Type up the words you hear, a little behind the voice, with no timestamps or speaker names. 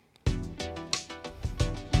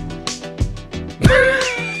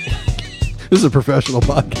This is a professional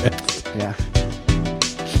podcast. Yeah.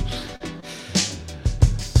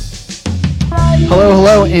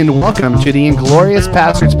 Hello, and welcome to the Inglorious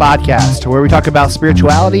Pastors Podcast, where we talk about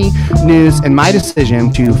spirituality, news, and my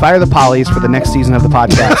decision to fire the Pollies for the next season of the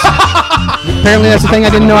podcast. Apparently, that's a thing I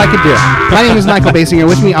didn't know I could do. My name is Michael Basinger.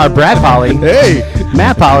 With me are Brad Polly. Hey!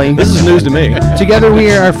 Matt Polly. This is news to me. Together,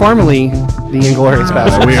 we are formerly the Inglorious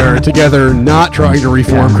Pastors. We are together not trying to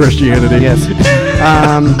reform Christianity. Yes.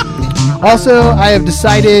 Also, I have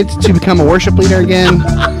decided to become a worship leader again.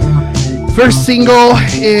 First single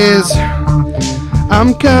is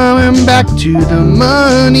I'm coming back to the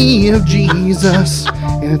money of Jesus,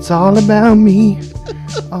 and it's all about me,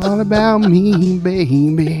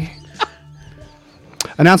 baby.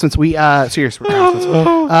 Announcements. Serious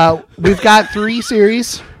announcements. We've got 3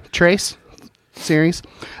 series, Trace series.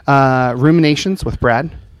 Ruminations with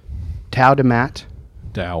Brad, Tao to Matt,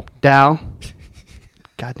 Dow.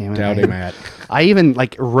 God damn it. Dow to Matt. I even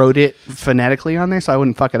wrote it phonetically on there so I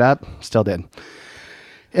wouldn't fuck it up. Still did.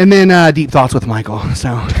 And then Deep Thoughts with Michael.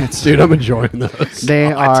 So it's Dude, I'm enjoying those.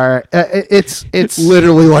 they are it's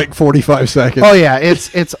Literally like 45 seconds. oh yeah,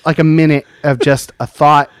 it's like a minute of just a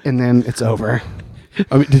thought and then it's over.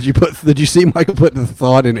 I mean, did you see Michael put the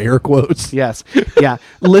thought in air quotes? Yes. Yeah.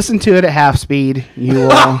 Listen to it at half speed. You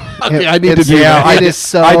will Okay, I need to it's- do that. It is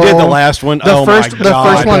so I did the last one. The Oh my first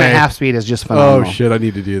God. one at Okay. half speed is just Oh phenomenal. shit, I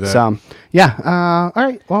need to do that. So yeah. All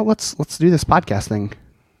right. Well, let's do this podcast thing.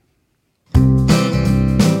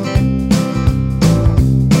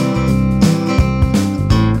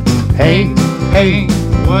 Hey, Hey,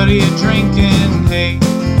 what are you drinking? Hey,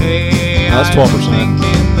 That's I'm 12%. thinking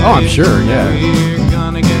that Oh, I'm sure, yeah. You're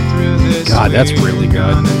gonna get through this. God, that's We're really good.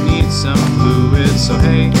 Gonna need some fluid. So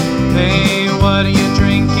hey, what are you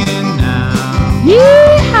drinking now?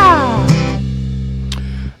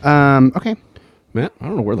 Okay. Matt? I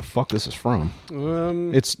don't know where the fuck this is from.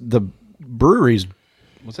 Um, It's the brewery's.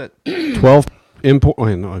 What's that? 12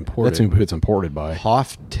 imported. That's who it's imported by.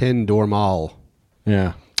 Hof 10 Dormal.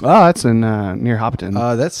 Yeah, Oh, that's in near Hoppeton.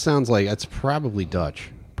 That sounds like that's probably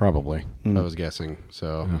Dutch. probably. I was guessing.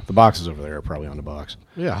 So The boxes over there are probably on the box.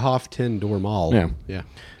 yeah, Hof 10 Dormal. Yeah.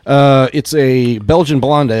 Yeah. It's a Belgian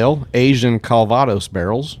blonde ale aged in Calvados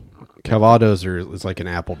barrels. Calvados is like an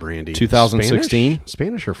apple brandy. 2016?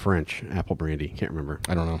 Spanish or French apple brandy? Can't remember.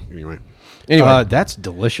 I don't know. Anyway, that's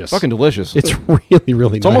delicious. Fucking delicious. It's really,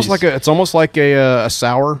 really It's nice. almost like a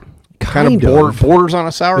sour. Kind of. borders on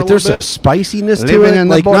a sour. But a there's little a bit. spiciness to Living it. in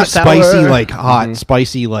the Like, border not sour. spicy, like hot.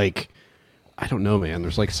 Spicy, like, I don't know, man.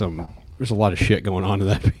 There's a lot of shit going on in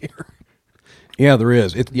that beer. Yeah, there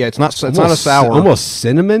is. It's not a sour. Almost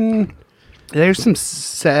cinnamon. There's some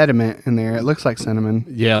sediment in there. It looks like cinnamon.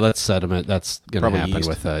 Yeah, that's sediment. That's going to Probably happen yeast.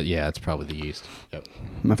 with, yeah, it's probably the yeast. Yep.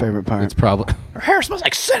 My favorite part. It's probably. Her hair smells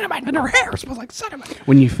like cinnamon, and her hair smells like cinnamon.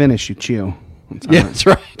 When you finish, you chew. That's how Yeah, it- that's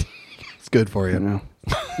right. It's good for you. you know.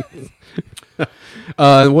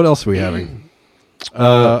 What else are we having?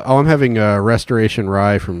 I'm having Restoration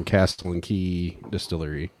Rye from Castle and Key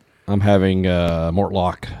Distillery. I'm having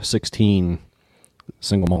Mortlock 16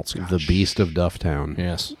 single malt scotch. The Beast of Dufftown.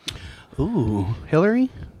 Yes. Ooh, Hillary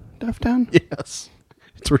Dufftown? Yes.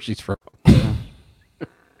 It's where she's from.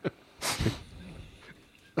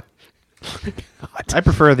 I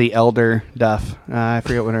prefer the Elder Duff. I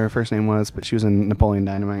forget what her first name was, but she was in Napoleon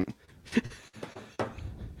Dynamite.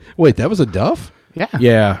 Wait, that was a Duff? Yeah.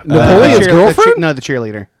 Yeah. Napoleon's The girlfriend? no, the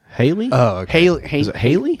cheerleader. Haley? Oh, okay. Haley. Is it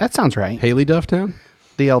Haley? That sounds right. Haley Dufftown?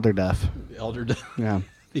 The Elder Duff. The Elder Duff. Yeah.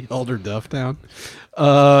 The Elder Dufftown.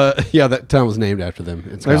 Yeah, that town was named after them.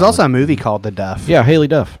 There's also a movie called The Duff. Yeah, Haley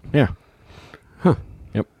Duff. Yeah. Huh.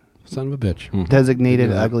 Yep. Son of a bitch. Designated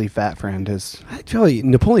Yeah. ugly fat friend is. I feel like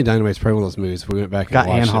Napoleon Dynamite's probably one of those movies. If we went back and Got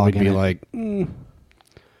watched Ann it, we'd Hogg be in it. like,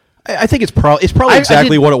 I think it's probably I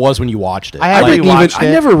exactly did- what it was when you watched it. I I actually didn't even. watched I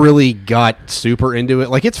it. never really got super into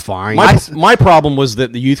it. Like, it's fine. my problem was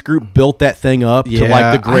that the youth group built that thing up to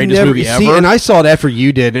like the greatest movie ever. And I saw it after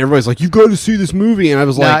you did, and everybody's like, "You got to see this movie," and I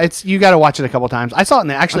was No, like, it's you got to watch it a couple times. I saw it in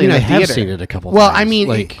the, actually I mean, in the I have theater. seen it a couple Well, times. I mean,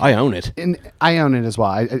 like, I own it. and I own it as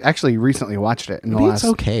well. I actually recently watched it in the I mean, last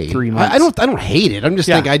it's okay. 3 months. I don't hate it. I'm just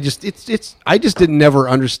Yeah. think I just didn't never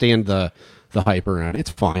understand the hype around it.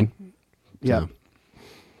 It's fine. Yeah.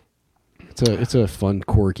 It's a fun,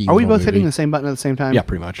 quirky. Are we little both hitting movie. the same button at the same time? Yeah,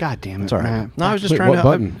 pretty much. God damn it! It's all right. Matt. No, I was just Wait, trying what to.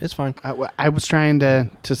 button? It's fine. I was trying to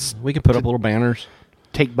We can put up little banners.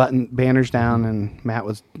 take banners down, and Matt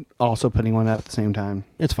was also putting one up at the same time.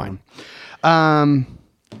 It's fine. I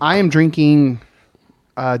am drinking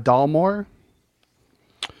Dalmore,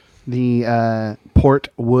 the Port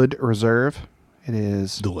Wood Reserve. It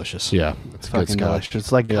is delicious. Yeah, it's good fucking scotch. delicious.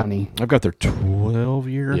 It's like honey. I've got their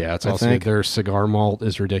 12-year. Yeah, it's I also think. their cigar malt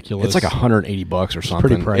is ridiculous. It's like $180 or something.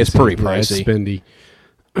 pretty pricey. It's pretty Yeah, it's pricey. spendy.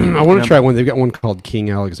 I want to try one. They've got one called King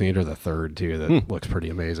Alexander III too that looks pretty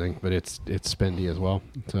amazing, but it's spendy as well.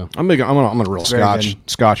 So I'm on a real very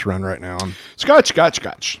Scotch run right now. Scotchy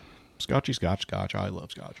Scotch. I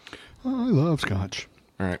love Scotch. I love scotch.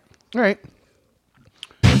 All right. All right.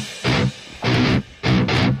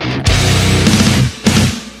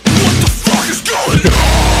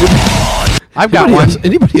 I've got one.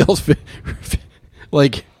 Anybody else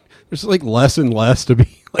like? There's like less and less to be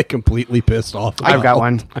like completely pissed off about. I've got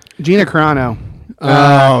one. Gina Carano.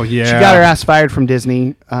 Oh yeah, She got her ass fired from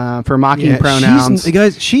Disney for mocking pronouns.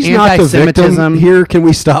 She's not the victim Anti-Semitism. here. Can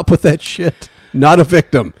we stop with that shit? Not a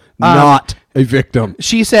victim. Not a victim.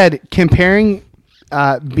 She said comparing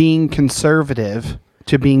being conservative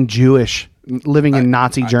to being Jewish, living in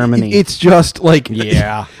Nazi Germany. It's just like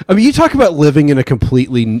Yeah. I mean, you talk about living in a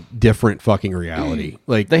completely different fucking reality.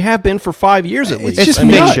 Like They have been for 5 years at least. it's just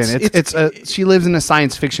nuts. fiction. She lives in a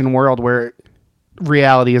science fiction world where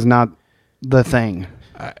reality is not the thing.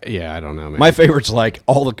 yeah, I don't know, man. My favorite's like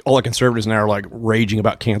all the conservatives now are like raging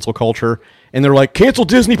about cancel culture, and they're like, cancel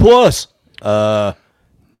Disney Plus.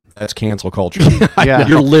 That's cancel culture. Yeah.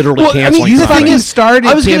 You're literally Well, I mean, canceling you something. fucking started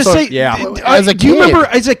I was going to cancel- say, Yeah. As a do you kid. remember?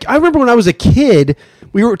 I remember when I was a kid,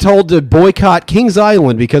 we were told to boycott Kings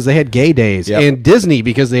Island because they had gay days, Yep. and Disney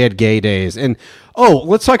because they had gay days, and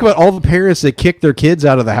let's talk about all the parents that kick their kids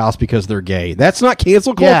out of the house because they're gay. That's not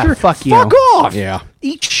cancel Yeah, culture. fuck you. Fuck off. Yeah.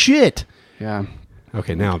 Eat shit. Yeah.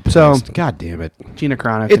 Okay, now I'm So- pissed. God damn it. Gina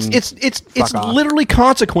Carano. It's fuck off. literally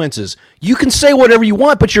consequences. You can say whatever you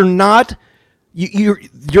want, but you're not.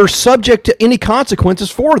 You're subject to any consequences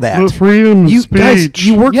for that. freedom You guys,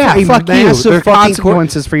 you work Yeah, for a fuck you. massive There are fucking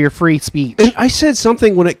consequences for your free speech. And I said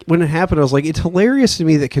something when it happened. I was like, it's hilarious to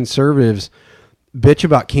me that conservatives bitch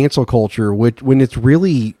about cancel culture, when it's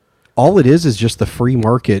really all it is just the free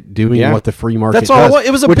market doing Yeah. what the free market That's all it does. was.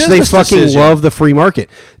 It was a which they business fucking decision. love the free market.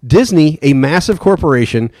 Disney, a massive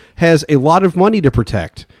corporation, has a lot of money to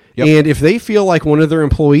protect. Yep. And if they feel like one of their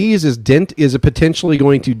employees is potentially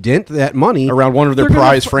going to dent that money Around one of their they're gonna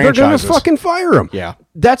prize they're going to franchises. fucking fire them. Yeah.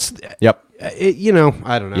 That's Yep.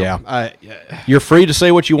 I don't know. Yeah. You're free to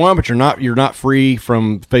say what you want, but you're not free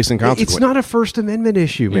from facing consequences. It's not a First Amendment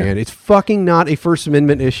issue, man. It's fucking not a First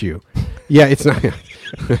Amendment issue. Yeah, it's not.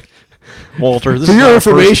 Walter. This For is your not a first-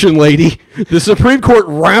 information, lady, the Supreme Court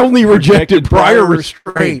roundly rejected prior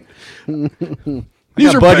restraint.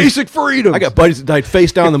 These are buddies- basic freedoms. I got buddies that died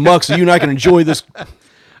face down in the muck, so you and I can enjoy this.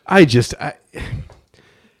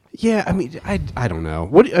 Yeah, I mean, I don't know.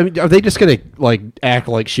 What I mean, are they just gonna like act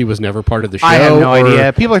like she was never part of the show? I have no or-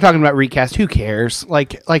 idea. People are talking about recast. Who cares?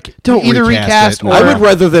 Like Don't either recast it. or I would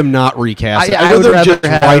rather them not recast it. I I'd would rather rather just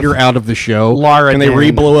have write her out of the show. Laura. Can they Dern.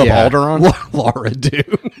 re-blow up Yeah. Alderaan? Laura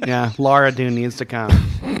Dune. Yeah, Laura Dune needs to come.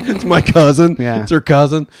 It's my cousin. Yeah. It's her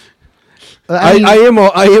cousin. I mean,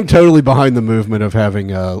 I am totally behind the movement of having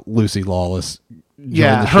Lucy Lawless. join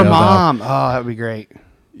yeah, the her show, though. mom. Oh, that would be great.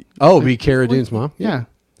 Oh, be Cara Dune's mom. Yeah,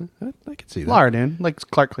 I could see that. Laura Dune, like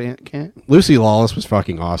Clark Kent. Lucy Lawless was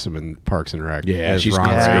fucking awesome in Parks and Rec. Yeah, as she's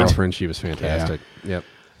Ron's great. girlfriend. She was fantastic. Yep.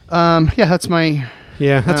 Yeah, that's my.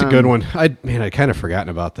 Yeah, that's a good one. I'd kind of forgotten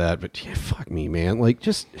about that, but yeah, fuck me, man. Like,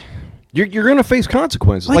 just You're gonna face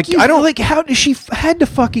consequences. I don't like. How does she had to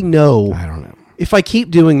fucking know? I don't know. If I keep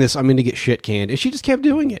doing this, I'm going to get shit canned, and she just kept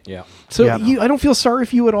doing it. Yeah. So Yeah. I don't feel sorry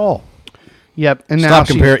for you at all. Yep, and now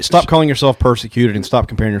Stop calling yourself persecuted and stop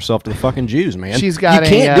comparing yourself to the fucking Jews, man. she's got you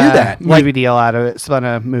can't a do that. movie deal out of it. Spun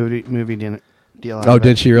a movie deal out Oh, of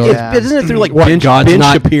did it. she really? Yeah. Isn't it through like What, Ben God's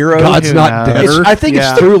not- Shapiro? God's Who not knows? dead. I think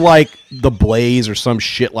Yeah. it's through like the Blaze or some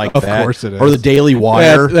shit like Of that. course it is. Or the Daily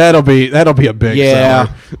Wire. That'll be a big Yeah.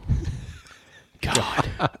 seller.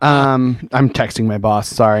 I'm texting my boss.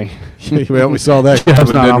 Sorry. Well, we saw that. I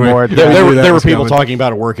was coming, not didn't on we? board. Yeah, we There knew were that was people coming. talking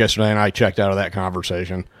about it at work yesterday, and I checked out of that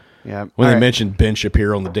conversation. Yeah. When All they right. mentioned Ben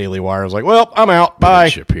Shapiro on the Daily Wire, I was like, well, I'm out. Bye.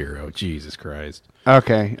 Shapiro. Jesus Christ.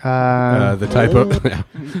 Okay. The type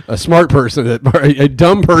of a smart person a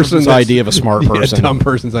dumb person's idea of a smart person. A dumb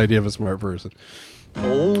person's idea of a smart person.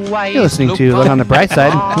 You're listening to Look on the Bright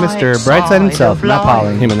Side, Mr. Brightside himself, Matt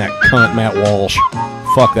Polly. Him and that cunt Matt Walsh.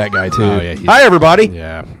 Fuck that guy too. Oh, yeah, he's- Hi everybody.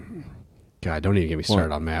 Yeah. God, don't even get me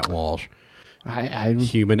started on Matt Walsh. I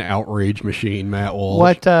Human outrage machine, Matt Walsh.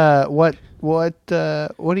 what do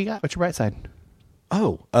you got? What's your bright side?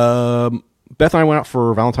 Oh, Beth and I went out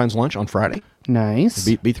for Valentine's lunch on Friday. Nice.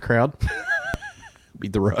 Beat the crowd.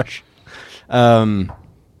 Beat the rush.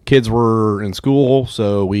 Kids were in school,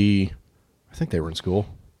 so I think they were in school.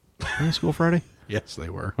 Were they in school Friday? Yes, they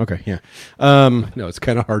were. Okay, yeah. No, it's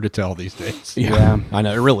kind of hard to tell these days. Yeah, I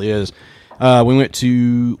know it really is. We went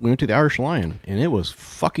to the Irish Lion, and it was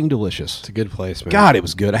fucking delicious. It's a good place, man. God, it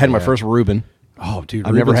was good. I had my first Reuben. Oh, dude,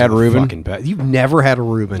 I've never Reuben's had a Reuben. fucking bad. You've never had a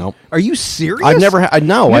Reuben? Nope. Are you serious? I've never had.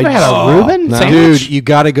 No, You never had a Reuben No. sandwich? Dude, you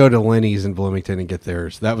got to go to Lenny's in Bloomington and get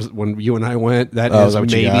theirs. That was when you and I went. That Oh, is is that what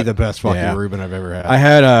you maybe got? the best fucking Yeah. Reuben I've ever had. I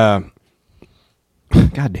had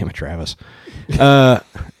God damn it, Travis.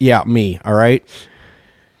 Yeah, me. All right.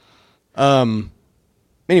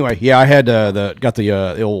 Anyway, yeah, I had got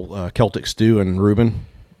the old Celtic stew and Reuben,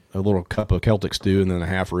 a little cup of Celtic stew and then a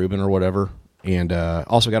half Reuben or whatever, and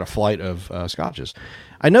also got a flight of scotches.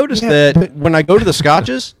 I noticed that when I go to the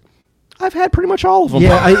scotches, I've had pretty much all of them.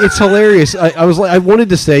 Yeah, it's hilarious. I was like, I wanted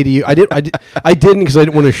to say to you, I didn't because I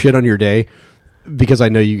didn't want to shit on your day because I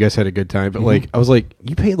know you guys had a good time. But like, I was like,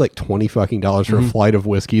 you paid like $20 fucking for a flight of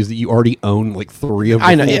whiskeys that you already own like 3 of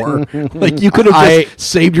I know. before. Like you could have just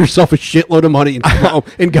saved yourself a shitload of money and,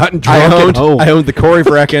 and gotten I drunk at home. owned the Corey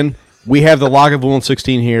Vrecken. We have the Lagavulin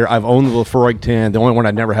 16 here. I've owned the Lefroy 10. The only one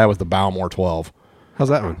I never had was the Balmore 12. How's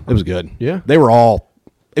that one? It was good. Yeah. They were all.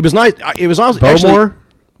 It was nice. It was honestly Bowmore?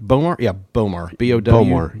 Bowmore? Yeah, Bowmore. B-O-W.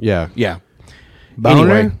 Bowmore, yeah. Yeah.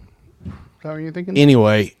 Boner? Anyway, Is that what you're thinking?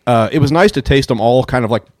 it was nice to taste them all kind of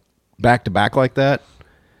like back to back like that,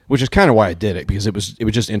 which is kind of why I did it, because it was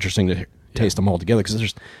just interesting to taste them all together because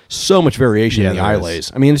there's so much variation in the there is.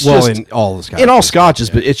 Islays. I mean, it's Well, just in all the scotches. in all scotches,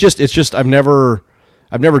 but it's just I've never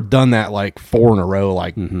done that like 4 in a row,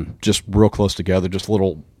 like just real close together, just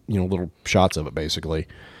little shots of it basically.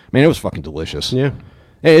 I mean, it was fucking delicious. Yeah.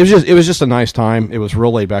 It was just a nice time. It was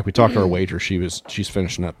real laid back. We talked to our waitress. She's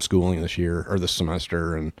finishing up schooling this year or this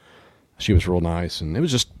semester, and she was real nice. And it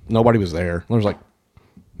was just nobody was there. There was like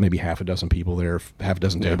maybe half a dozen people there, half a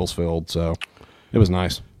dozen tables filled. So it was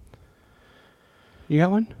nice. You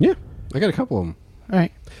got one? Yeah. I got a couple of them. All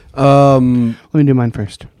right. Let me do mine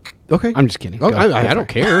first. Okay. I'm just kidding. Oh, Go. I don't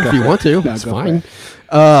care if you want to. No, It's go for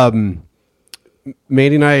fine.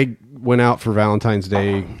 Mandy and I went out for Valentine's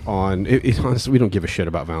Day on. Honestly, we don't give a shit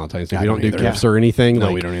about Valentine's Day. I We don't don't do either. gifts or anything.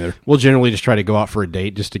 No, we don't either. We'll generally just try to go out for a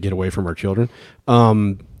date just to get away from our children.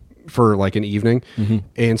 For like an evening,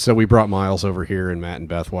 and so we brought Miles over here, and Matt and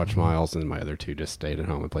Beth watched Miles, and my other two just stayed at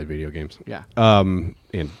home and played video games. Yeah. And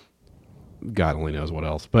God only knows what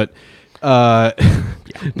else, but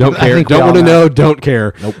don't care. think we Don't all want to know. know. Don't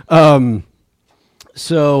care. Nope.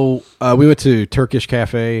 So we went to Turkish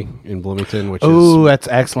Cafe in Bloomington, which Oh, is that's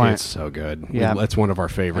excellent. it's so good. Yeah. That's one of our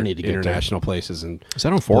favorite need to get international places in Is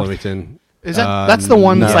that on Fourth? Bloomington. Is that that's the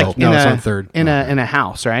one that's no, like no, in it's a on Third. in a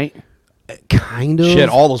house, right? Kind of. Shit,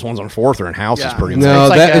 all those ones on 4th are in houses Yeah. pretty No, It's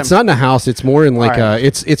like that a- it's not in a house. It's more in like All right.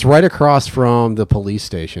 it's right across from the police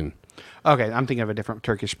station. Okay, I'm thinking of a different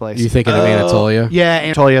Turkish place. You thinking of Anatolia? Yeah,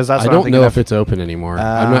 Anatolia's. That's I what I'm don't thinking know of. if it's open anymore.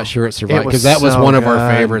 I'm not sure it survived it was because that was so one of our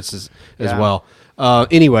good. favorites as Yeah. well.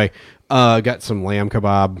 Anyway, got some lamb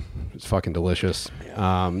kebab. It's fucking delicious.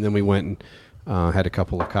 Then we went and had a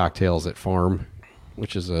couple of cocktails at Farm,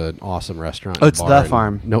 which is an awesome restaurant. Oh, and it's bar The in-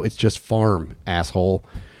 Farm. No, it's just Farm, asshole.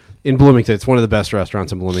 In Bloomington, it's one of the best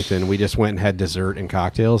restaurants in Bloomington. We just went and had dessert and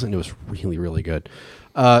cocktails, and it was really, really good.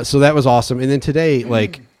 So that was awesome. And then today,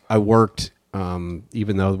 like, I worked,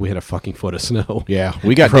 even though we had a fucking foot of snow. Yeah,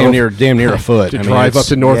 we got Drove damn near a foot. to I mean, drive up it's-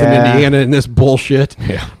 to northern yeah. Indiana in this bullshit.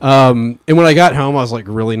 Yeah. And when I got home, I was like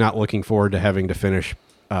really not looking forward to having to finish,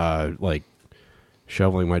 like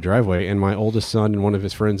shoveling my driveway. And my oldest son and one of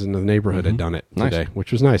his friends in the neighborhood had done it Nice. today,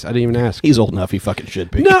 which was nice. I didn't even ask. He's old enough. He fucking should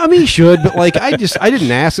be. No, I mean he should, but like I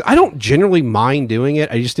didn't ask. I don't generally mind doing it.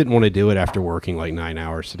 I just didn't want to do it after working like 9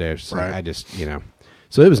 hours today. I was just like, Right. I just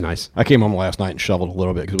so it was nice. I came home last night and shoveled a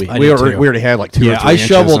little bit because I we did already, too. we already had like 2 or 3 I inches.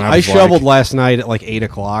 shoveled. and I was shoveled like, last night at like 8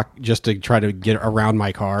 o'clock just to try to get around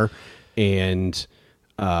my car, and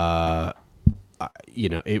it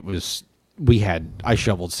was. I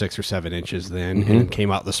shoveled 6 or 7 inches then, and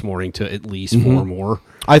came out this morning to at least 4 more.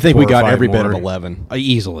 I think 4 we or got 5 every bit more. of 11.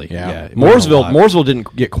 Easily. Yeah, it wasn't a lot. Mooresville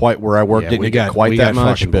didn't get quite where I worked. Yeah, didn't we get got quite we that got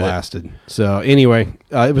much, fucking but blasted. So anyway,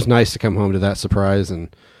 it was nice to come home to that surprise.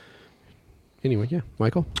 And anyway, yeah,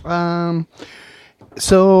 Michael.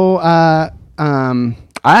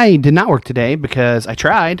 I did not work today because I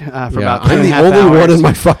tried for Yeah, about I'm the 2.5 only hours. one in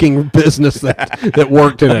my fucking business that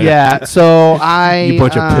worked today. Yeah, so I You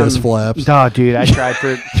bunch of piss flaps. Oh, dude, I tried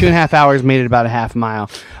for 2.5 hours, made it about a half mile.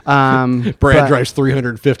 Brad but- drives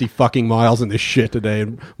 350 fucking miles in this shit today,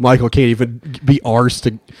 and Michael can't even be arsed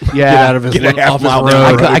to Yeah. get out of his Get a half off his mile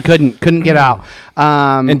road. down. I couldn't get out.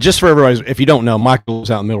 and just for everybody, if you don't know,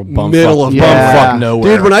 Michael's out in the middle of Middle of Yeah. bumfuck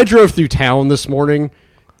nowhere. Dude, when I drove through town this morning,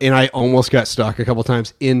 and I almost got stuck a couple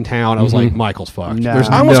times in town. I was like, Michael's fucked. No. There's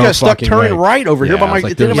I almost no got stuck fucking turning way. right over here by I was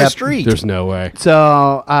at the end of my there's- street. There's no way.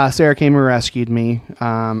 So Sarah came and rescued me,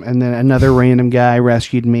 and then another random guy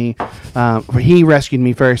rescued me. He rescued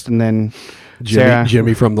me first, and then Sarah,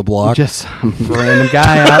 Jimmy from the block. just some random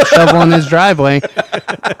guy out shoveling his driveway,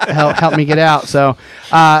 help me get out. So,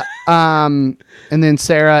 and then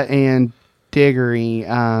Sarah and Diggory,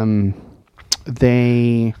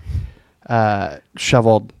 they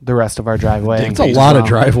shoveled the rest of our driveway. It's a lot of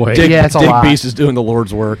driveway. Yeah, it's a lot. Beast is doing the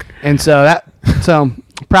Lord's work. And so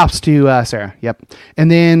props to Sarah. Yep.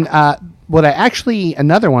 And then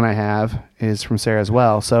another one I have is from Sarah as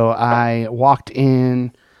well. So I walked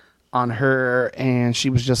in on her and she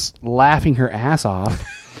was just laughing her ass off.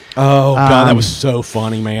 Oh God, that was so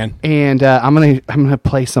funny, man. And I'm gonna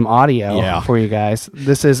play some audio Yeah. for you guys.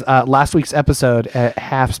 This is last week's episode at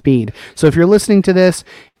half speed. So if you're listening to this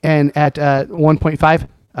and at 1.5,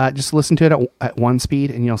 just listen to it at 1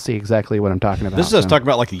 speed, and you'll see exactly what I'm talking about. This is us So- talking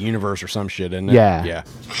about like the universe or some shit, isn't it? Yeah. Yeah.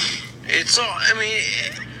 It's all. I mean,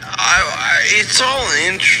 it's all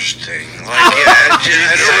interesting. Like,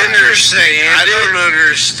 I don't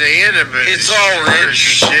understand it, but it's all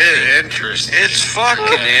interesting. It's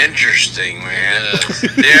fucking interesting, man.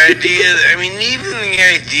 The idea. Even the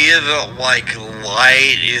idea that like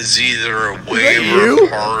light is either a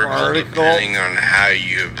wave or a particle, depending on how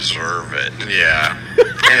you observe it. Yeah.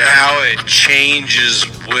 And how it changes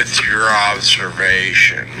with your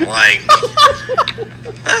observation. Like,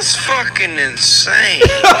 that's fucking insane.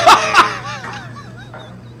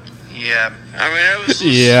 Yeah. I was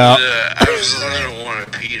listening to one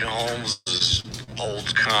of Pete Holmes'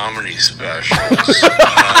 old comedy specials.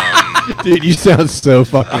 Dude, you sound so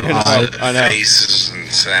fucking high. I know. Faces and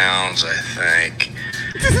Sounds, I think.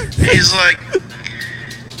 He's like,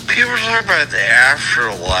 people talk about the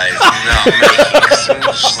afterlife not making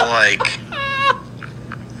sense. Like,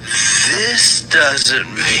 this doesn't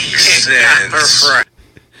make sense.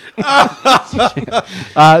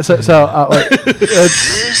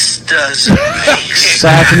 This doesn't make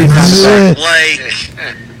sense. Like,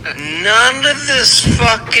 none of this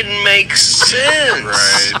fucking makes sense.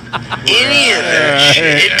 Right. Any of that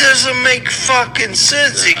shit. It doesn't make fucking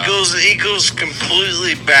sense. It goes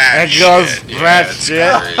completely back.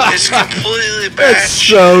 It's completely back.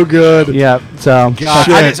 So good. Yep. So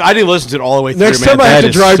I didn't listen to it all the way through. Next man. time I have That to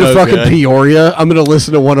is drive to so fucking good. Peoria, I'm gonna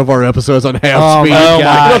listen to one of our episodes on half speed. my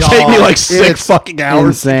God. It'll take me like It's 6 fucking hours.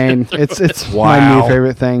 insane. It's my Wow. new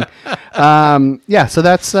favorite thing. Yeah. So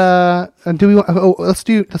that's let's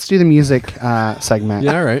do the music segment.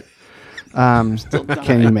 Yeah, all right.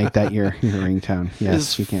 Can you make that your ringtone?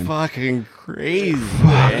 Yes, you can. Fucking crazy,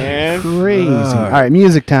 man. Crazy. All right,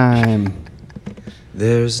 music time.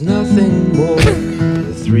 There's nothing more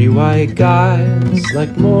than 3 white guys,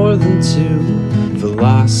 like more than 2,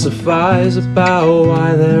 philosophize about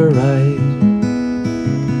why they're right,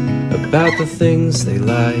 about the things they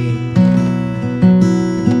like.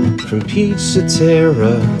 From Peach to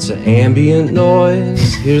Terra to ambient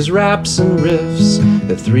noise, here's raps and riffs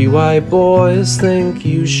that 3 white boys think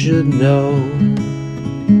you should know.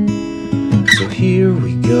 So here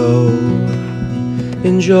we go.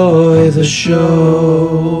 Enjoy the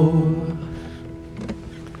show.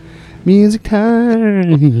 Music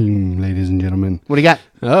time, ladies and gentlemen. What do you got?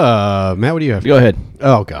 Matt, what do you have? Go ahead.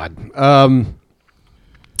 Oh God.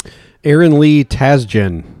 Aaron Lee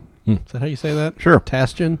Tasjan. Is that how you say that? Sure.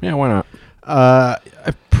 Tasjan. Yeah, why not?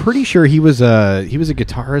 I'm pretty sure he was a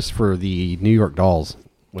guitarist for the New York Dolls.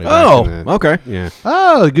 way back in the- okay. Yeah.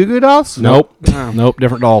 Oh, Goo Goo Dolls. Nope. Nope,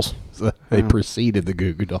 different dolls. So they preceded the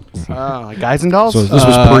Goo Goo Dolls. Oh, Guys and Dolls. So this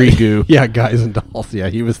was pre-Goo. Yeah, Guys and Dolls. Yeah,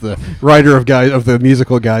 he was the writer of the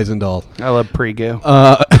musical Guys and Dolls. I love pre-Goo.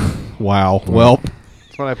 Wow. Well,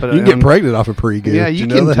 That's what I put. you can get pregnant off of pre-Goo. Yeah, Did you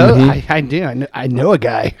know can that? totally. I do. I know a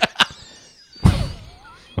guy.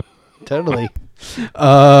 Totally.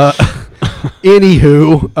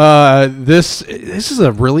 Anywho, this is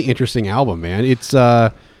a really interesting album, man. It's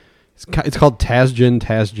called Tasjan.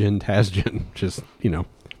 Just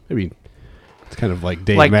maybe it's kind of like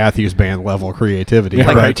Dave Like- Matthews Band level creativity.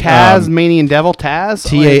 Like right? Tasmanian Devil Taz.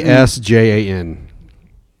 Tasjan.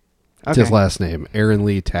 It's his Okay. last name, Aaron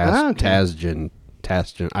Lee Ah, okay. Tasjan.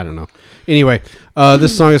 I don't know. Anyway,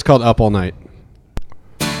 this song is called "Up All Night."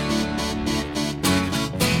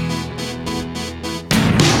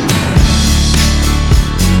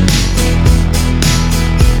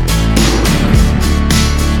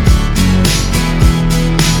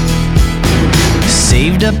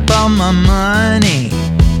 Saved up all my money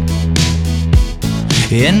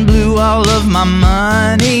and blew all of my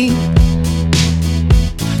money,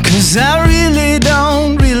 'cause I really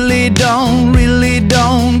don't really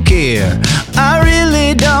don't care. I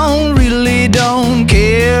really don't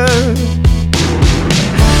care.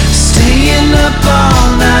 Staying up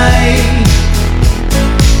all night.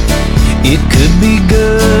 It could be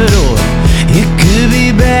good or it could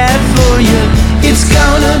be bad for you. It's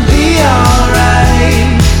gonna be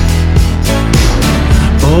alright,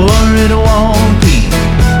 or it won't be.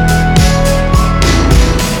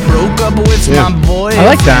 Broke up with Yeah. my boy. I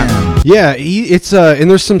like that. Yeah, it's and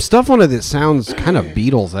there's some stuff on it that sounds kind of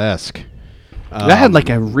Beatles-esque. That had like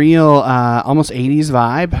a real, almost 80s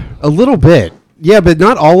vibe. A little bit. Yeah, but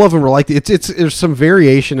not all of them are like it's there's some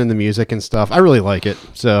variation in the music and stuff. I really like it.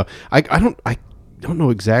 So I don't know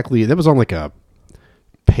exactly. That was on like a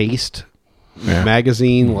Paste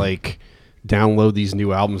magazine, like download these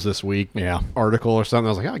new albums this week article or something. I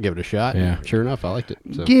was like, I'll give it a shot. Yeah. And sure enough, I liked it.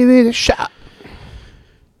 So. Give it a shot.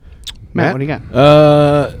 Matt, Matt? what do you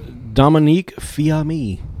got? Dominique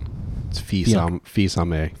Fiame. It's Fisame.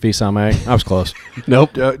 Fisame. I was close.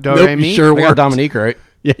 Nope. Do nope, re you mi? sure I got were. Dominique right.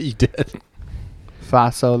 Yeah, you did.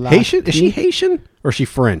 Fa sol la. Haitian? Is she Haitian or is she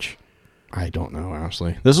French? I don't know,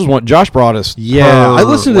 honestly. This is what Josh brought us. Yeah, I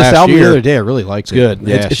listened to this last album year. the other day. I really liked It's good. it.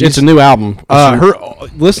 Yeah, It's a new album.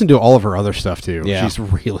 listen to all of her other stuff too. Yeah. She's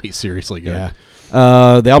really seriously good. Yeah.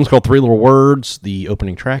 The album's called Three Little Words. The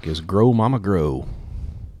opening track is Grow Mama Grow.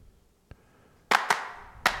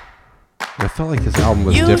 I felt like this album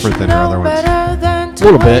was different than her other ones. A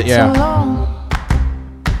little bit, yeah.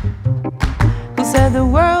 You said the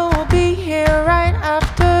world will be here right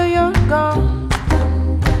after you're gone.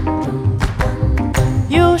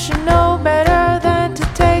 You should know better than to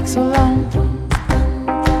take so long.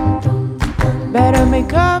 Better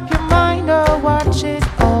make up your mind or watch it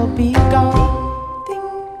all be gone. Ding,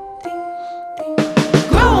 ding, ding.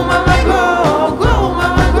 Grow, mama, grow, grow,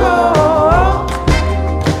 mama, grow.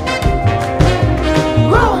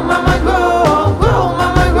 Grow, mama, grow, grow,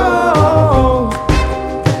 mama, grow.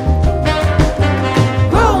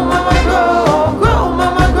 Grow, mama, grow, grow,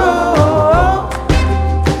 mama, grow.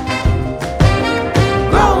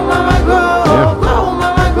 Grow, mama, grow, grow,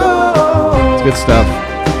 mama, grow. It's good stuff.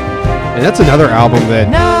 And that's another album that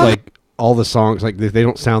like all the songs like they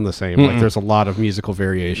don't sound the same. Like there's a lot of musical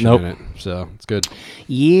variation in it. So it's good.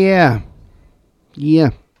 Yeah.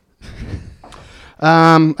 Yeah.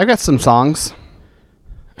 I've got some songs.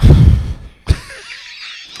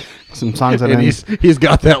 Some songs that And he's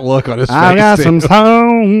got that look on his face. I've got too. some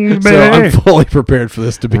songs, So I'm baby. fully prepared for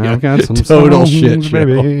this to be a I've got some total songs, shit show.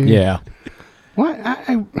 baby. Yeah. What?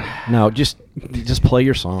 No, just play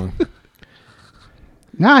your song.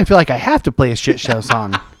 Now I feel like I have to play a shit show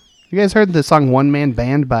song. You guys heard the song "One Man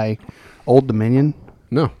Band" by Old Dominion?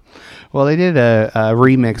 No. Well, they did a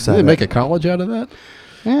remix Did of they it. make a college out of that?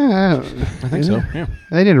 Yeah, I think so. Yeah.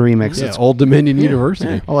 they did a remix. Yeah, It's- Old Dominion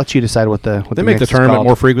University. I'll let you decide what the They make the mix is tournament called.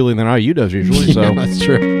 more frequently than IU does usually. So Yeah, that's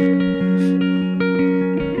true.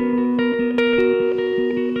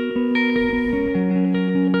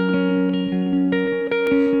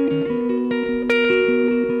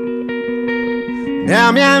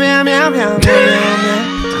 Meow meow meow meow meow meow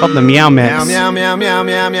meow. It's called the Meow Mix. Meow meow meow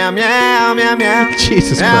meow meow meow meow meow.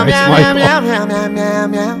 Jesus Meow Christ, meow Michael. meow meow meow meow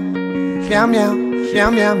meow. Meow meow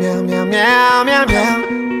meow meow meow meow meow meow meow.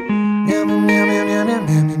 Meow meow meow meow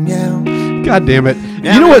meow meow meow. God damn it.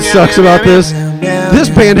 You know what sucks about this? This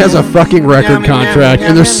band has a fucking record contract,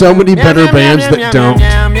 and there's so many better bands that don't.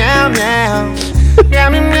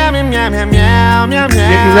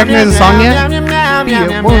 You recognize the song yet? Be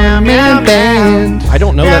a one-man band. I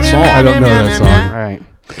don't know that song. I don't know that song. All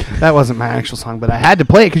right, that wasn't my actual song, but I had to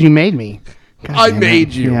play it because you made me. God I damn it.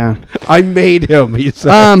 made you. Yeah. I made him. He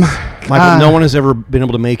said. Michael, no one has ever been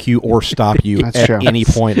able to make you or stop you That's at true. any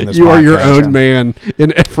point in this You are your podcast. own man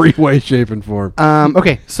in every way, shape, and form.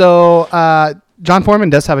 Okay, so John Foreman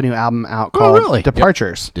does have a new album out called really?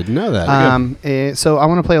 Departures. Didn't know that. So I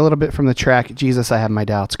want to play a little bit from the track "Jesus, I Have My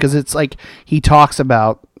Doubts" because it's like he talks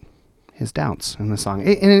about his doubts in the song, and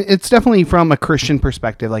it's definitely from a Christian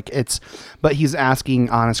perspective. But he's asking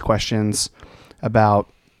honest questions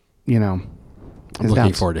about, I'm his looking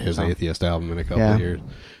doubts. forward to his So, atheist album in a couple Yeah. of years.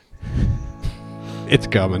 It's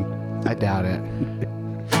coming. I doubt it.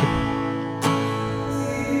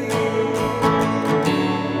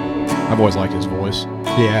 I've always liked his voice.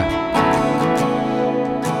 Yeah.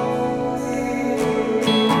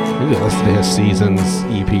 Maybe listen to his Seasons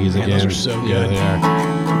EPs Man, again. those are so Yeah, good. they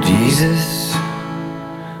are. Jesus,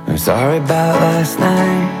 I'm sorry about last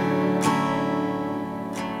night.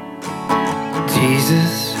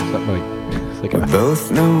 Jesus, Something like we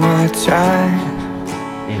both know I tried.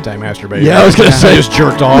 Anti-masturbation. Yeah, I was gonna say, just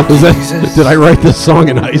jerked off. Did I write this song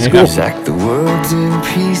in high school? Sack the world in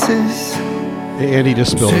pieces. And he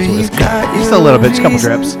just spilled his whiskey. Just a little bit, just a couple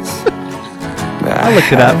drips. I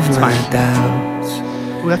looked it up. It's fine. Doubts.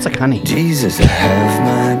 Ooh, that's like honey. Jesus, I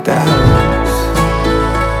have my doubts.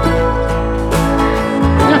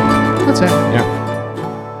 Yeah, that's it. Yeah.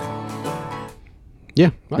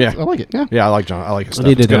 Yeah, I like it. Yeah. Yeah, I like John. I like his I stuff.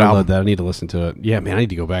 need to It's a good download album. that. I need to listen to it. Yeah, man, I need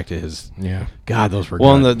to go back to his. Yeah. God, those were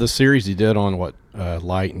Well, good. and the series he did on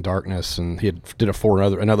Light and Darkness, and he did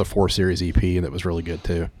another 4 series EP that was really good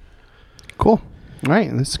too. Cool. All right,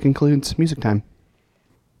 this concludes music time.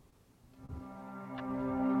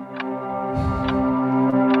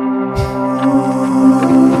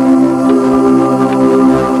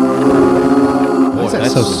 Boy,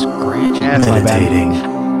 that's so scratchy? That's my bad.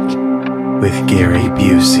 Meditating with Gary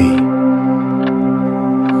Busey.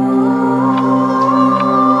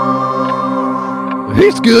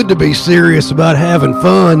 It's good to be serious about having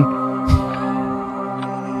fun.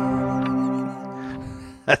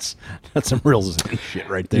 That's some real Zen shit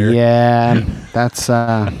right there. Yeah, that's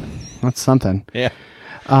something. Yeah.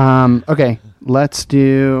 Okay, let's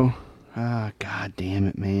do. God damn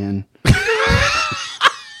it, man.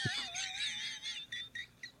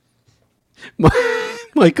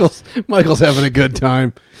 Michael's having a good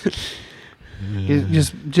time.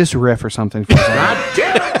 Just riff or something. For a second.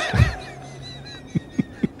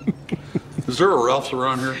 Is there a Ralph's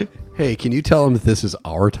around here? Hey, can you tell him that this is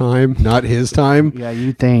our time, not his time? Yeah,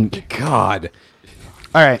 you think. God.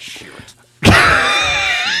 All right.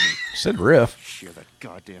 Said riff. Shear that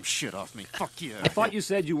goddamn shit off me. Fuck you. I thought you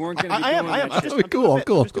said you weren't going to be I am. that shit. I'm Cool, just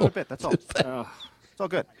cool, doing cool. a bit. That's all. It's all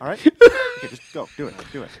good. All right. Okay, just go. Do it.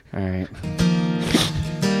 Do it. All right.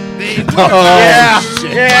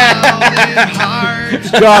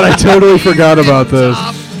 God, I totally forgot about this.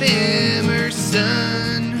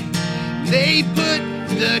 Emerson, they put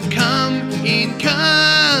the cum in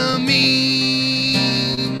Cummings.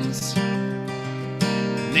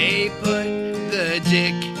 They put the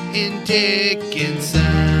dick in Dickinson.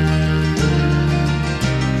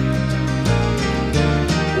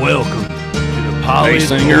 Welcome to the Polly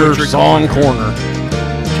Singer Song Corner.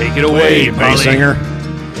 Take it away, Polly. Singer.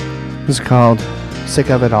 This is called Sick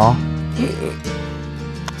of It All.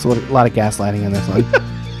 It's a lot of gaslighting in this one.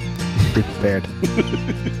 Be prepared.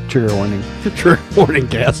 Trigger warning. Trigger warning,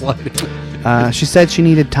 gaslighting. She said she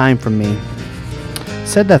needed time from me.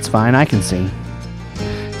 Said that's fine, I can see.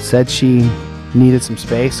 Said she needed some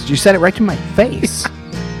space. She said it right to my face.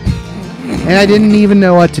 And I didn't even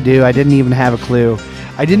know what to do. I didn't even have a clue.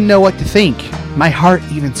 I didn't know what to think. My heart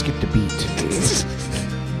even skipped a beat.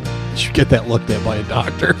 You should get that looked at by a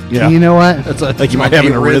doctor. Yeah. You know what? I think you might have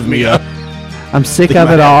an arrhythmia. I'm sick of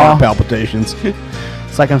it all. Palpitations.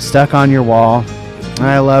 It's like I'm stuck on your wall. And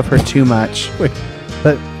I love her too much.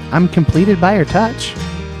 But I'm completed by her touch.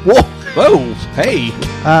 Whoa. Whoa. Hey.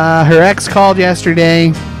 Her ex called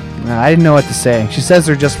yesterday. I didn't know what to say. She says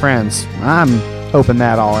they're just friends. I'm hoping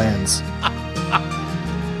that all ends.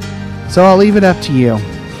 So I'll leave it up to you.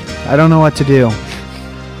 I don't know what to do.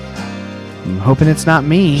 I'm hoping it's not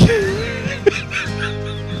me.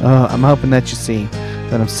 I'm hoping that you see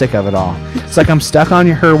that I'm sick of it all. It's like I'm stuck on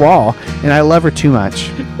her wall, and I love her too much.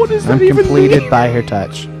 What does that I'm even completed mean? by her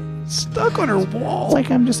touch. Stuck on her wall. It's like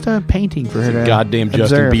I'm just a painting for her to Goddamn Justin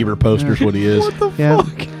observe. Bieber poster's what he is. What the Yeah.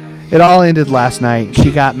 fuck? It all ended last night.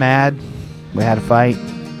 She got mad. We had a fight.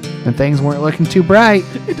 And things weren't looking too bright.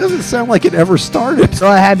 It doesn't sound like it ever started. So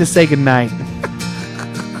I had to say goodnight.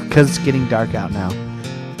 Because it's getting dark out now.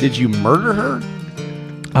 Did you murder her?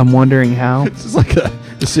 I'm wondering how This is like a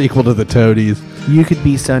sequel to the Toadies. you could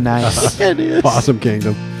be so nice It is. Possum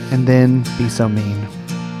Kingdom. and then be so mean.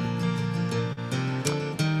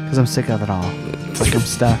 Because I'm sick of it all. It's like I'm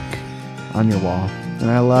stuck on your wall. And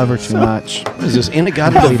I love her too much. What is this?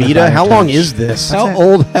 Inagata Completed by Vita? her How long touch. is this? How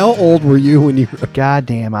old were you when you were... God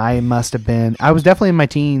damn, I must have been. I was definitely in my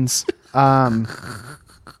teens.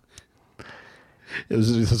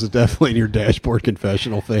 This was definitely in your dashboard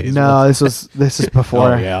confessional phase. No, this is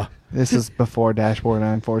before. Oh, yeah. This is before Dashboard,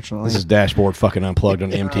 unfortunately. This is Dashboard fucking Unplugged on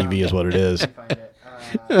MTV is what it is.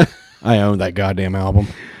 I own that goddamn album.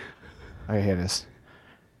 Okay, here it is.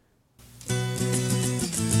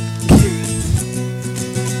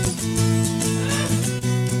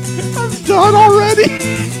 done already.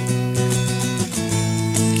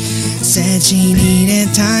 Said she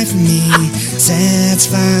needed time for me. Said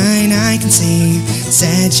that's fine, I can see.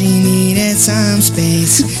 Said she needed some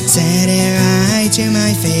space. Said it right to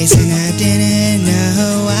my face, and I didn't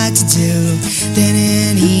know what to do.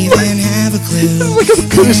 Didn't even have a clue.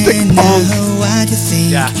 Didn't know what to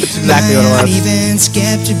think. Yeah, that's exactly what it Might was. even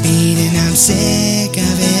skipped a beat, and I'm sick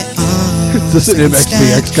of it all. Is this an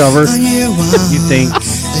MXPX cover? On your wall. You think?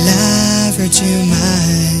 Love her too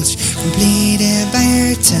much, completed by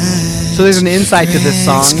her touch. So there's an insight to this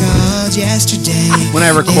song. When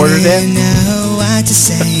I recorded it,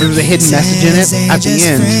 there was a hidden message in it at the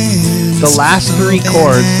end. The last 3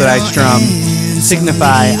 chords that I strum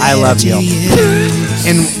signify I love you.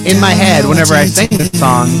 And in my head, whenever I sing this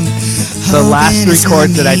song, the last 3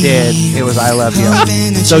 chords that I did, it was I love you.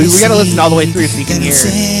 So we gotta listen all the way through so you can hear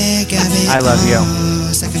I love you.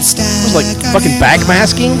 It was like fucking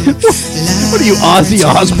backmasking. What are you, Ozzy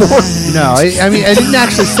Osbourne? No, I mean, I didn't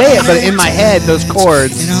actually say it, but in my head, those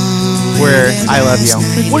chords were I love you.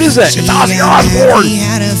 What is that? It's Ozzy Osbourne.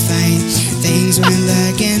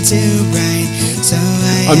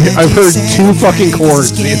 I've heard 2 fucking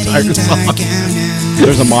chords the entire song.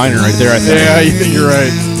 There's a minor right there, I think. Yeah, you think you're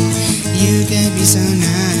right. You could be so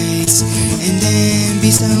nice and then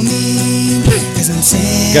be so mean. 'Cause I'm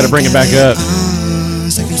sick. Gotta bring it back up.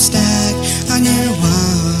 Like I'm stuck on your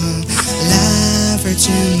wall. Love her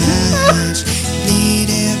too much.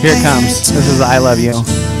 Here it comes. This is I love you.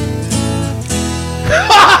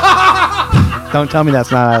 Don't tell me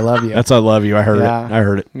that's not I love you. That's I love you. I heard Yeah. it. I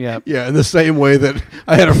heard it. Yeah. Yeah, in the same way that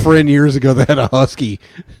I had a friend years ago that had a husky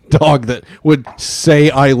dog that would say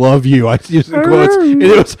 "I love you." I used in quotes, and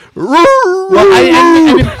it was. Well,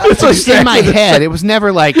 it's like in my exactly the head. same. It was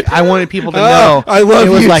never like I wanted people to know. I love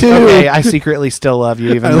it was you like, too. okay, I secretly still love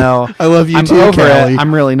you, even though I love you I'm too, over Callie. it.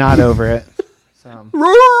 I'm really not over it.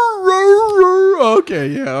 Okay,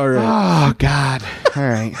 yeah, all right. Oh God! All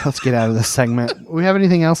right, let's get out of this segment. We have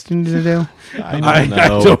anything else to do? I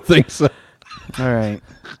don't think so. All right.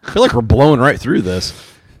 I feel like we're blowing right through this.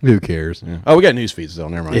 Who cares? Yeah. Oh, we got news feeds though.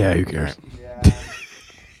 Never mind. Yeah, who cares? Right.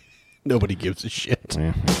 Nobody gives a shit.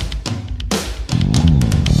 Yeah.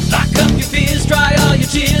 Lock up your fears, dry all your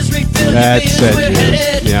tears, refill That your beers. said We're jizz.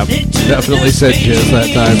 headed Yep, into definitely the said next jizz that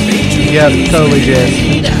time. Yep, totally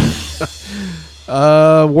did.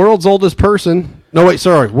 World's oldest person. No, wait,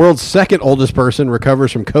 sorry. World's second oldest person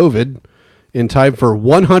recovers from COVID in time for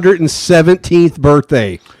 117th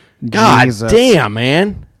birthday. God Jesus. damn,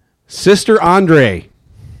 man. Sister Andre,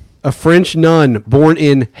 a French nun born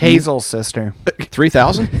in Hazel's sister.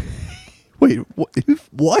 3,000? Wait,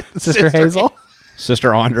 what? Sister Hazel?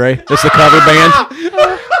 Sister Andre. That's the cover band.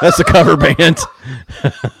 That's the cover band.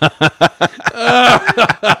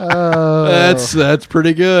 That's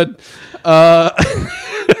pretty good.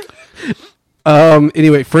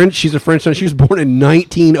 Anyway, French. She's a French nun. She was born in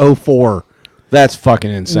 1904. That's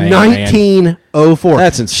fucking insane. Man. 1904.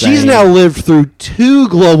 That's insane. She's now lived through 2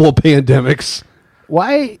 global pandemics,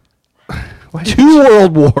 Why? 2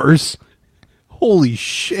 world wars. Holy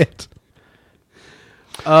shit.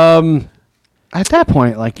 At that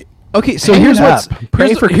point, like, Okay, so hang here's it what's up.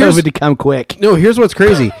 Pray for COVID to come quick. No, here's what's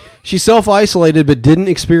crazy. She self-isolated but didn't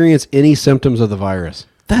experience any symptoms of the virus.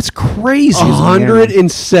 That's crazy.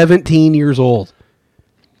 117 years old.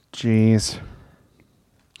 Jeez.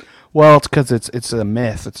 Well, it's because it's a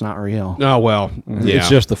myth. It's not real. Oh, well. Yeah. It's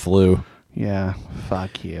just the flu. Yeah.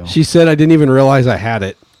 Fuck you. She said, I didn't even realize I had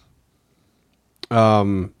it.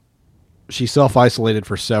 She self-isolated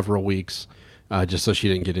for several weeks just so she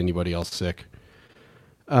didn't get anybody else sick.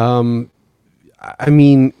 I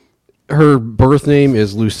mean, her birth name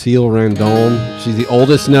is Lucille Randon. She's the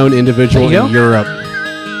oldest known individual There you in go. Europe.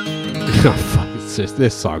 Oh, fuck, it's just,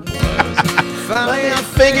 this song blows. Finally, I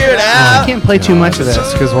figured I can't play too much of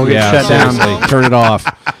this because we'll get shut down. seriously, turn it off.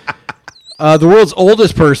 The world's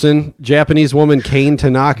oldest person, Japanese woman Kane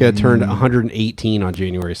Tanaka, turned 118 on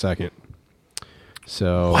January 2nd.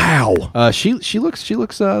 So Wow. she looks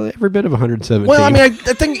every bit of 117. Well, I mean, I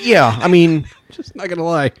think, yeah. I mean, just not gonna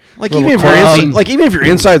lie. like Little even if your clown. even if your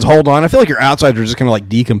insides hold on, I feel like your outsides are just gonna like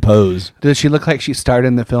decompose. Does she look like she starred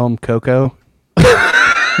in the film Coco?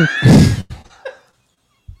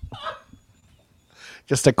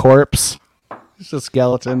 Just a corpse. Just a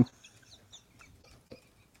skeleton.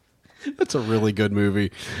 That's a really good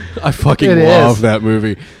movie. I fucking It love is. that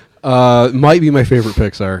movie. Might be my favorite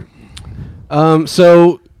Pixar.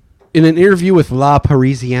 So, in an interview with La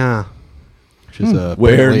Parisienne, which is a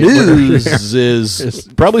Where news is It's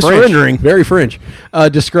probably French, surrendering. very French.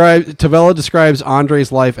 Tavella describes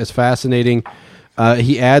Andre's life as fascinating.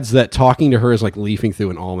 He adds that talking to her is like leafing through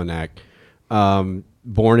an almanac.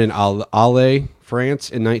 Born in Halle, France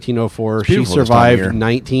in 1904. She beautiful this time of survived year.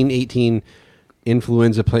 1918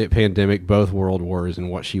 influenza pandemic, both world wars, and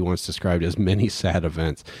what she once described as many sad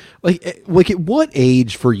events. Like at what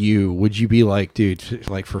age for you would you be like, dude,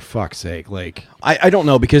 like for fuck's sake, like I don't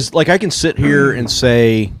know, because like I can sit here and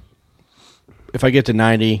say, if I get to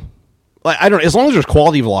 90, like I don't. As long as there's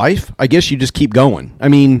quality of life, I guess you just keep going. I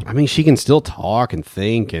mean, she can still talk and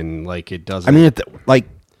think, and like it doesn't. I mean,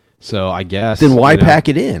 so I guess then why pack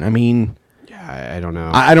it in? I mean, yeah, I don't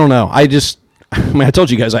know. I don't know. I mean, I told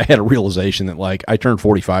you guys I had a realization that like I turned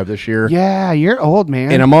 45 this year. Yeah, you're old,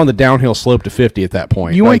 man. And I'm on the downhill slope to 50 at that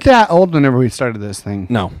point. You like, weren't that old whenever we started this thing.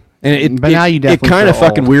 No. And but now you definitely kind of feel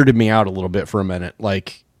fucking old. weirded me out a little bit for a minute.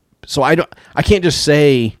 Like, so I can't just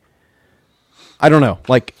say, I don't know.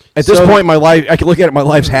 Like at this point in my life, I can look at it, my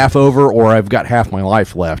life's half over, or I've got half my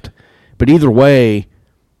life left. But either way,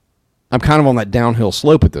 I'm kind of on that downhill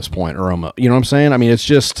slope at this point, or you know what I'm saying? I mean, it's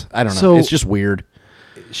just, I don't know. So- It's just weird.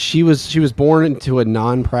 She was born into a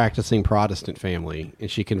non-practicing Protestant family, and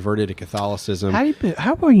she converted to Catholicism.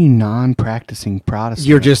 How are you non-practicing Protestant?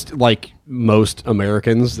 You're just like most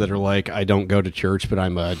Americans that are like, I don't go to church, but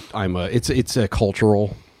it's a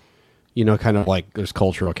cultural, you know, kind of like there's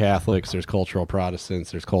cultural Catholics, there's cultural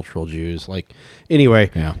Protestants, there's cultural Jews. Like,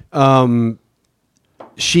 anyway, yeah.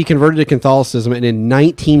 She converted to Catholicism, and in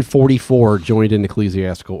 1944 joined an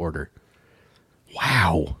ecclesiastical order.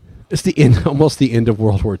 Wow. It's almost the end of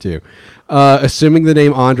World War II. Assuming the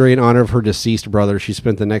name Andre in honor of her deceased brother, she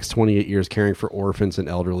spent the next 28 years caring for orphans and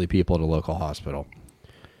elderly people at a local hospital.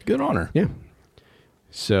 Good on her. Yeah.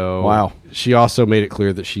 So wow. She also made it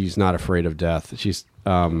clear that she's not afraid of death. She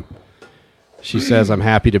says, "I'm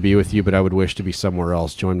happy to be with you, but I would wish to be somewhere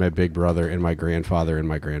else. Join my big brother and my grandfather and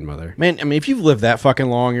my grandmother." Man, I mean, if you've lived that fucking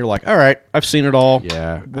long, you're like, all right, I've seen it all.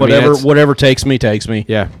 Yeah. Whatever takes me, takes me.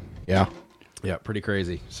 Yeah. Yeah. Yeah, pretty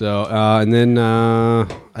crazy. So, and then I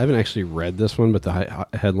haven't actually read this one, but the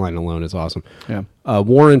headline alone is awesome. Yeah.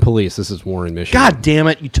 Warren Police. This is Warren, Michigan. God damn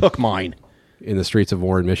it, you took mine. In the streets of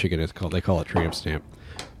Warren, Michigan, they call it tramp stamp.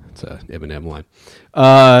 It's a Eminem line.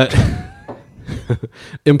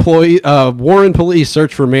 Warren Police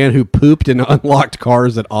search for man who pooped in unlocked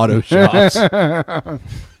cars at auto shops.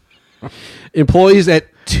 Employees at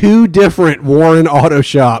 2 different Warren auto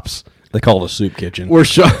shops. They call it a soup kitchen. Were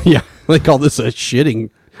yeah, they call this a serial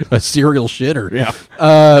shitter.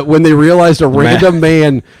 Yeah. When they realized a random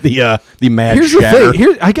man, the mad here's shatter. the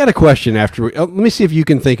thing. I got a question after. Let me see if you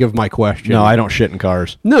can think of my question. No, I don't shit in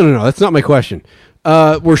cars. No, that's not my question.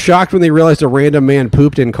 Were shocked when they realized a random man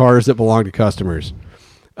pooped in cars that belonged to customers.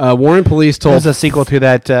 Warren Police told There's a sequel to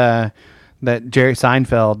that Jerry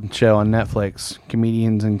Seinfeld show on Netflix,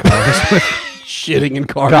 Comedians in Cars. shitting in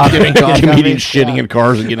cars. Coffee. Comedians shitting in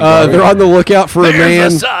cars and getting coffee. They're on the lookout for a man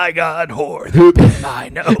There's a Saigon whore. I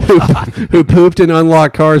know. who pooped in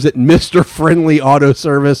unlocked cars at Mr. Friendly Auto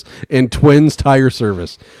Service and Twins Tire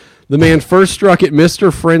Service. The man first struck at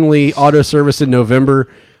Mr. Friendly Auto Service in November.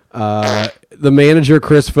 The manager,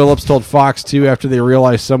 Chris Phillips, told Fox 2 after they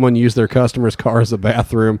realized someone used their customer's car as a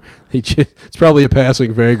bathroom. It's probably a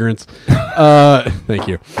passing vagrant. Thank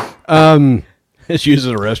you. It's used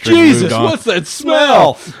as a restroom. Jesus, what's that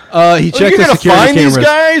smell? He checked you the gonna security find these cameras.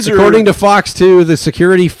 guys, or- According to Fox 2, the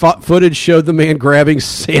security footage showed the man grabbing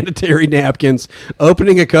sanitary napkins,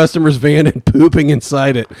 opening a customer's van, and pooping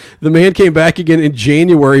inside it. The man came back again in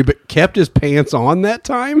January, but kept his pants on that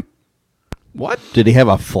time. What? Did he have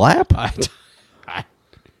a flap?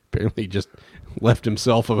 Apparently just left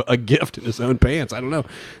himself a gift in his own pants. I don't know.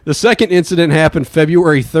 The second incident happened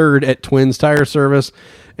February 3rd at Twins Tire Service.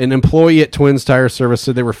 An employee at Twins Tire Service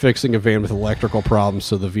said they were fixing a van with electrical problems,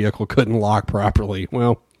 so the vehicle couldn't lock properly.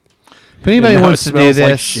 Well, If anybody and now wants it to do smells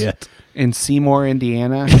like this shit. in Seymour,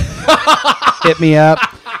 Indiana, hit me up.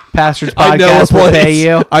 Pastor's I know a Podcast will place. pay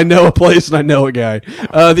you. I know a place and I know a guy.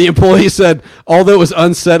 The employee said, although it was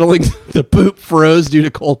unsettling, the poop froze due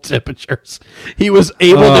to cold temperatures. He was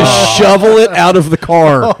able to shovel it out of the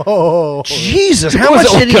car. Oh, Jesus, how What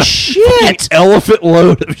much was it, did he like a shit? Elephant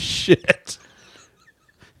load of shit.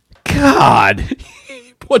 God.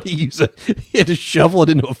 What did he use? He had to shovel it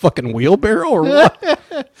into a fucking wheelbarrow or what?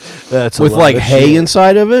 that's With like hay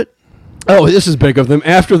inside of it? Oh, this is big of them.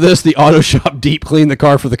 After this, the auto shop deep cleaned the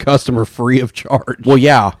car for the customer free of charge. Well,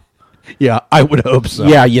 yeah. Yeah, I would hope so.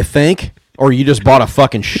 Yeah, you think? Or you just bought a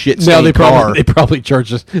fucking shit No, stained they car? probably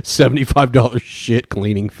charged us $75 shit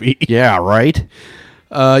cleaning fee. Yeah, right?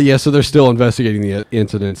 Yeah, so they're still investigating the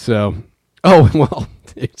incident. So, oh well,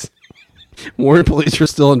 Warren police are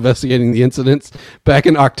still investigating the incidents. Back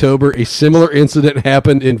in October, a similar incident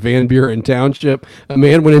happened in Van Buren Township. A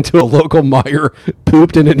man went into a local mire,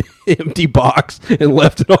 pooped in an empty box, and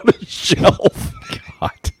left it on a shelf.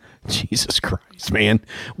 God, Jesus Christ, man!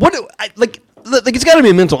 What? Like it's got to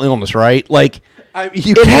be a mental illness, right? Like,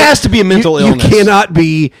 it has to be a mental illness. You cannot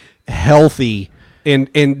be healthy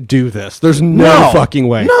and do this. There's no fucking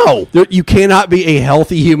way. No, you cannot be a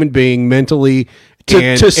healthy human being mentally.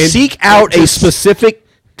 To seek out a specific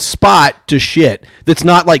spot to shit that's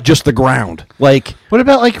not like just the ground. Like, what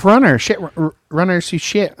about like runners who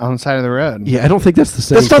shit on the side of the road? Yeah, I don't think that's the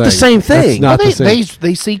same. That's not the same thing. That's not the same.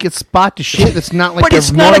 They seek a spot to shit that's not like. But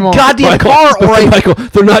it's not a goddamn car or a Michael.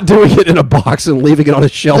 They're not doing it in a box and leaving it on a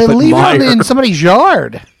shelf. They at leave Meijer. it in somebody's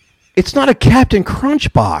yard. It's not a Captain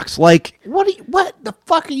Crunch box. Like, what the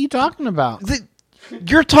fuck are you talking about?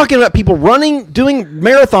 You're talking about people running, doing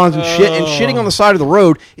marathons and shit, and shitting on the side of the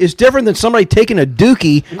road is different than somebody taking a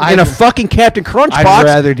dookie in a fucking Captain Crunch box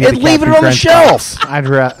and leaving it on the shelf.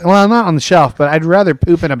 Well, not on the shelf, but I'd rather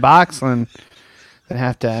poop in a box than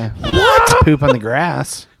have to poop on the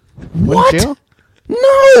grass. What? Wouldn't you?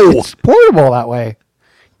 No, it's portable that way.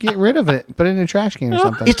 Get rid of it. Put it in a trash can or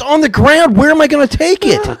something. It's on the ground. Where am I going to take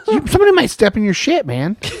it? Somebody might step in your shit,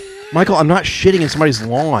 man. Michael, I'm not shitting in somebody's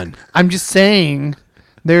lawn. I'm just saying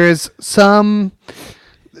there's some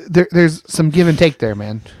give and take there,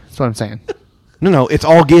 man. That's what I'm saying. No, it's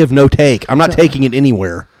all give, no take. I'm not taking it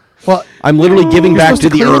anywhere. Well, I'm literally giving back to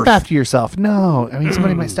the clean earth. Up after yourself. No, I mean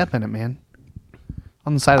somebody might step in it, man.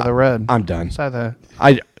 On the side of the road. I'm done. Side of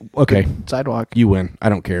okay. the sidewalk. You win. I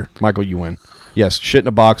don't care. Michael, you win. Yes, shit in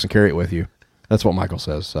a box and carry it with you. That's what Michael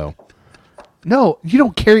says, so. No, you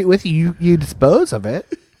don't carry it with you. You dispose of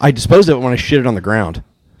it. I disposed of it when I shit it on the ground.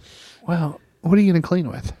 Well, what are you going to clean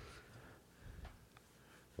with?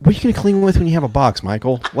 What are you going to clean with when you have a box,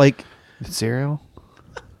 Michael? Like cereal?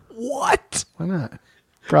 What? Why not?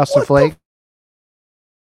 Frosted Flake?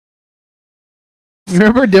 You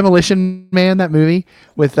remember Demolition Man, that movie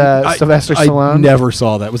with Sylvester Stallone? I never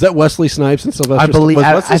saw that. Was that Wesley Snipes and Sylvester? I believe. Was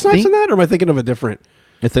Wesley Snipes in that, or am I thinking of a different?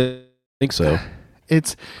 I think so.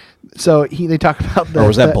 It's so they talk about or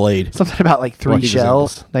was that Blade? Something about like three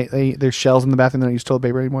shells. There's shells in the bathroom. They don't use toilet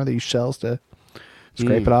paper anymore. They use shells to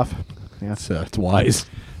scrape it off. Yeah, it's wise.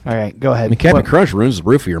 All right, go ahead. I mean, Captain Crunch ruins the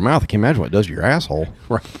roof of your mouth. I can't imagine what it does to your asshole.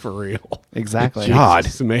 Right, for real. Exactly. God,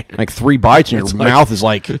 Jesus, man. like 3 bites and your mouth is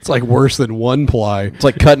like it's like worse than 1 ply. It's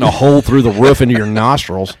like cutting a hole through the roof into your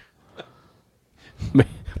nostrils. Man,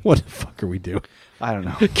 what the fuck are we doing? I don't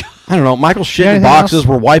know. I don't know. Michael's shit in boxes. Else?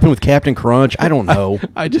 We're wiping with Captain Crunch. I don't know.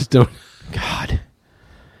 I just don't. God.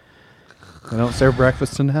 They don't serve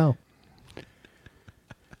breakfast in hell.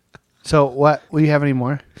 So what? Will you have any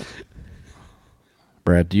more?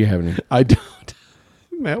 Brad, do you have any? I don't.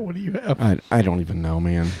 Matt, what do you have? I don't even know,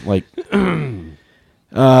 man. Like,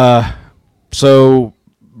 so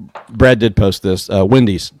Brad did post this.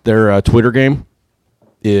 Wendy's, their Twitter game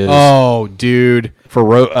is. Oh, dude.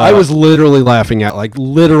 For I was literally laughing at like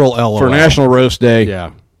literal LOL. For National Roast Day.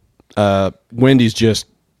 Yeah. Wendy's just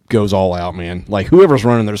goes all out, man. Like whoever's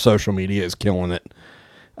running their social media is killing it.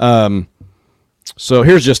 So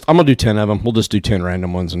here's I'm gonna do 10 of them. We'll just do 10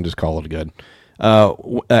 random ones and just call it good.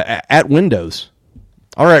 At Windows.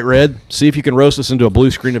 All right, Red. See if you can roast us into a blue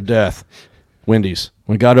screen of death. Wendy's.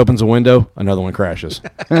 When God opens a window, another one crashes.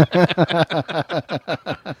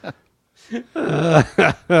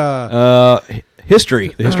 History.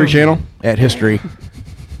 The History Channel at History.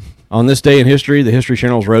 On this day in history, the History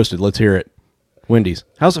Channel is roasted. Let's hear it. Wendy's.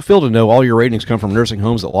 How's it feel to know all your ratings come from nursing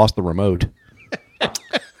homes that lost the remote?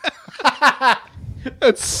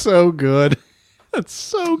 That's so good. That's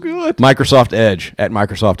so good. Microsoft Edge at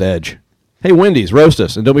Microsoft Edge. Hey, Wendy's, roast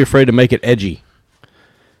us, and don't be afraid to make it edgy.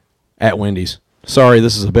 At Wendy's. Sorry,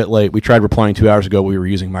 this is a bit late. We tried replying 2 hours ago. We were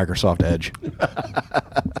using Microsoft Edge.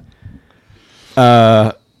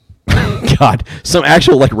 God, some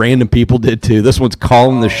actual like random people did too. This one's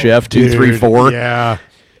calling the chef 234. Yeah.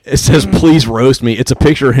 It says, please roast me. It's a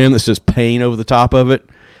picture of him that says pain over the top of it.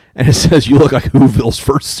 And it says, you look like Whoville's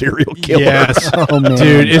first serial killer. Yes. Oh, man.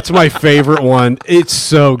 Dude, it's my favorite one. It's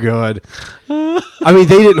so good. I mean,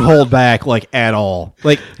 they didn't hold back, like, at all.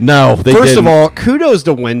 Like, no, they First didn't. of all, kudos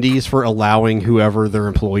to Wendy's for allowing whoever their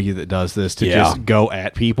employee that does this to just go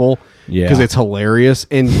at people. Yeah. Because it's hilarious.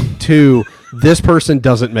 And 2, this person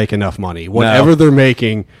doesn't make enough money. Whatever they're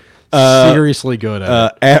making, seriously good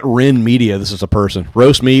at it. At Ren Media, this is a person.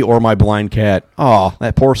 Roast me or my blind cat. Aw,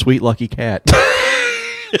 that poor, sweet, lucky cat.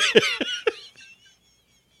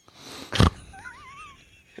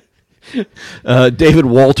 David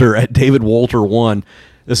Walter at David Walter 1.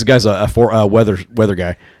 This guy's a weather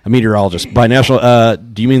guy, a meteorologist. By national,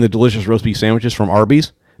 do you mean the delicious roast beef sandwiches from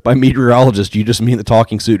Arby's? By meteorologist, you just mean the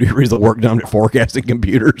talking suit who reads the work done at forecasting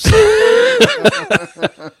computers.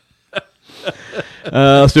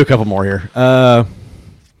 Let's do a couple more here.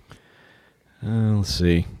 Let's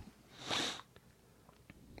see.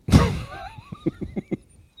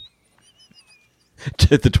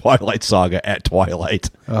 The Twilight Saga at Twilight.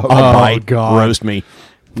 Oh, Bite, God. Roast me.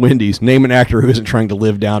 Wendy's, name an actor who isn't trying to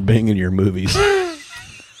live down being in your movies.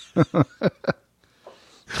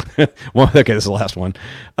 Well, okay, this is the last one.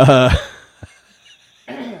 Okay,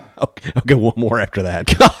 one more after that.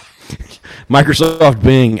 Microsoft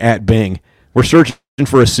Bing at Bing. We're searching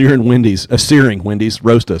for a searing Wendy's.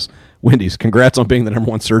 Roast us. Wendy's, congrats on being the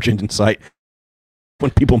 #1 search engine site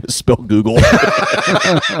when people misspell Google.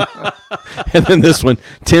 And then this one,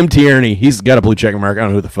 Tim Tierney. He's got a blue check mark. I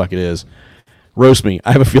don't know who the fuck it is. Roast me.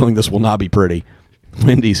 I have a feeling this will not be pretty.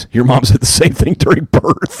 Wendy's, your mom said the same thing during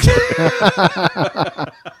birth.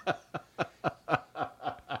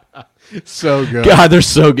 So good. God, they're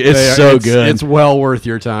so good. It's so good. It's well worth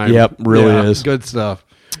your time. Yep, really is. Good stuff.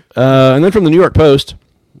 And then from the New York Post,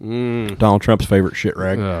 Donald Trump's favorite shit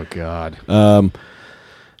rag. Oh, God.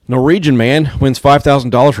 Norwegian man wins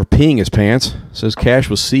 $5,000 for peeing his pants. Says cash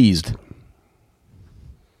was seized.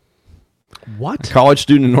 What? A college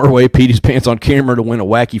student in Norway peed his pants on camera to win a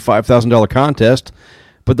wacky $5,000 contest,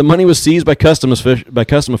 but the money was seized by custom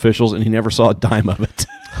officials, and he never saw a dime of it.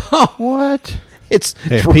 What? Hey,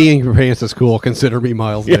 peeing your pants is cool. Consider me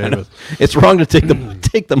Miles Davis. It's wrong to take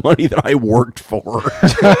the money that I worked for.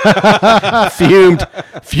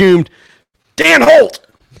 Fumed. Dan Holt,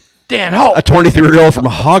 a 23-year-old from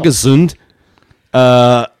Haugesund.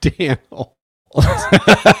 Dan Holt.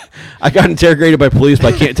 I got interrogated by police,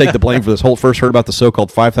 but I can't take the blame for this. Holt first heard about the so-called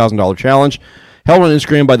 $5,000 challenge held on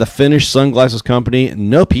Instagram by the Finnish sunglasses company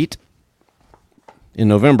Nopit in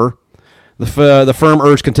November. The firm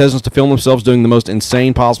urged contestants to film themselves doing the most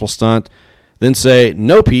insane possible stunt, then say,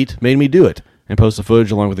 Nopit made me do it, and post the footage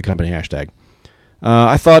along with the company hashtag.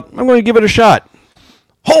 I thought, I'm going to give it a shot.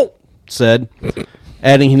 Holt said,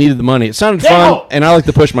 adding he needed the money. It sounded fun, and I like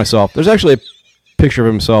to push myself. There's actually a picture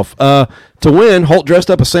of himself. To win, Holt dressed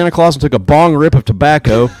up as Santa Claus and took a bong rip of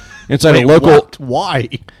tobacco inside a local. Why?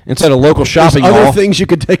 Inside a local shopping There's mall. other things you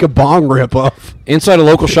could take a bong rip of. Inside a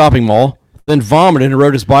local shopping mall. Then vomited and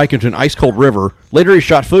rode his bike into an ice cold river. Later, he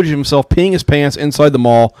shot footage of himself peeing his pants inside the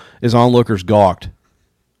mall as onlookers gawked.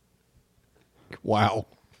 Wow.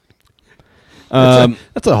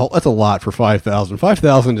 That's a lot for 5,000.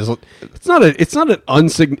 5,000 is it's not an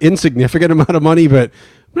insignificant amount of money, but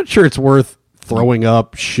I'm not sure it's worth throwing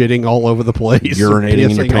up, shitting all over the place, urinating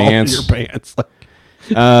in your pants.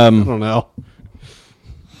 I don't know.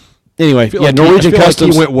 Anyway, Norwegian Customs.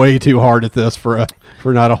 Like he went way too hard at this for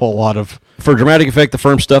not a whole lot of. For dramatic effect, the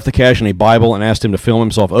firm stuffed the cash in a Bible and asked him to film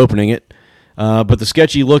himself opening it. But the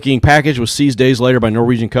sketchy-looking package was seized days later by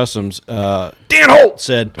Norwegian Customs. Dan Holt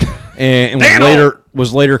said, and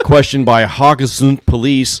was later questioned by Haugesund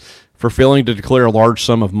police for failing to declare a large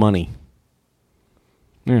sum of money.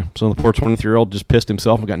 Yeah, so the poor 23-year-old just pissed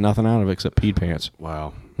himself and got nothing out of it except peed pants.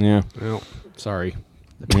 Wow. Yeah. Well, sorry.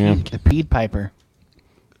 The Pied Piper.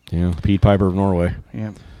 Yeah, the Pied Piper of Norway.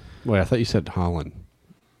 Yeah. Wait, I thought you said Holland.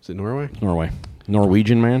 Is it Norway? Norway.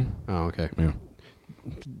 Norwegian man. Oh, okay. Yeah.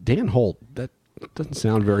 Dan Holt. That doesn't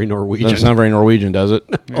sound very Norwegian. Doesn't sound very Norwegian, does it?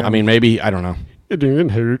 I mean, maybe, I don't know. Dan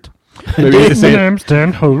Holt. Maybe they say name's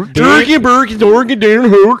Dan Holt. Dan Holt.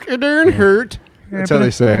 That's how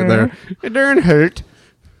they say it there. Dan Holt.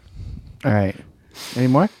 All right. Any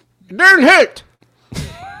more? Dan Holt.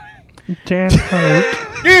 Dan Holt.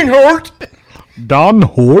 Dan Holt. Don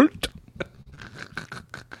Holt.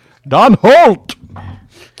 Don Holt.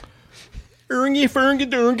 All right. Sorry,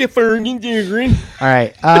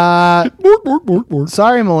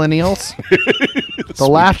 millennials. The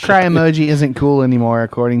laugh cry emoji isn't cool anymore,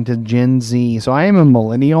 according to Gen Z. So I am a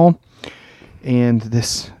millennial, and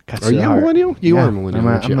this cuts Are to you the a heart. millennial? You Yeah, are a millennial,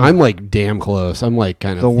 aren't you? I'm I'm like damn close. I'm like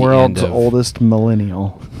kind of the world's end of, oldest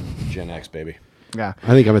millennial. Gen X, baby. Yeah. I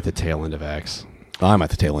think I'm at the tail end of X. I'm at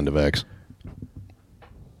the tail end of X.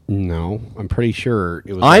 No, I'm pretty sure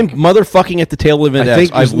it was. I'm motherfucking at the tail end of I X.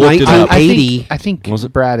 think it was I've looked it up. 1980. I think Was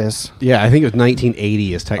it? Brad is. Yeah, I think it was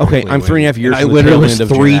 1980 is technically. Okay, I'm when- 3.5 years and I from the literally tail was end of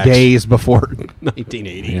Gen 3 X. days before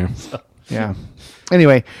 1980. Yeah. Yeah.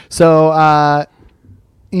 Anyway, so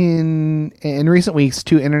in recent weeks,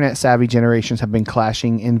 two internet savvy generations have been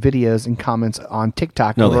clashing in videos and comments on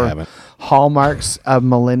TikTok No, they over haven't. hallmarks of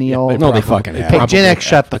millennial. No, they fucking have. Hey, Gen X,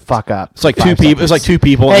 shut the fuck up. It's like two people. It's like two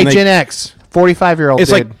people. Hey, and they, Gen X, 45-year-old.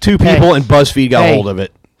 It's like two people, and BuzzFeed got hold of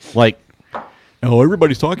it. Like, Oh,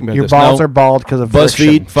 everybody's talking about Your this. balls No. are bald because of BuzzFeed.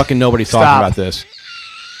 friction. Fucking nobody's Stop. talking about this.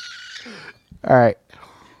 All right.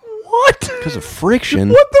 What? Because of friction.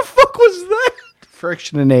 What the fuck was that?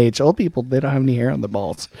 Friction and age. Old people, they don't have any hair on the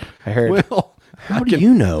balls. I heard. Well, How do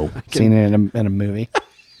you know? Seen it in a movie.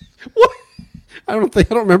 what? I don't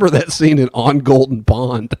remember that scene in On Golden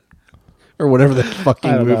Pond. Or whatever that fucking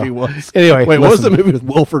I don't movie know. was. Anyway, wait, what was the listen. movie with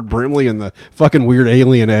Wilford Brimley and the fucking weird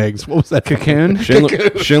alien eggs? What was that? Cocoon?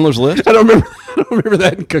 Schindler's List? I don't remember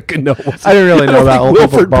that in Cocoon. No, it wasn't. I didn't really know don't about think old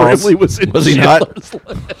people's Wilford balls. Brimley was in Was he not? Schindler's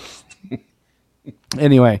List.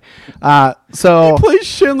 Anyway, so He plays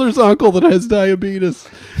Schindler's uncle that has diabetes.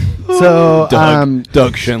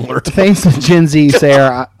 Doug Schindler. things that Gen Z say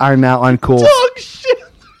are now uncool. Dog shit.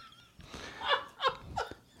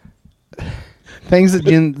 Things that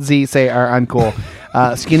Gen Z say are uncool.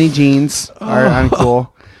 Skinny jeans are uncool.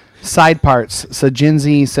 Side parts. So Gen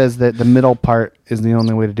Z says that the middle part is the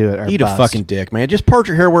only way to do it. Or Eat bust. a fucking dick, man. Just part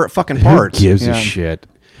your hair where it fucking parts. Gives Yeah. a shit.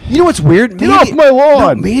 You know what's weird? Get off my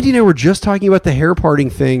lawn. No, Mandy and I were just talking about the hair parting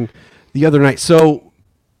thing the other night. So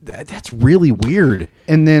that's really weird.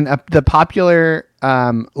 And then the popular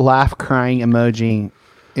laugh crying emoji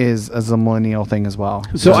is a millennial thing as well.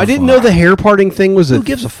 So I didn't know the hair parting thing was a. Who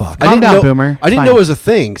gives a fuck? I didn't Calm down, know. Boomer. I didn't Fine. know it was a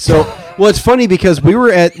thing. So well, it's funny because we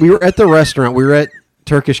were at the restaurant. We were at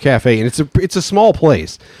Turkish Cafe, and it's a small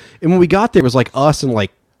place. And when we got there, it was like us and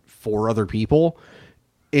like 4 other people.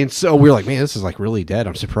 And so we were like, man, this is like really dead.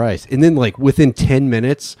 I'm surprised. And then like within 10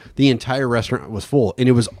 minutes, the entire restaurant was full, and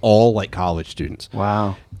it was all like college students.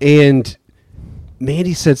 Wow. And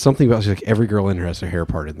Mandy said something about, she's like, every girl in here has their hair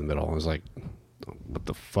parted in the middle. I was like, what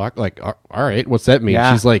the fuck? Like, all right, what's that mean?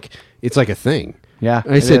 Yeah. She's like, it's like a thing. Yeah,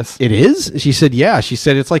 And I it said, is. it is? She said, yeah. She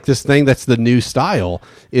said, it's like this thing that's the new style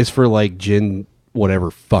is for like Gen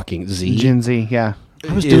whatever fucking Z. Gen Z, yeah.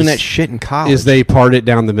 I was doing that shit in college. Is they part it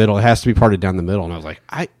down the middle. It has to be parted down the middle. And I was like,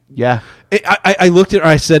 Yeah. I looked at her.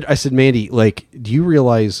 I said, Mandy, like, do you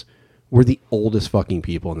realize we're the oldest fucking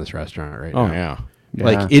people in this restaurant right Oh, now? yeah.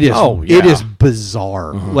 Like it is. Oh, It yeah. is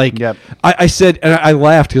bizarre. Like Yep. I said, and I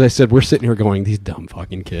laughed because I said we're sitting here going, these dumb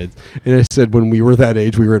fucking kids. And I said when we were that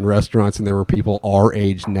age, we were in restaurants, and there were people our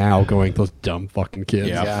age now going, those dumb fucking kids.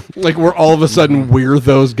 Yeah. Like we're all of a sudden we're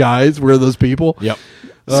those guys. We're those people. Yep.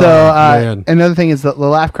 So man. another thing is the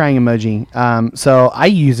laugh crying emoji. So I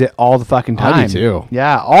use it all the fucking I time. do too.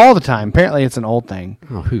 Yeah, all the time. Apparently, it's an old thing.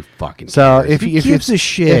 Oh, who fucking? So cares? if Who if gives it's a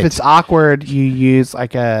shit? if it's awkward, you use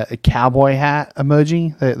like a cowboy hat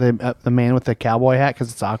emoji, the man with the cowboy hat,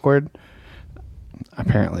 because it's awkward.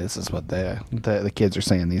 Apparently, this is what the kids are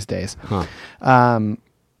saying these days. Huh. Um,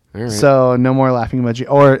 All right. So no more laughing emoji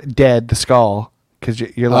or dead the skull because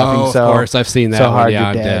you're laughing oh, so. of course, I've seen that. so one. hard Yeah, you're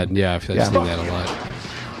I'm dead. dead. Yeah, I've seen that a lot.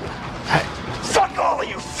 Fuck all of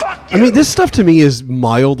you, fuck I mean, this stuff to me is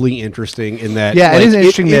mildly interesting in that. Yeah, it like, is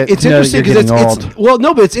interesting it's to know that interesting you're because getting it's well,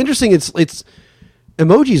 no, but it's interesting. It's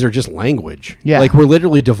emojis are just language. Yeah. like we're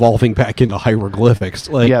literally devolving back into hieroglyphics.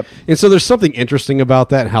 Like, Yep. and so there's something interesting about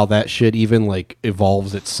that. How that shit even like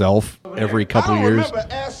evolves itself every couple years.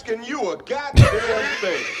 asking you a goddamn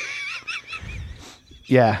thing.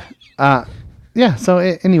 Yeah. Yeah. So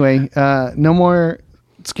anyway, no more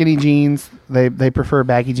skinny jeans. They prefer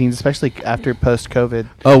baggy jeans, especially after post COVID.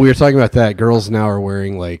 Oh, we were talking about that. Girls now are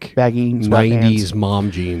wearing like Baggy sweatpants. 90s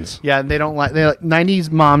mom jeans. Yeah, they like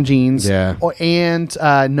 90s mom jeans. Yeah. And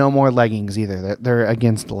no more leggings either. They're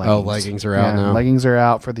against the leggings. Oh, leggings are out now? Leggings are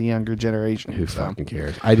out for the younger generation. Who so. fucking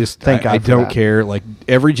cares? I just Thank I God for don't that. care. Like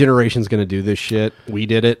every generation's gonna do this shit. We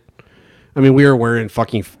did it. I mean, we were wearing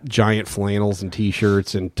fucking giant flannels and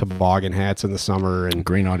t-shirts and toboggan hats in the summer and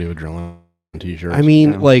Green Audio Adrenaline t-shirts. I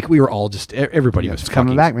mean, like we were all just everybody was It's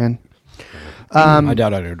coming fucking- back, man. I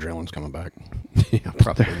doubt Audio Adrenaline's coming back. Yeah,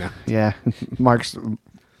 probably not. Yeah, Mark's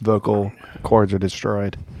vocal cords are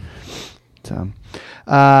destroyed. So,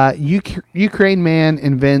 Ukraine man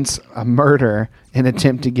invents a murder in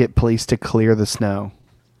attempt to get police to clear the snow.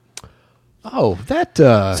 Oh, that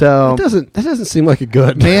So- that doesn't seem like a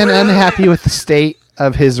good Man unhappy with the state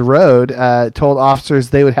of his road told officers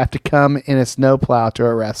they would have to come in a snowplow to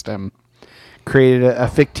arrest him. Created a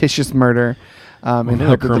fictitious murder. In In the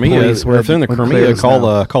hope that the Crimea, police or if they're in the would clear Crimea, the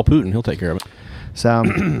snow. call Putin. He'll take care of it. So,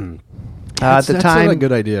 at That's the not time, a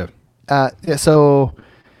good idea. yeah, so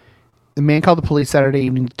the man called the police Saturday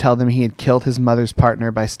evening to tell them he had killed his mother's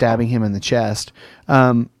partner by stabbing him in the chest.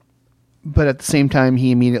 But at the same time,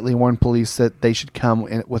 he immediately warned police that they should come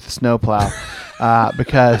in with a snowplow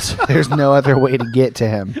because there's no other way to get to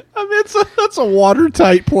him. I mean, that's a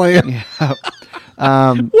watertight plan.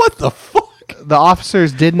 What the fuck? The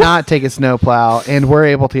officers did not take a snowplow and were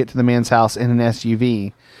able to get to the man's house in an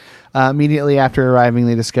SUV. Immediately after arriving,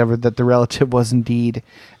 they discovered that the relative was indeed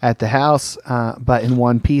at the house, but in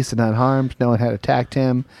one piece and unharmed. No one had attacked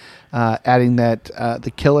him, adding that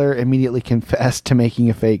the killer immediately confessed to making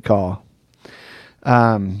a fake call.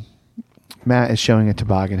 Matt is showing a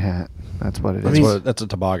toboggan hat. That's what it is. That's a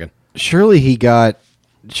toboggan. Surely he got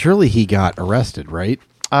arrested, right?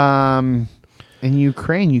 In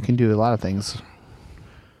Ukraine, you can do a lot of things.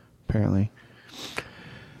 Apparently,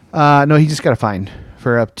 no, he just got a fine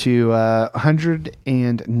for up to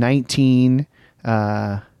 119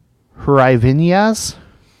 hryvnias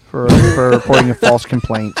for reporting a false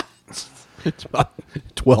complaint. It's about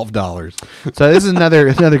 $12. So this is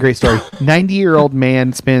another great story. 90-year-old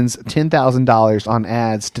man spends $10,000 on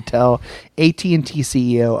ads to tell AT&T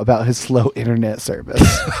CEO about his slow internet service.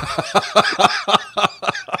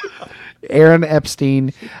 Aaron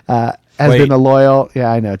Epstein has been a loyal.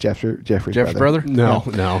 Yeah, I know Jeffrey's brother. No.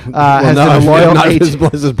 Has been a loyal.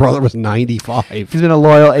 His brother was 95. He's been a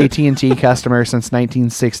loyal AT&T customer since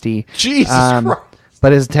 1960. Jesus Christ.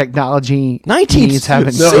 But his technology needs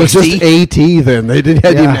haven't. No, it was just AT then. They hadn't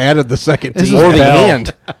even added the second T or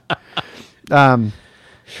the and.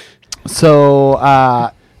 So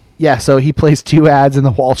he placed 2 ads in the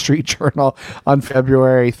Wall Street Journal on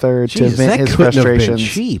February 3rd to vent his frustrations.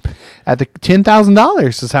 Cheap. At the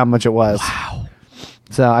 $10,000 is how much it was. Wow.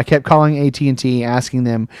 So I kept calling AT&T, asking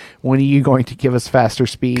them, when are you going to give us faster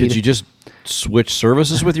speed? Could you just switch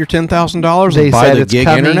services with your $10,000 They and buy said the it's gig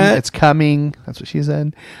coming, internet? It's coming. That's what she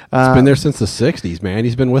said. It's been there since the 60s, man.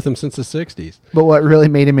 He's been with him since the 60s. But what really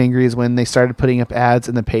made him angry is when they started putting up ads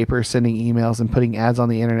in the paper, sending emails, and putting ads on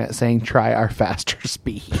the internet saying, try our faster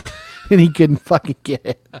speed. And he couldn't fucking get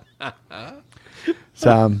it.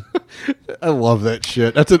 So I love that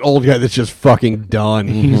shit. That's an old guy that's just fucking done.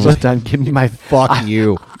 he's just done. Give me my Fuck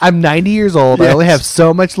you. I'm 90 years old. Yes. I only have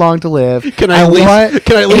so much long to live. Can I at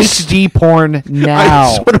least HD porn now?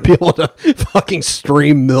 I just want to be able to fucking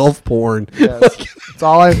stream MILF porn. Yes.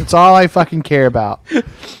 It's all I fucking care about.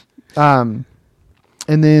 And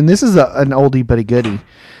then this is an oldie but a goodie,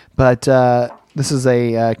 but this is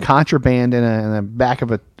a contraband in the back of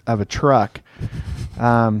a truck.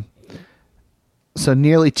 So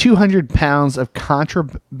nearly 200 pounds of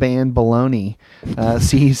contraband bologna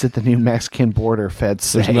seized at the New Mexican border, feds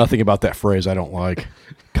say. There's nothing about that phrase I don't like.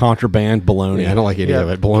 Contraband bologna. Yeah, I don't like any of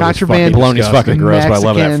it. Bologna's fucking gross, but I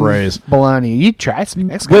love that phrase. Bologna. You try some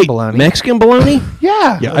Mexican bologna. Mexican bologna?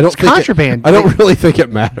 Yeah. I don't think contraband. I don't really think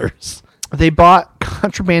it matters. They bought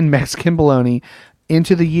contraband Mexican bologna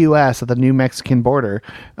into the U.S. at the New Mexican border.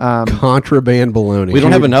 Contraband bologna. We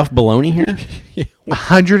don't have enough bologna here?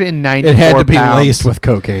 194 It had to be pounds. laced with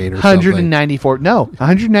cocaine or 194. No,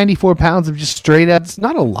 194 pounds of just straight up. It's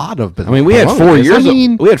not a lot of. I mean, we had 4 years.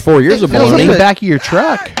 We had 4 years of It was bologna. in the back of your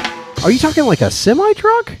truck. Are you talking like a semi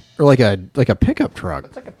truck or like a pickup truck?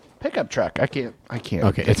 It's like a pickup truck. I can't. Okay,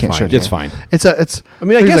 it's can't fine. show you. It's fine. It's. I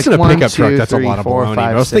mean, I there's guess in a 1, pickup 2, truck, that's 3, a lot of 4, bologna.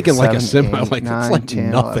 5, I was 6, thinking like a 7, semi. 8, Like 9, it's like 10,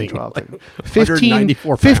 nothing. 11, 12, Like 15,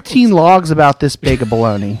 194 15 logs about this big of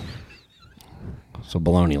bologna. So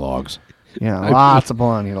bologna logs. Yeah, lots of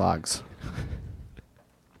bologna logs.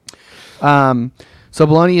 So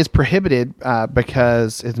bologna is prohibited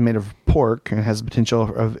because it's made of pork and has the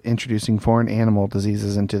potential of introducing foreign animal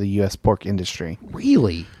diseases into the U.S. pork industry.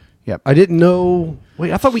 Really? Yep. I didn't know.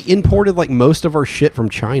 Wait, I thought we imported like most of our shit from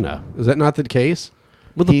China. Is that not the case?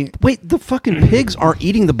 Well, the fucking pigs aren't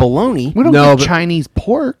eating the bologna. We don't No, get but- Chinese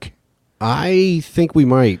pork. I think we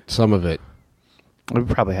might, some of it. We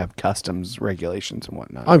probably have customs regulations and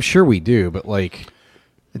whatnot. I'm sure we do, but like,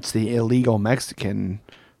 It's the illegal Mexican.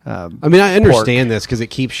 I mean, I understand this because it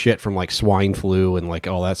keeps shit from like swine flu and like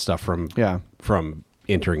all that stuff from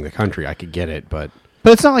entering the country. I could get it, but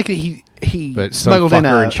it's not like he but some smuggled in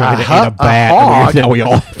fucker a in China hu- ate a bat. hog. Now we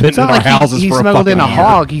all have it It's in not our like houses he for smuggled in a fucking year.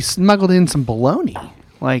 hog. He smuggled in some bologna.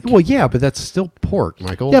 Like, Well, yeah, but that's still pork,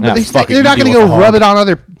 Michael. yeah, but they're not going to go rub it on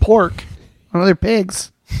other pork, on other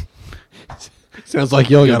pigs. Sounds like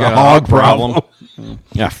you got a got hog problem.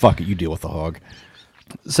 Yeah, fuck it. You deal with the hog.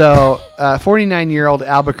 So, 49-year-old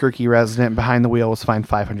Albuquerque resident behind the wheel was fined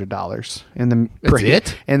 $500, and the That's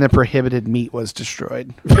it? And the prohibited meat was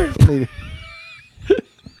destroyed.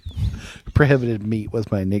 Prohibited meat was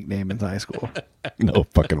my nickname in high school. No,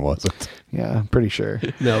 fucking wasn't. Yeah, I'm pretty sure.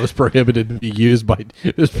 No, it was prohibited to be used by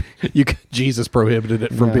Jesus prohibited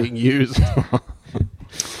it from being used.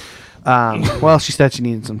 Well, she said she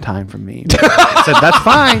needed some time from me. I said, that's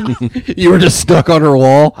fine. You were just stuck on her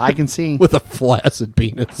wall I can see. with a flaccid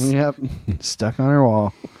penis Yep. Stuck on her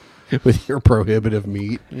wall. with your prohibitive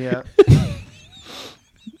meat. Yeah.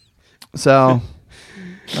 So,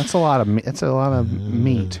 that's a lot of meat. It's a lot of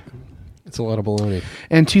meat. It's a lot of bologna.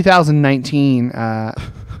 In 2019,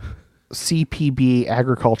 CPB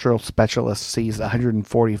agricultural specialist sees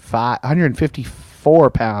 154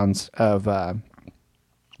 pounds of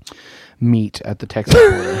meat at the Texas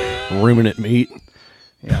border. Ruminant meat.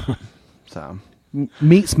 Yeah. So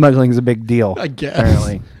meat smuggling is a big deal. I guess.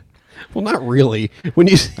 Apparently. Well, not really. When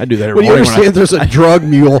you I do that every when you morning understand there's a drug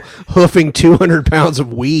mule hoofing 200 pounds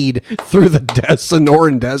of weed through the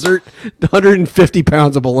Sonoran Desert, 150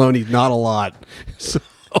 pounds of bologna is not a lot. So,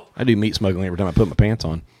 I do meat smuggling every time I put my pants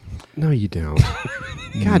on. no, you don't.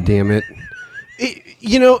 God damn it.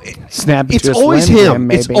 You know, Snap it's to a always Slim him.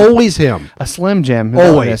 Jim, It's maybe. always him. A Slim Jim.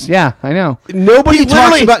 Always. Yeah, I know. Nobody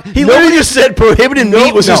talks about. He literally just said prohibited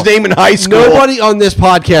meat was his name in high school. Nobody on this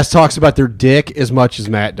podcast talks about their dick as much as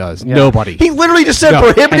Matt does. Yeah. Nobody. He literally just said No,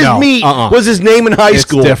 prohibited no, meat was his name in high It's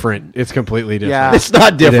school. different. It's completely different. Yeah. It's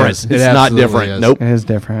not different. It is. It It's not absolutely different. is. Nope. It is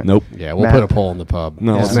different. Nope. Yeah, we'll Matt- put a poll in the pub.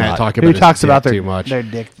 No, Does it's Matt not. talk Who about his talks about dick their, too much? their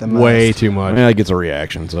dick the most? Way too much. It gets a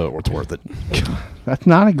reaction, so it's worth it. That's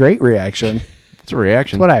not a great reaction. It's a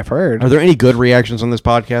reaction. That's what I've heard. Are there any good reactions on this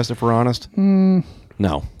podcast, if we're honest?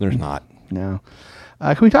 No, there's not. No.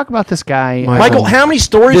 Can we talk about this guy? Michael, how many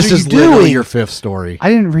stories This are is you literally doing? your fifth story. I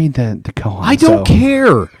didn't read the koan. I don't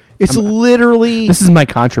care. It's literally. This is my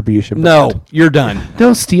contribution. No, you're done.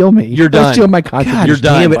 Don't steal me. You're Don't done. steal my God contribution. You're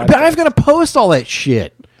done. damn it. But I've got to post all that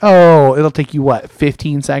shit. Oh, it'll take you what?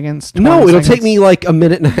 15 seconds? 20 No, it'll seconds? take me like a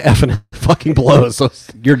minute and a half and it fucking blows. So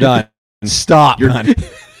You're done. stop. You're done.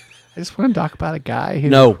 I just want to talk about a guy who.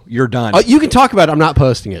 No, you're done. You can talk about it. I'm not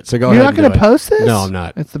posting it. So go You're ahead. not going to post this? No, I'm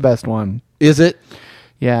not. It's the best one. Is it?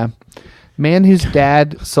 Yeah. Man whose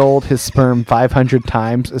dad sold his sperm 500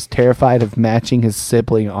 times is terrified of matching his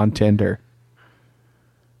sibling on Tinder.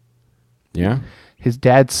 Yeah. His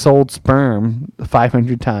dad sold sperm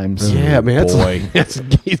 500 times. Yeah, man. That's, boy. that's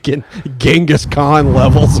he's getting Genghis Khan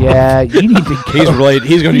levels. Yeah, you need to. He's related.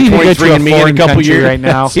 He's going to You do need to go to 23 a and me in a foreign couple country years right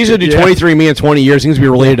now. He's going to do Yeah. 23 and me in 20 years. He's going to be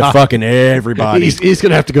related to fucking everybody. He's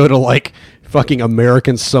going to have to go to like fucking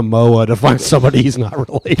American Samoa to find somebody he's not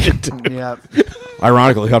related to. Yep.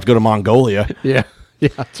 Ironically, he'll have to go to Mongolia. Yeah. Yeah,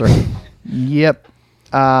 that's right. Yep.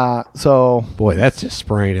 So Boy, that's just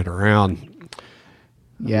spraying it around.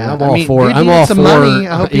 yeah, I'm all for it. dude, I'm he all needs some for money.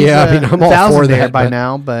 I hope he's, yeah, I mean, I'm all for $1,000 there that by but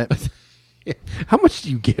now, but How much do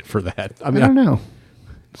you get for that? I don't know.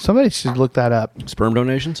 Somebody should look that up. Sperm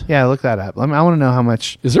donations? Yeah, look that up. I want to know how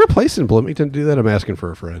much. Is there a place in Bloomington to do that? I'm asking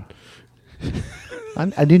for a friend.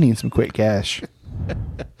 I do need some quick cash.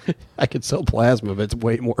 I could sell plasma, but it's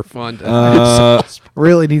way more fun.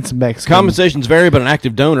 Really need some Mexican. Compensations vary, but an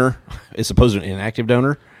active donor is supposed to be an inactive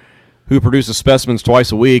donor who produces specimens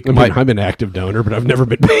twice a week. I mean, I'm an active donor, but I've never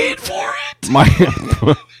been paid for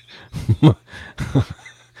it.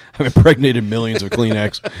 I've impregnated millions of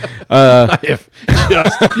Kleenex. I have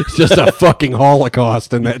just a fucking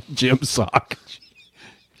Holocaust in that gym sock.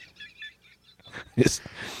 It's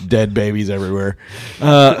dead babies everywhere.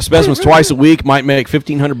 Specimens twice a week might make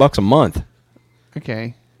 $1,500 a month.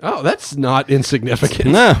 Okay. Oh, that's not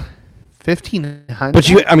insignificant. No. 1,500. But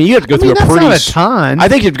you have to go through a that's pretty. not a ton. I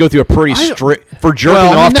think you have to go through a pretty strict for jerking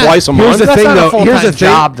Well, I mean, off that- twice a here's month. the That's thing, not a though. full-time Here's the thing.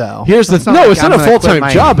 job, though. Here's the It's not no. like It's I'm not a gonna full quit time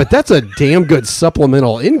my- job, but that's a damn good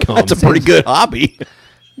supplemental income. That's a pretty good hobby.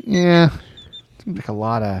 Yeah. Seems like a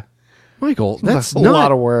lot of. Michael. That's a not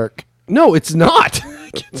lot of work. No, it's not.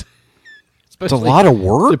 It's a lot of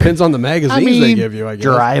work. Depends on the magazines they give you. I guess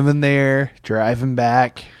driving there, driving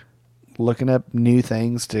back, looking up new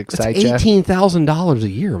things to excite you. $18,000 a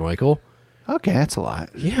year, Michael. Okay, that's a lot.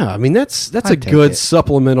 Yeah, I mean that's a I'd take good it.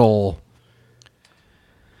 supplemental.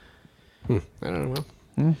 I don't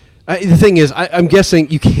know. The thing is, I'm guessing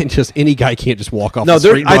you can't just any guy can't just walk off. No, the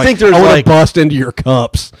street and be I think there's I wanna like- bust into your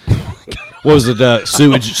cups. What was it?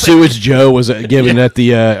 Sewage Joe was given at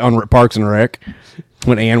the on Parks and Rec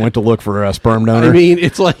when Ann went to look for a sperm donor. I mean,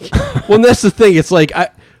 it's like, well, that's the thing. It's like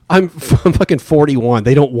I'm fucking 41.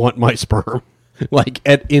 They don't want my sperm, like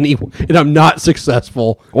at any, and I'm not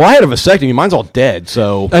successful. Well, I had a vasectomy. Mine's all dead.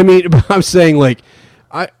 So I mean, I'm saying like,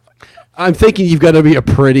 I'm thinking you've got to be a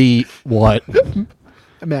pretty what?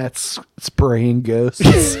 Matt's spraying ghosts.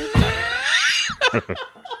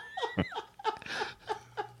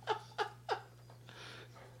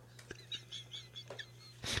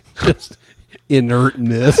 Just inert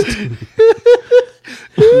mist.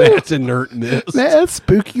 Matt's inert mist. Matt's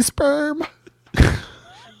spooky sperm.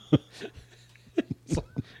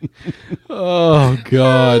 Oh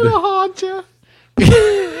God. Haunt ya.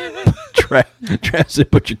 try to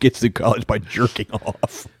put your kids through college by jerking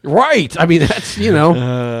off. Right. I mean, that's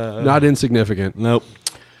not insignificant. Nope.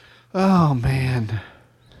 Oh man.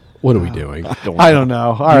 What are we doing? I don't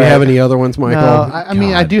know. Do you have any other ones, Michael? No, I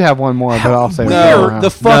mean, I do have one more, but I'll say Where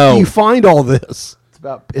the fuck do you find all this?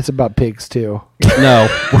 It's about pigs too. No,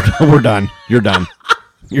 we're done. You're done.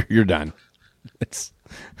 You're done. It's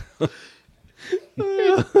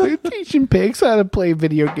They're teaching pigs how to play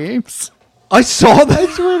video games. I saw that. I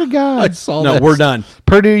swear to God. I saw no, that. we're done.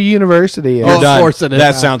 Purdue University. You're of done. course it is.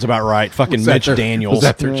 That sounds about right. Fucking Was that Mitch their- Daniels. Was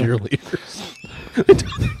that their cheerleaders? They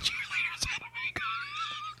taught the cheerleaders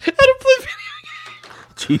how to play video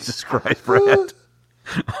games. Jesus Christ, Brad.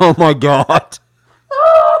 Oh my God.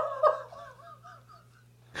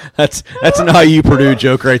 That's an IU Purdue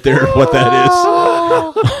joke right there. What that is.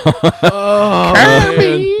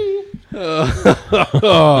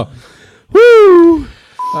 Woo!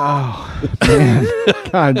 Oh man!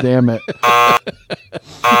 God damn it!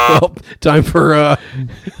 Well, time for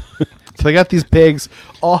So I got these pigs.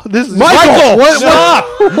 Oh, this is Michael, stop!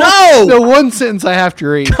 No! The one sentence I have to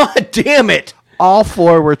read. God damn it! All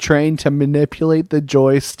four were trained to manipulate the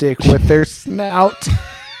joystick with their snout.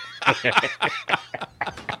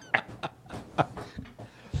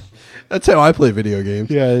 That's how I play video games.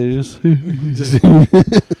 Yeah, it is.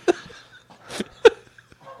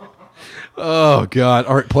 Oh God!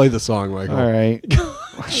 All right, play the song, Michael. All right,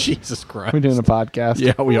 Jesus Christ. we're doing a podcast.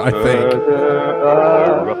 Yeah, we. I think.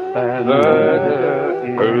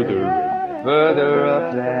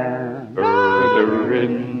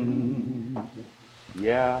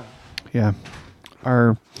 Yeah. Yeah.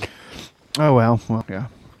 Or, oh well, yeah.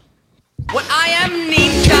 Well, I am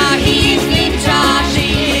ninja, he's ninja,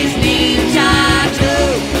 she is ninja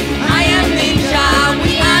too. I am ninja,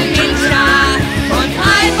 we are ninja, but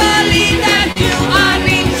I believe that you are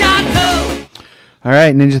ninja too. All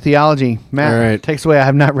right, Ninja Theology. Matt, All right. takes away. I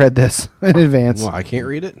have not read this in advance. Well, I can't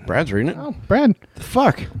read it. Brad's reading it. Oh, Brad. The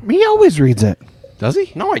fuck? He always reads it. Does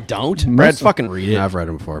he? No, I don't. Brad's fucking read it. Yeah, I've read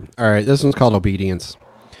them before. All right, this one's called Obedience.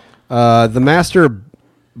 The master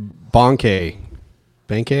Banke.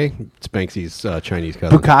 It's Banksy's Chinese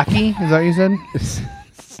cousin. Bukaki? Is that what you said?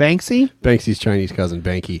 Banksy? Banksy's Chinese cousin,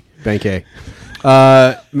 Banke.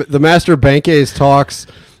 The master Banke's talks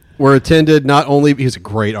were attended not only... He's a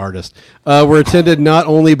great artist. Were attended not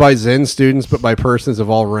only by Zen students, but by persons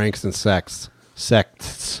of all ranks and sects.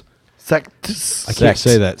 Sects. Sects. I can't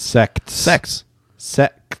say that. Sects.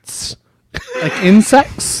 Sects. Like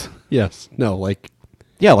insects? Yes. No, like...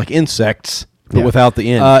 Yeah, like insects, but Yeah. without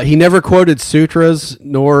the end. He never quoted sutras,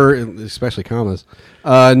 nor, especially commas,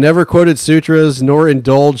 never quoted sutras, nor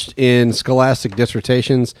indulged in scholastic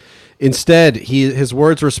dissertations. Instead, his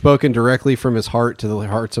words were spoken directly from his heart to the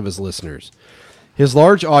hearts of his listeners. His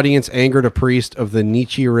large audience angered a priest of the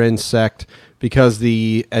Nichiren sect because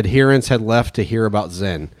the adherents had left to hear about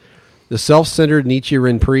Zen. The self-centered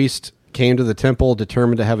Nichiren priest came to the temple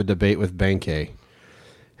determined to have a debate with Bankei.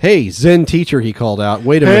 Hey, Zen teacher, he called out.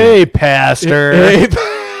 Wait a minute. Hey, pastor. Hey,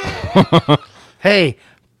 Hey,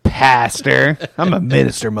 pastor. I'm a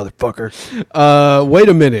minister, motherfucker. Wait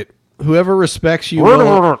a minute. Whoever respects you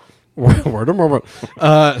will...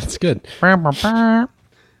 It's good.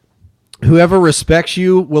 Whoever respects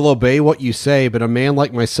you will obey what you say, but a man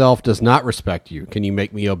like myself does not respect you. Can you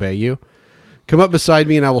make me obey you? Come up beside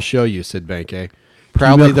me and I will show you, said Bankei.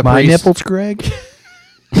 Proudly the my priest... nipples, Greg?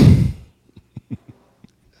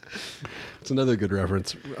 It's another good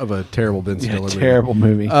reference of a terrible Ben Stiller movie. Terrible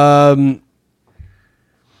movie.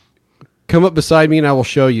 Come up beside me and I will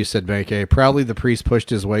show you, said Bankei. Proudly the priest pushed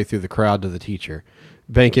his way through the crowd to the teacher.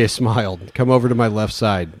 Bankei smiled. Come over to my left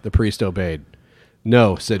side. The priest obeyed.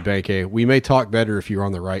 No, said Bankei. We may talk better if you're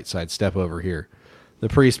on the right side. Step over here. The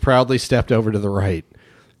priest proudly stepped over to the right.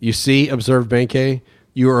 You see, observed Bankei,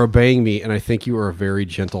 you are obeying me, and I think you are a very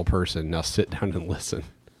gentle person. Now sit down and listen.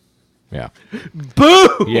 Yeah.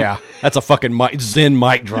 Boo! Yeah. That's a fucking Zen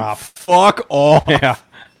mic drop. Fuck off. Yeah.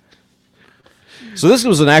 So this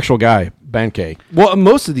was an actual guy, Bankei. Well,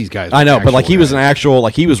 most of these guys. I know, are but like he was an guys. actual,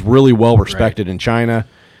 like he was really well respected in China.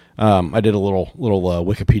 I did a little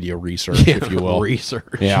Wikipedia research, if you will.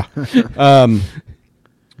 Research. Yeah.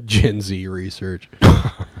 Gen Z research.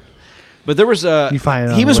 But there was You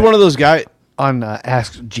find it he on was the one of those guys. On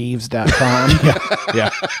AskJeeves.com. Yeah.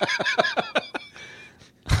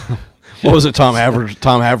 What was it Tom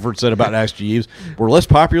Haverford said about Ask Jeeves? We're less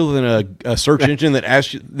popular than a search engine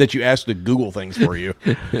that you ask to Google things for you.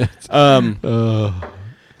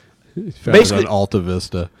 Basically, on Alta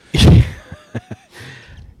Vista.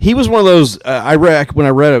 He was one of those. I read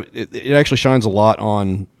it. It actually shines a lot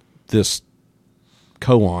on this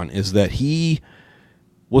koan. Is that he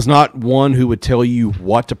was not one who would tell you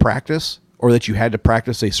what to practice or that you had to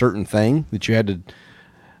practice a certain thing, that you had to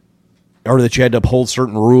or that you had to uphold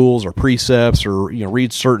certain rules or precepts, or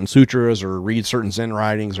read certain sutras or read certain Zen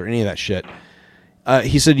writings or any of that shit.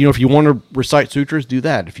 He said, if you want to recite sutras, do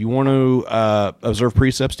that. If you want to observe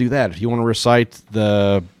precepts, do that. If you want to recite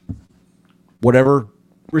the whatever,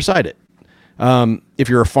 recite it. If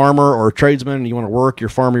you're a farmer or a tradesman and you want to work your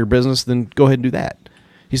farm or your business, then go ahead and do that.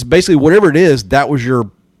 He said, basically, whatever it is, that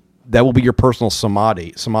will be your personal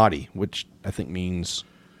samadhi, which I think means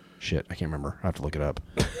shit. I can't remember. I have to look it up.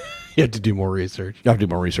 You have to do more research. You have to do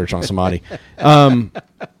more research on samadhi.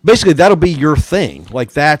 Basically, that'll be your thing.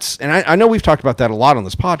 Like and I know we've talked about that a lot on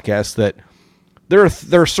this podcast, that there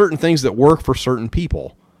are certain things that work for certain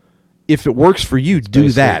people. If it works for you,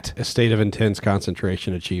 do that. A state of intense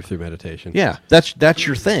concentration achieved through meditation. Yeah, that's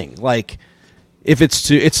your thing. Like, if it's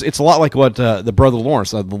a lot like what the brother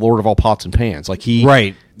Lawrence, the Lord of all pots and pans. Like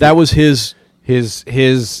that was his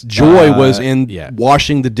joy was in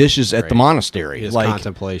washing the dishes at the monastery. His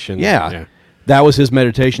contemplation. Yeah, that was his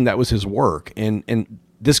meditation. That was his work. And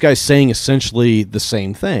this guy's saying essentially the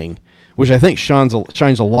same thing, which I think shines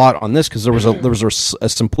a lot on this, because there was a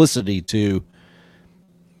simplicity to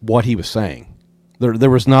what he was saying. There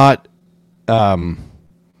was not, I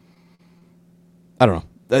don't know.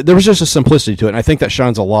 There was just a simplicity to it, and I think that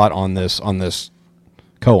shines a lot on this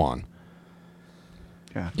koan.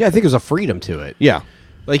 Yeah, I think there's a freedom to it. Yeah,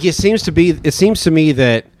 like it seems to me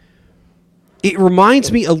that it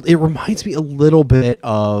reminds me a little bit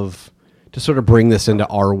of, to sort of bring this into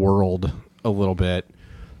our world a little bit,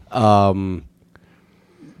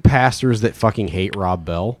 pastors that fucking hate Rob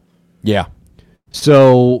Bell. Yeah.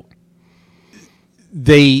 So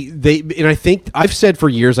they and I think I've said for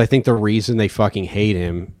years, I think the reason they fucking hate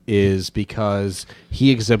him is because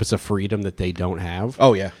he exhibits a freedom that they don't have.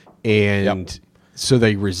 Oh yeah. And so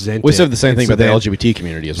they resent we it. said the same thing so about the LGBT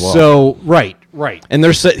community as well. So right. And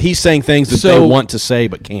he's saying things that they want to say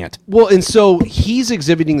but can't. Well, and so he's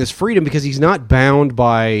exhibiting this freedom because he's not bound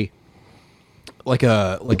by like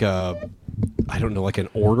a I don't know, like an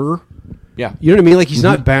order. Yeah. You know what I mean? Like he's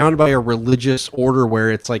not bound by a religious order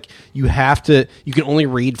where it's like you can only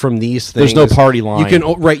read from these things. There's no party line.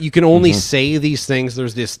 You can only say these things.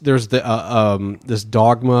 There's this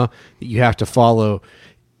dogma that you have to follow.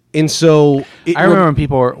 And so I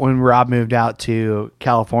remember when Rob moved out to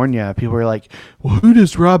California, people were like, "Well, who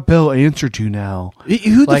does Rob Bell answer to now?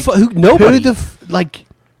 Nobody.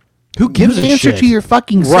 Who gives a answer shit? to your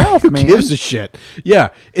fucking self, man? Who gives a shit?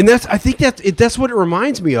 Yeah, and I think that's what it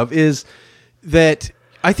reminds me of, is that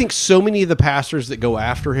I think so many of the pastors that go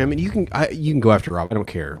after him, and you can go after Rob. I don't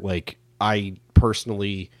care. Like, I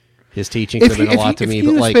personally, his teachings have been a lot to me. If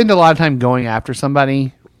you spend a lot of time going after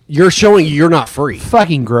somebody, you're showing you're not free.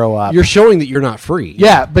 Fucking grow up. You're showing that you're not free.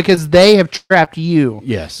 Yeah, because they have trapped you.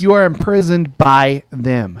 Yes, you are imprisoned by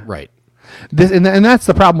them. Right. And that's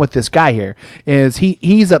the problem with this guy here, is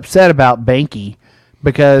he's upset about Banky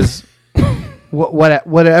because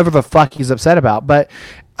whatever the fuck he's upset about, but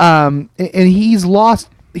and he's lost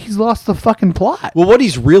the fucking plot. Well, what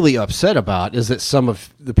he's really upset about is that some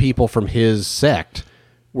of the people from his sect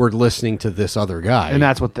were listening to this other guy, and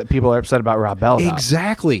that's what the people are upset about Rob Bell about.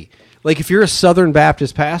 Exactly. Like if you're a Southern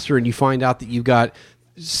Baptist pastor and you find out that you've got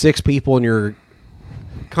 6 people in your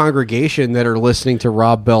congregation that are listening to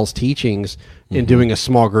Rob Bell's teachings and doing a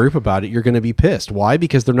small group about it, you're going to be pissed. Why?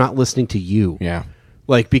 Because they're not listening to you. Yeah.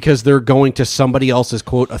 Like, because they're going to somebody else's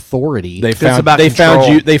quote authority. They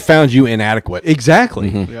found you inadequate.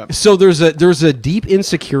 Exactly. So there's a deep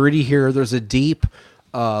insecurity here. There's a deep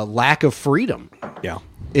lack of freedom. Yeah.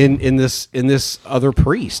 In this other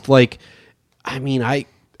priest. Like, I mean, I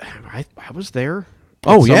was there.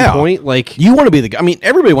 Oh, at some point, like, you want to be the guy. I mean,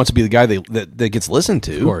 everybody wants to be the guy that gets listened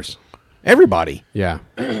to. Of course. Everybody. Yeah.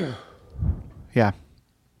 Yeah.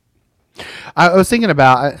 I was thinking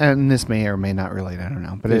about, and this may or may not relate, I don't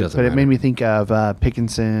know, but it made me think of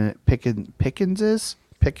Pickens. His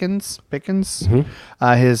pastor.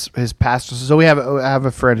 So I have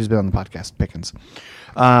a friend who's been on the podcast, Pickens.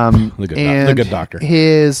 The good doctor.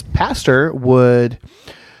 His pastor would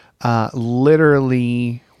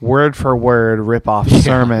literally word for word rip off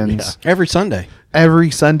sermons every Sunday. They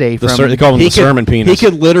call him the sermon penis. He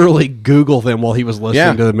could literally Google them while he was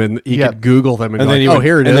listening to them, and he could Google them, and then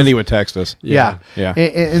here it is. And then he would text us. Yeah.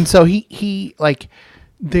 And so he like,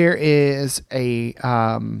 there is and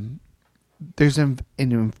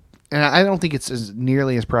I don't think it's as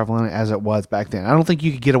nearly as prevalent as it was back then. I don't think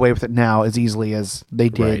you could get away with it now as easily as they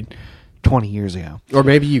did 20 years ago. Or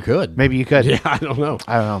maybe you could. Yeah, I don't know.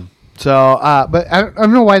 So, but I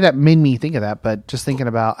don't know why that made me think of that, but just thinking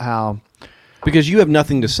about how... Because you have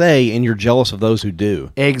nothing to say and you're jealous of those who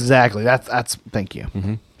do. Exactly. That's thank you.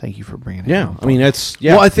 Mm-hmm. Thank you for bringing it. Yeah, up. I mean that's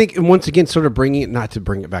yeah. Well, I think and once again, sort of bringing it, not to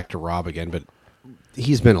bring it back to Rob again, but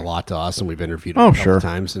he's been a lot to us, and we've interviewed him a couple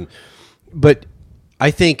times. But I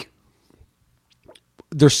think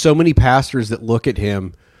there's so many pastors that look at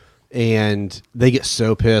him and they get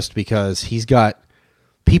so pissed because he's got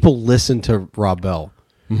people listen to Rob Bell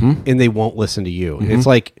and they won't listen to you. And it's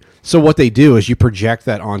like, so what they do is you project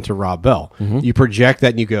that onto Rob Bell. You project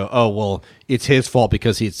that and you go, oh, well, it's his fault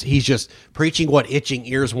because he's just preaching what itching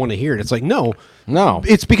ears want to hear. And it's like, no,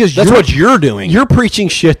 it's because that's what you're doing. You're preaching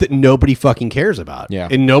shit that nobody fucking cares about. Yeah.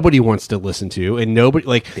 And nobody wants to listen to. And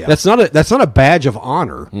nobody that's not a badge of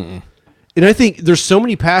honor. And I think there's so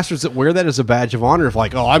many pastors that wear that as a badge of honor. Of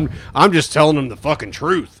like, oh, I'm just telling them the fucking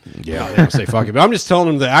truth. Yeah, they don't say fucking, but I'm just telling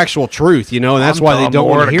them the actual truth, and that's why they don't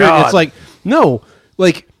want to hear it. It's like, no,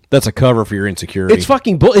 like that's a cover for your insecurity. it's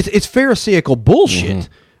fucking bull. It's Pharisaical bullshit.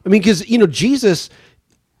 I mean, because Jesus,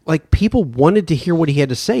 like people wanted to hear what he had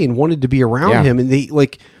to say and wanted to be around him, and they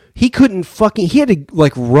like he couldn't fucking. He had to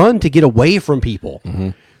like run to get away from people.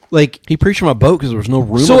 Like he preached from a boat because there was no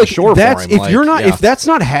room so on like, the shore that's, for him. If that's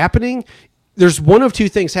not happening, there's one of two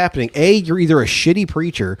things happening. A, you're either a shitty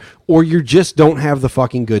preacher or you just don't have the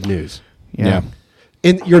fucking good news. Yeah.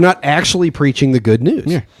 And you're not actually preaching the good news.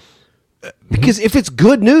 Yeah. Because if it's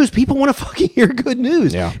good news, people want to fucking hear good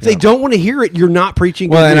news. Yeah. If they don't want to hear it, you're not preaching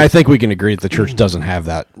good Well, and news. I think we can agree that the church doesn't have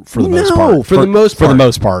that for the most No, part. for the most For the part.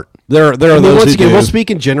 most part. There are I mean, those once who again, do. we'll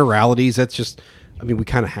speak in generalities. That's just, I mean, we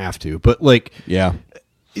kind of have to. But like, Yeah.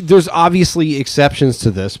 there's obviously exceptions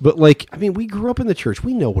to this, but like, I mean, we grew up in the church.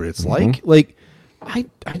 We know what it's like. Like, I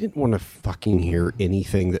didn't want to fucking hear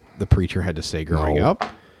anything that the preacher had to say growing up.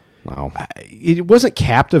 No. It wasn't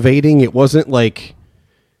captivating. It wasn't like,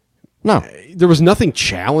 No. there was nothing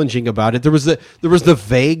challenging about it. There was the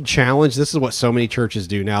vague challenge. This is what so many churches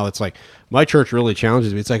do now. It's like, my church really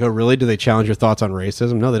challenges me. It's like, oh, really? Do they challenge your thoughts on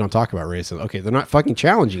racism? No, they don't talk about racism. Okay, they're not fucking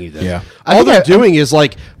challenging you then. Yeah. All they're doing is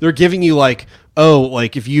like, they're giving you like, oh,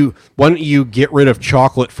 like why don't you get rid of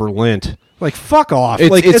chocolate for Lent? Like, fuck off.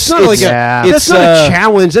 It's not like that's not a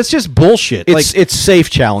challenge. That's just bullshit. It's safe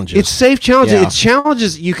challenges. It's safe challenges. Yeah. It's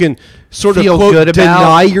challenges you can sort Feel of quote, good about.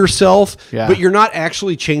 deny yourself, Yeah. but you're not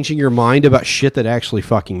actually changing your mind about shit that actually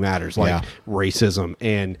fucking matters, like Yeah. racism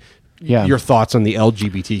and Yeah. your thoughts on the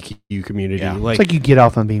LGBTQ community. Yeah. It's like you get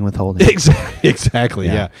off on being withholding. Exactly.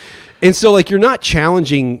 Yeah. And so, like, you're not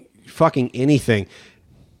challenging fucking anything.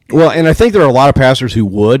 Well, and I think there are a lot of pastors who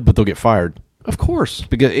would, but they'll get fired. Of course,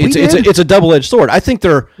 Because We did. it's a double-edged sword. I think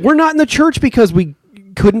they're We're not in the church because we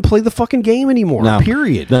couldn't play the fucking game anymore. No.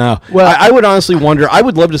 Period. No. Well, I would honestly wonder. I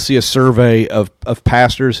would love to see a survey of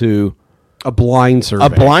pastors who A blind survey. a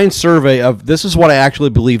blind survey of this is what I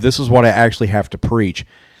actually believe. This is what I actually have to preach.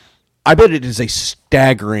 I bet it is a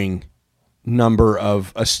staggering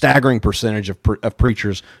percentage of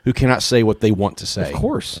preachers who cannot say what they want to say. Of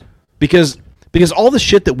course. because all the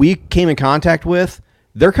shit that we came in contact with,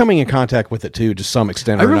 they're coming in contact with it too, to some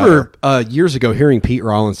extent. I or remember another. years ago hearing Pete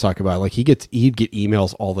Rollins talk about it. Like he'd get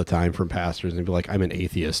emails all the time from pastors and he'd be like, "I'm an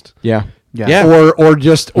atheist." Yeah.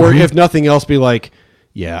 Or if nothing else, be like,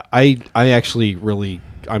 "Yeah, I actually really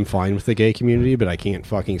I'm fine with the gay community, but I can't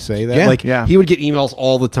fucking say that." Yeah. Like Yeah. he would get emails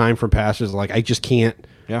all the time from pastors like, "I just can't."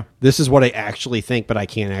 Yeah. This is what I actually think, but I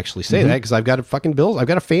can't actually say that because I've got a fucking bills. I've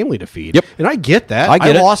got a family to feed. Yep. And I get that. I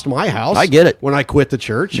get it. lost my house. I get it. When I quit the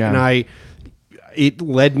church, Yeah. and it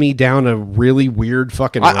led me down a really weird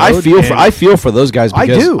fucking road. I feel for those guys I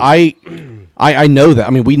because do. I know that. I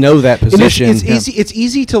mean, we know that And position. it's easy. It's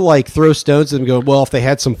easy to like throw stones and go, well, if they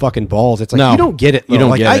had some fucking balls. It's like No. you don't get it. You though. don't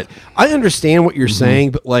like, get it. I understand what you're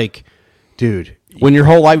saying, but like, dude, when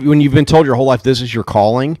you've been told your whole life this is your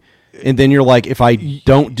calling, and then you're like, if I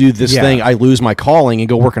don't do this Yeah. thing, I lose my calling and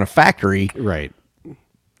go work in a factory. right?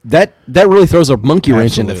 That really throws a monkey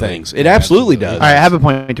wrench into Absolutely. things. It absolutely does. All right, I have a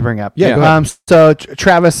point to bring up. Yeah, go ahead. So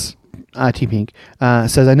Travis T. Pink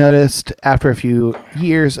says, I noticed after a few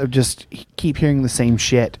years of just keep hearing the same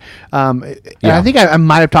shit. And I think I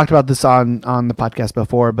might have talked about this on the podcast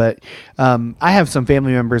before, but I have some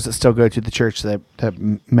family members that still go to the church that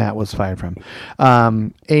Matt was fired from.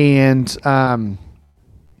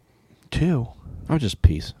 Two. Oh, just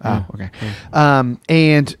peace. Oh, okay.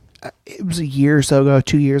 And it was a year or so ago,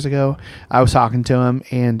 2 years ago, I was talking to him,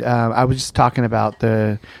 and I was just talking about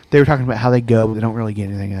they were talking about how they go, but they don't really get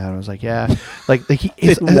anything out of it. I was like, yeah,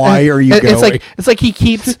 Why are you going? It's like he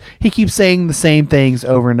keeps saying the same things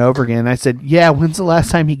over and over again. And I said, yeah, when's the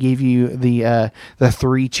last time he gave you the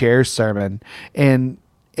 3 chairs sermon? And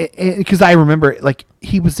because I remember like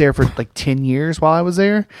he was there for like 10 years while I was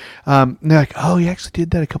there. And they're like, oh, he actually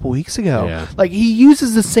did that a couple weeks ago. Yeah. Like he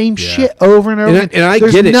uses the same shit over and over. And I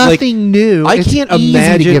There's get it. nothing new. I It's can't easy to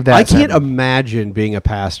imagine. give that I can't sermon. imagine being a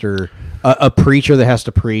pastor, a preacher that has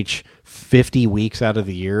to preach 50 weeks out of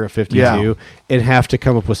the year, 52, Yeah. and have to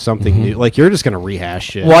come up with something new. Like you're just going to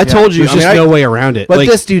rehash shit. Well, I told you, there's I mean, just no way around it. But like,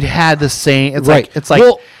 this dude had the same. It's Right. like it's like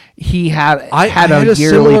Well, he had I had had a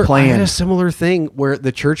yearly similar, plan. I had a similar thing where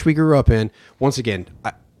the church we grew up in. Once again,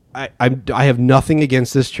 I have nothing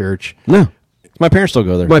against this church. No, my parents still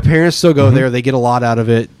go there. My parents still go there. They get a lot out of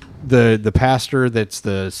it. The pastor that's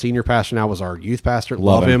the senior pastor now was our youth pastor.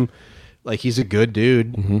 Love him. Like he's a good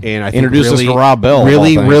dude, and I think Introduced us really, to Rob Bell, of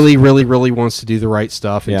Really, all things. really wants to do the right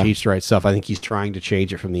stuff and teach the right stuff. I think he's trying to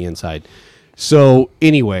change it from the inside. So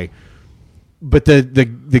anyway, but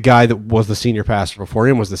the guy that was the senior pastor before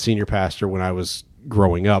him was the senior pastor when I was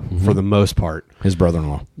growing up for the most part. His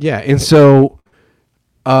brother-in-law. Yeah, and so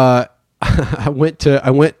I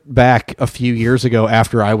went back a few years ago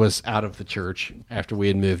after I was out of the church, after we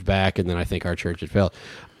had moved back, and then I think our church had failed.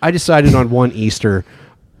 I decided on one Easter,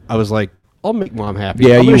 I was like, I'll make mom happy.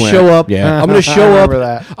 Yeah, I'm you gonna went. show up. Yeah. I'm gonna I show up. remember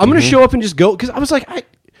that. I'm gonna show up and just go because I was like,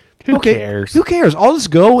 Who cares? Who cares? I'll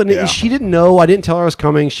just go. And she didn't know. I didn't tell her I was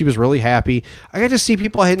coming. She was really happy. I got to see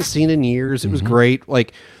people I hadn't seen in years. It was great.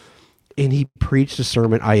 Like, and he preached a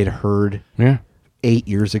sermon I had heard 8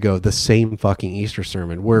 years ago, the same fucking Easter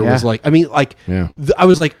sermon, where it was like, I mean, like, I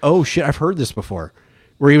was like, oh shit, I've heard this before.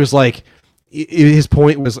 Where he was like, his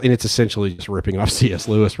point was, and it's essentially just ripping off C.S.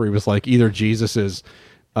 Lewis, where he was like, either Jesus is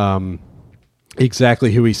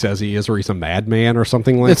exactly who he says he is, or he's a madman or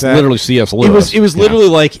something like It's that. literally C.S. Lewis. It was literally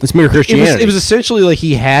like it's mere Christianity. It was essentially like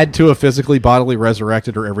he had to have physically bodily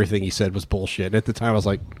resurrected, or everything he said was bullshit. And at the time, I was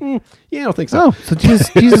like, yeah, I don't think so. Oh, so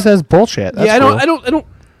Jesus says bullshit. That's yeah, cool. I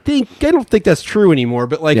don't think that's true anymore.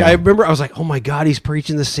 But like, Yeah. I remember I was like, oh my god, he's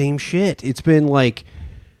preaching the same shit. It's been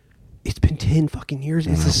 10 fucking years.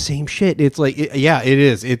 It's the same shit. It's like, it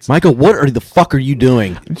is. It's Michael, what the fuck are you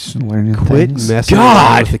doing? Just learning quit things. messing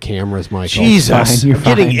around with the cameras, Michael. Jesus, You're I'm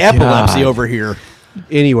getting fine. epilepsy God. over here.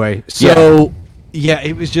 Anyway, so yeah,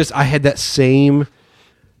 it was just I had that same.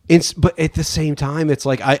 But at the same time, it's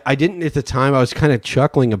like I didn't at the time. I was kind of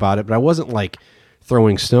chuckling about it, but I wasn't like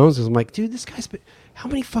throwing stones. 'Cause I'm like, dude, this guy's been. How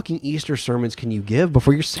many fucking Easter sermons can you give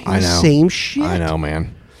before you're saying the same shit? I know,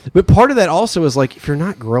 man. But part of that also is like, if you're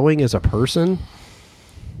not growing as a person,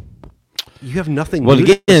 you have nothing. Well, new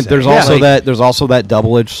to again, say. there's also that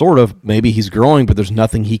double-edged sort of, maybe he's growing, but there's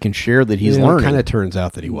nothing he can share that he's learning. It kind of turns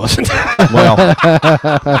out that he wasn't. Well,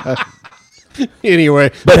 anyway,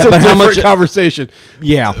 But that's a how different much- conversation.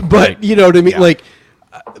 yeah, But you know what I mean? Like,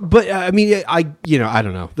 but I mean, I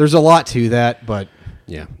don't know. There's a lot to that, but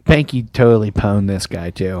yeah. Banky totally pwned this guy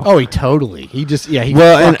too. Oh, he totally. He just he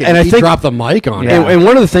Well, fucking, and I he think- dropped the mic on Yeah. it. And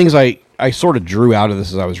one of the things I sort of drew out of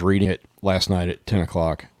this as I was reading it last night at 10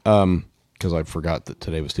 o'clock, because I forgot that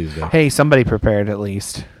today was Tuesday. Hey, somebody prepared at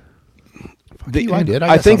least. I did.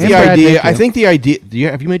 I think the something. Yeah, idea. Brad, I think the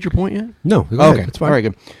idea. Have you made your point yet? No. Go Okay, ahead. It's fine. all right,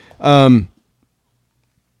 good.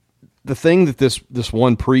 The thing that this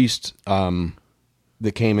one priest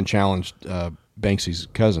that came and challenged Banksy's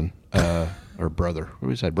cousin or brother, what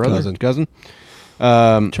we said, brother, cousin,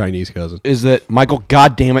 Chinese cousin, is that Michael?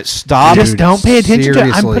 God damn it! Stop! Just don't pay attention to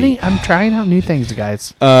it. seriously. I'm trying out new things,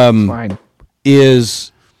 guys. It's fine.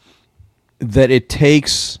 Is that it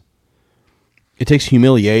takes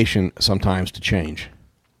humiliation sometimes to change.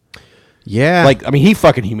 Yeah. Like, I mean, he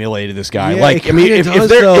fucking humiliated this guy. Yeah, like, it I mean, kinda if does,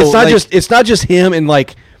 there, though, it's not just him and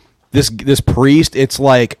like this priest. It's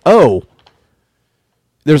like, oh,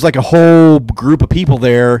 there's like a whole group of people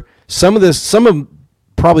there. Some of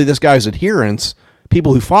probably this guy's adherents,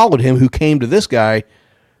 people who followed him, who came to this guy,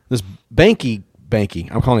 this Banky.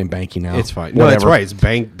 I'm calling him Banky now. It's fine. No, that's right. It's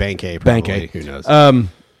Bank A. Bank probably. A. Who knows?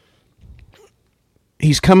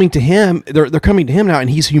 He's coming to him. They're coming to him now, and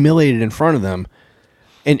he's humiliated in front of them.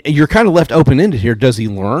 And you're kind of left open ended here. Does he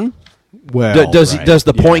learn? Well, does right.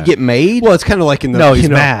 the point Yeah. get made? Well, it's kind of like in the No, he's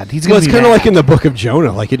mad. He's well, gonna it's be kind of mad. like in the book of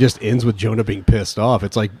Jonah. Like it just ends with Jonah being pissed off.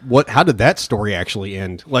 It's like, what? How did that story actually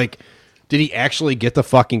end? Like, did he actually get the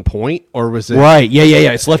fucking point, or was it Right? Yeah.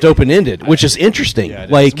 It's left open ended, which is interesting. Yeah,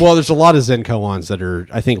 it like, is. Well, there's a lot of Zen koans that are.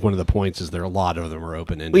 I think one of the points is there. A lot of them are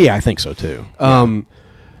open ended. yeah, I think so too.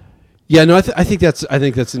 Yeah, no, I think that's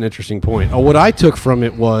an interesting point. What I took from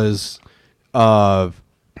it was, we're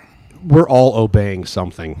all obeying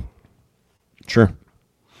something. Sure.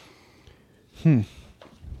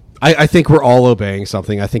 I think we're all obeying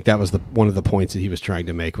something. I think that was one of the points that he was trying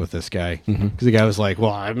to make with this guy. Because the guy was like,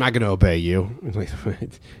 well, I'm not going to obey you. I'm like,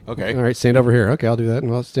 Okay. all right, stand over here. Okay, I'll do that.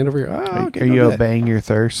 And I'll stand over here. Oh, okay, Are I'll you do that. obeying your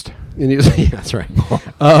thirst? And he was, yeah, that's right.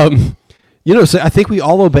 So I think we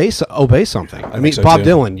all obey something. I mean, so Bob too.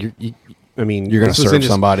 Dylan, you're You're gonna this was serve in his-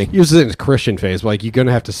 somebody. He was in his Christian phase. Like, you're going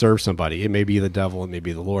to have to serve somebody. It may be the devil, it may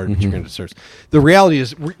be the Lord, but you're going to serve. The reality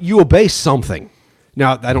is, you obey something.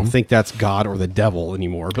 Now, I don't think that's God or the devil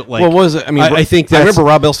anymore. But like, Well, was it? I mean, I think I that's, remember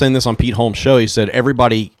Rob Bell saying this on Pete Holmes' show. He said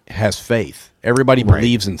everybody has faith. Everybody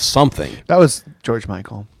believes in something. That was George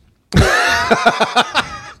Michael.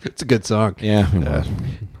 it's a good song. Yeah. it was.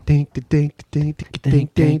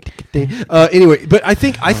 Anyway, but I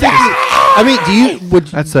think. I mean, do you? Would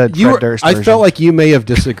That's a you? Fred Durst I version. felt like you may have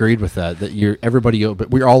disagreed with that. That you're everybody, but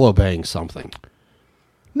we're all obeying something.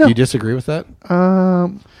 No. Do you disagree with that?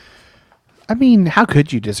 I mean, how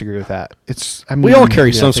could you disagree with that? It's. I mean, We all carry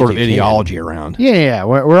Yeah, I some think sort of you can. ideology around. Yeah.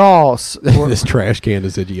 We're all. We're, This trash can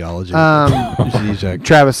is ideology.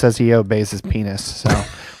 Travis says he obeys his penis, so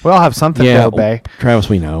we all have something to obey. Travis,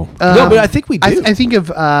 we know. No, but I think we do. I think of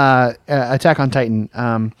Attack on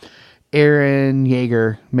Titan. Aaron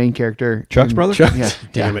Yeager, main character. Chuck's brother? Chuck- Yeah.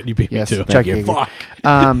 Damn it, you beat me Yes, to it. Chuck Thank you.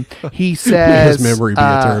 Yeager. He says His memory be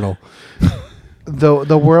eternal.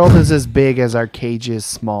 The world is as big as our cage is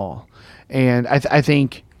small, and I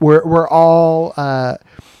think we're all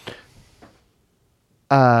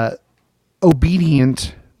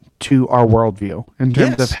obedient to our worldview in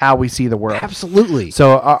terms Yes. of how we see the world. Absolutely.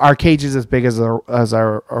 So our cage is as big as our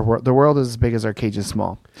the world is as big as our cage is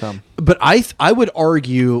small. So But I would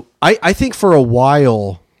argue, I think for a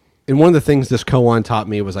while, and one of the things this koan taught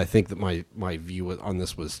me was I think that my view on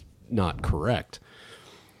this was not correct.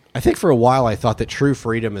 I think for a while I thought that true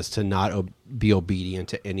freedom is to not be obedient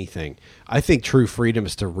to anything. I think true freedom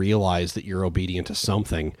is to realize that you're obedient to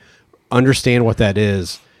something, understand what that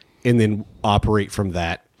is, and then operate from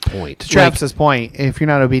that point. to Travis's point, if you're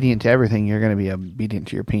not obedient to everything, you're going to be obedient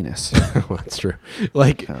to your penis. Well, that's true.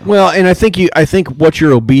 Like, Well, and I think what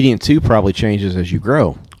you're obedient to probably changes as you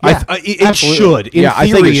grow. it absolutely. should. In Yeah, I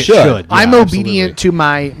think theory, it should. I'm Yeah, obedient to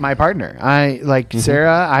my partner. I like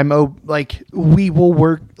Sarah. I'm like we will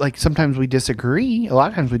work. Like sometimes we disagree. A lot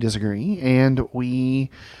of times we disagree, and we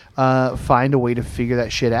find a way to figure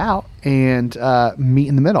that shit out and meet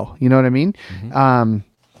in the middle. You know what I mean?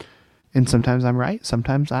 And sometimes I'm right.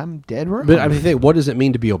 Sometimes I'm dead wrong. But I mean, what does it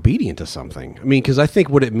mean to be obedient to something? I mean, because I think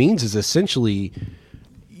what it means is essentially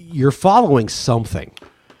you're following something.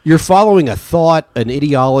 You're following a thought, an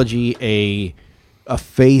ideology, a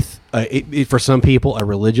faith. For some people, a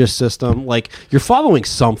religious system. Like you're following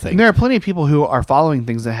something. And there are plenty of people who are following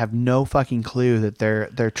things that have no fucking clue that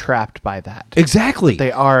they're trapped by that. Exactly.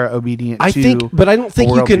 They are obedient. I to think, but I don't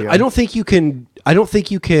think a you can. worldview. I don't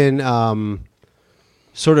think you can.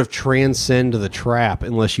 Sort of transcend the trap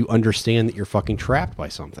unless you understand that you're fucking trapped by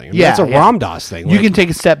something. I mean, that's a Ram Dass thing. You Like- can take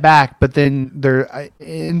a step back, but then there are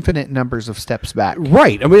infinite numbers of steps back.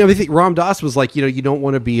 Right. I mean, I think Ram Dass was like, you don't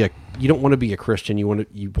want to be a Christian. You want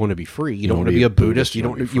to be free. You don't want to be a Buddhist. You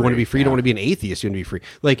want to be free. You don't want to be an atheist. You want to be free.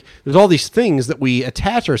 Like there's all these things that we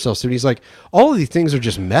attach ourselves to. And he's like, all of these things are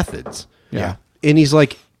just methods. Yeah. And he's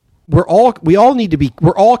like, we're all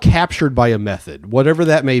captured by a method, whatever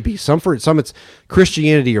that may be. Some it's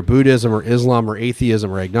Christianity or Buddhism or Islam or atheism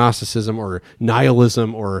or agnosticism or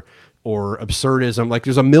nihilism or absurdism. Like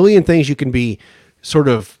there's a million things you can be sort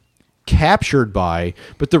of captured by,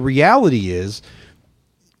 but the reality is,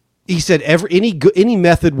 he said any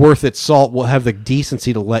method worth its salt will have the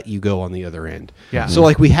decency to let you go on the other end. Yeah. So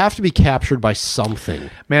like we have to be captured by something.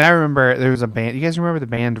 Man, I remember there was a band. You guys remember the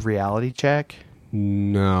band Reality Check?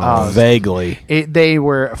 No. Vaguely. They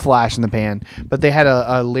were a flash in the pan, but they had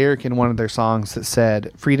a lyric in one of their songs that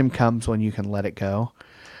said, "Freedom comes when you can let it go,"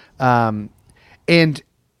 so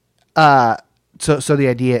the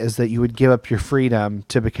idea is that you would give up your freedom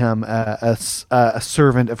to become a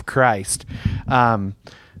servant of Christ. And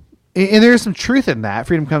there's some truth in that.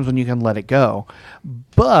 Freedom comes when you can let it go,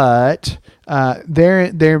 but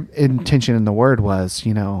their intention in the word was,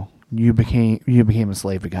 you became a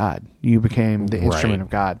slave to God. You became the instrument of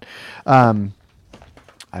God. I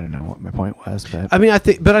don't know what my point was, but I mean, I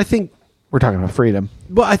think we're talking about freedom.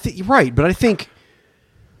 Well, I think you're right, but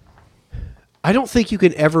I don't think you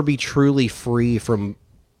can ever be truly free from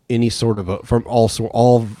any sort of from all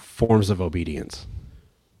forms of obedience.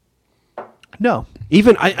 No,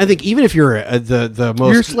 I think even if you're the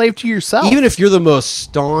most, you're a slave to yourself. Even if you're the most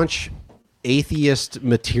staunch atheist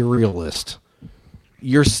materialist,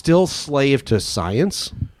 you're still slave to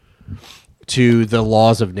science, to the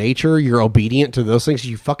laws of nature. You're obedient to those things.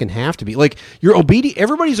 You fucking have to be. Like, you're obedient.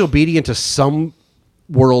 Everybody's obedient to some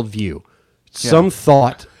worldview, some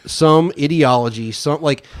thought, some ideology, some,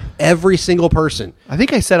 like, every single person. I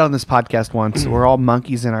think I said on this podcast once, we're all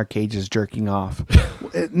monkeys in our cages jerking off,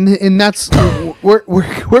 and that's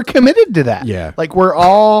we're committed to that. Yeah. Like we're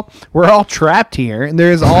all trapped here, and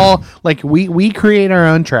there's all like we create our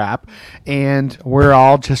own trap, and we're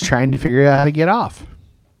all just trying to figure out how to get off.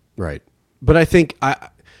 Right. But I think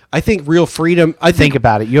real freedom. I Think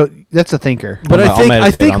about it. That's a thinker. But I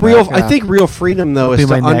think real Yeah. freedom though That'll is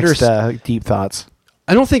be to my next understand. deep thoughts.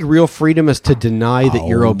 I don't think real freedom is to deny that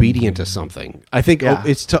you're obedient to something. I think Yeah.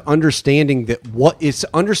 it's to understanding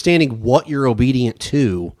what you're obedient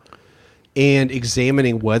to, and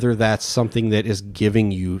examining whether that's something that is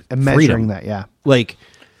giving you And freedom. measuring that, yeah. Like,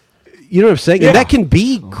 you know what I'm saying? And that can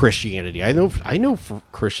be Christianity. I know for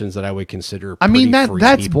Christians that I would consider. I mean, pretty free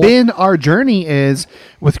that's people. been our journey is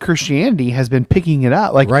with Christianity has been picking it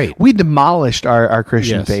up. Like we demolished our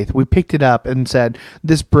Christian Yes. faith. We picked it up and said,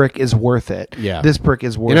 this brick is worth it. Yeah. This brick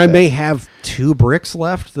is worth And it. I may have 2 bricks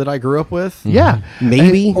left that I grew up with. Yeah.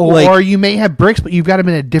 Maybe. And- or, like, or you may have bricks, but you've got them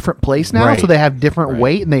in a different place now. Right. So they have different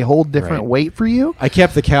weight and they hold different Right. weight for you. I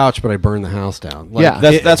kept the couch, but I burned the house down. Like,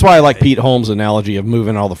 Yeah. That's why I like Pete Holmes' analogy of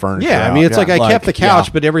moving all the furniture. Yeah, I out. mean, it's like I kept the couch,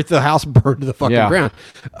 yeah. but the house burned to the fucking Yeah. ground.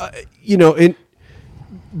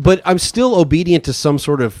 But I'm still obedient to some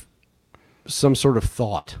sort of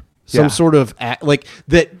thought, some Yeah. sort of like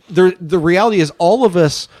that. The reality is, all of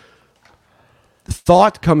us,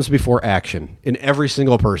 thought comes before action in every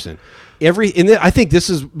single person. I think this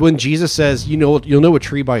is when Jesus says, you'll know a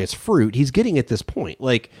tree by its fruit. He's getting at this point,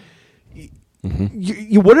 like.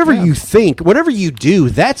 Whatever you think, whatever you do,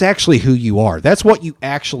 that's actually who you are. That's what you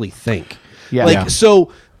actually think. Yeah. Like, Yeah.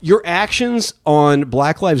 so your actions on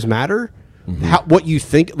Black Lives Matter, what you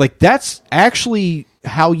think, like, that's actually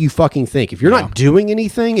how you fucking think. If you're not doing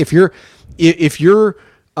anything, if you're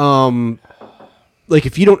like,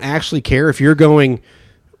 if you don't actually care, if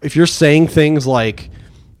you're saying things like,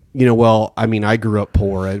 well, I mean, I grew up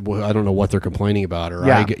poor. I don't know what they're complaining about, or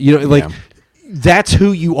that's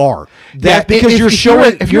who you are. That because you're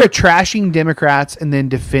showing if you're trashing Democrats and then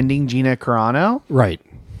defending Gina Carano, right.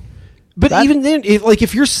 But even then,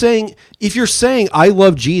 if you're saying I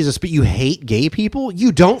love Jesus, but you hate gay people,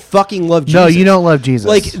 you don't fucking love Jesus. No, you don't love Jesus.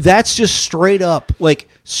 Like, that's just straight up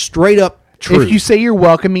true. If you say you're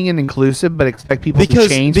welcoming and inclusive, but expect people to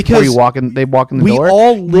change before because they walk in the we door,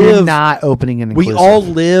 all you're live not opening and we inclusive. all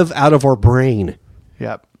live out of our brain.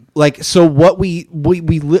 Yep. Like, so what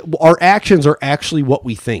our actions are actually what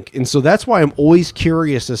we think. And so that's why I'm always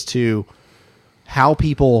curious as to how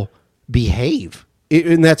people behave.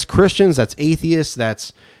 And that's Christians, that's atheists,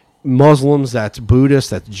 that's Muslims, that's Buddhists,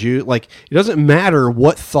 that's Jew. Like, it doesn't matter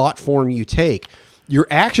what thought form you take. Your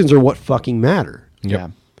actions are what fucking matter. Yeah.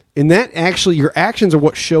 And that actually, your actions are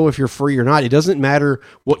what show if you're free or not. It doesn't matter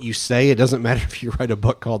what you say. It doesn't matter if you write a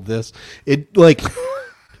book called this. It's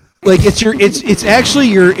actually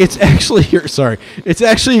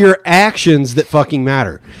your actions that fucking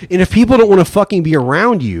matter. And if people don't want to fucking be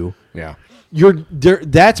around you, Yeah.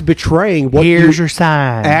 that's betraying what Here's you your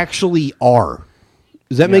sign. actually are.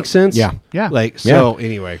 Does that make sense? Yeah. Yeah. Like, so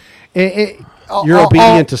anyway, You're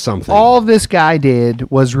obedient to something. All this guy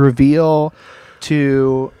did was reveal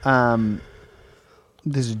to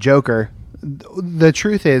this Joker. The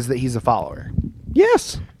truth is that he's a follower.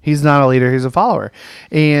 Yes. He's not a leader. He's a follower.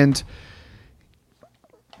 And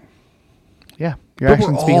yeah, your But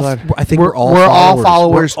actions speak loud. I think we're all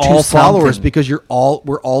followers. We're all to followers something. because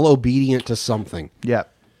we're all obedient to something. Yep.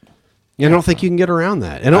 I don't think you can get around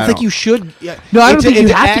that. I don't think you should. Yeah. No, I don't And think and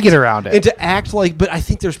you have to get around it. And to act like, but I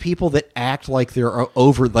think there's people that act like they're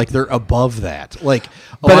over, like they're above that. Like,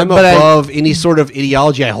 I'm above any sort of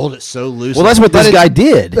ideology. I hold it so loose. Well, that's what this guy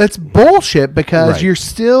did. That's bullshit because Right. you're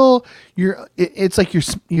still it's like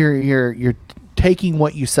you're taking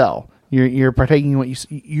what you sell. You're partaking in what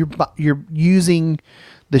you're using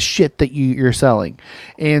the shit that you're selling.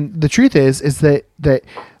 And the truth is that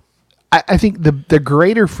I think the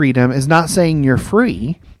greater freedom is not saying you're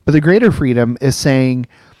free, but the greater freedom is saying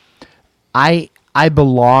I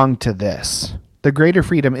belong to this. The greater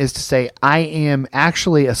freedom is to say I am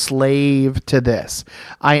actually a slave to this.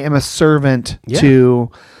 I am a servant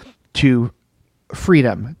to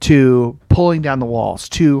freedom, to pulling down the walls,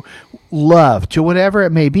 to love, to whatever it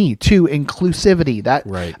may be, to inclusivity. That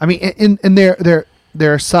Right. I mean, and there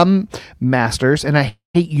are some masters, and I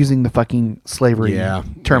hate using the fucking slavery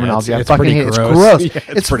terminology. Yeah, I it's fucking pretty hate it. It's gross. gross. Yeah,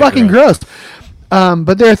 it's pretty fucking gross.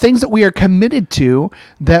 But there are things that we are committed to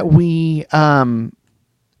that we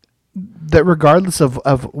that regardless of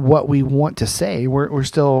what we want to say, we're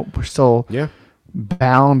still Yeah.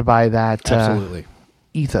 bound by that Absolutely.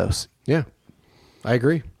 ethos. Yeah. I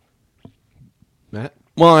agree. Matt?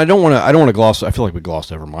 Well, I don't want to gloss. I feel like we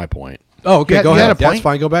glossed over my point. Oh, okay. You Go had ahead. a That's point?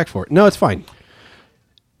 fine. Go back for it. No, it's fine.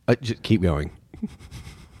 Just keep going.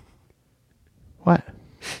 What?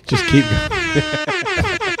 Just keep going.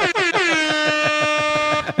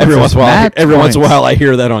 Every once in a while, Matt points. I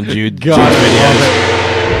hear that on Jude. Jude's videos.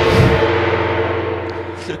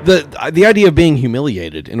 The idea of being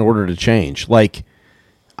humiliated in order to change, like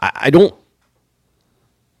I don't.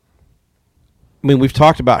 I mean, we've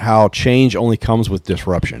talked about how change only comes with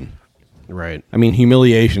disruption. Right. I mean,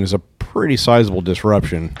 humiliation is a pretty sizable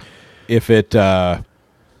disruption. If it, yeah,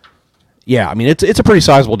 I mean, it's a pretty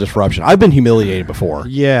sizable disruption. I've been humiliated before.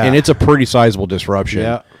 Yeah. And it's a pretty sizable disruption.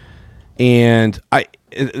 Yeah. And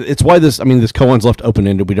it's why this Cohen's left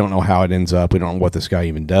open-ended. We don't know how it ends up. We don't know what this guy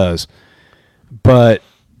even does. But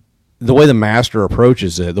the way the master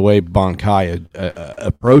approaches it, the way Bon Kai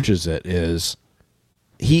approaches it is,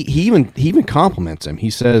 he even compliments him.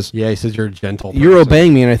 He says, Yeah, he says you're a gentle person. "You're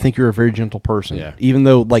obeying me, and I think you're a very gentle person." Yeah. Even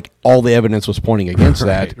though like all the evidence was pointing against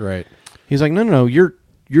that. Right. He's like, no, you're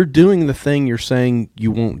doing the thing you're saying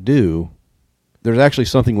you won't do. There's actually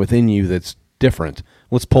something within you that's different.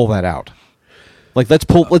 Let's pull that out. Like let's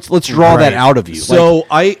draw that Right. out of you. So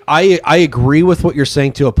I agree with what you're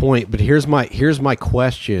saying to a point, but here's my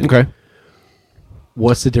question. Okay.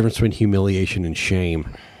 What's the difference between humiliation and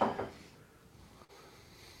shame?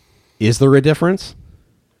 Is there a difference?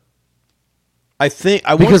 I think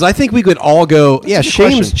Because I think we could all go, yeah, a good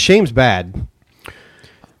question. shame's bad.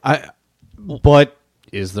 But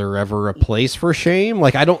is there ever a place for shame?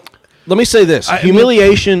 Like I don't. let me say this: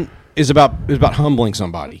 humiliation is about humbling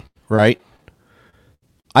somebody, right?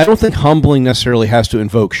 I don't think humbling necessarily has to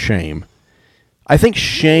invoke shame. I think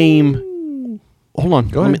shame. Hold on.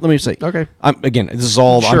 Go ahead. Let me say. Okay. Again, this is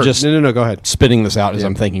all. Sure. I'm just No. Go ahead. spitting this out as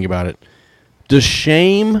I'm thinking about it. Does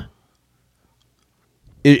shame?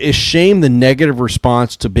 Is shame the negative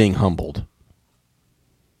response to being humbled?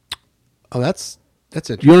 Oh, that's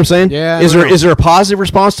interesting. You know what I'm saying? Yeah. Is there a positive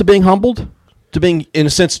response to being humbled? To being, in a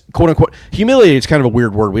sense, quote unquote, humiliated is kind of a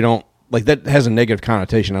weird word. We don't like that has a negative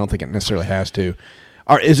connotation. I don't think it necessarily has to.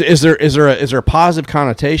 Is there a positive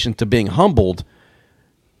connotation to being humbled?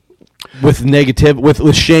 With negative,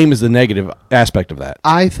 with shame is the negative aspect of that.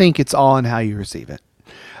 I think it's all in how you receive it.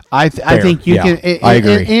 I think you Yeah, can. I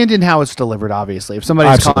agree. And in how it's delivered. Obviously, if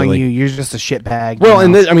somebody's calling Absolutely. you, you're just a shitbag. Well, you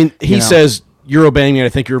know, and he you know. says you're obeying me, and I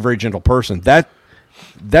think you're a very gentle person.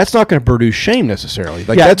 That's not going to produce shame necessarily.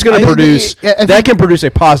 Like Yeah, that's going I to think produce that can produce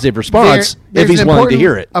a positive response if he's willing to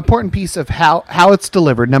hear it. Important piece of how it's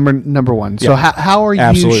delivered. Number one. So Yeah. how are you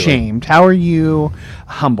Absolutely. shamed? How are you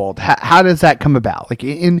humbled? How does that come about? Like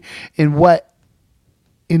in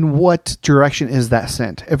what direction is that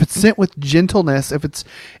sent? If it's sent with gentleness, if it's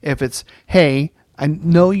hey, I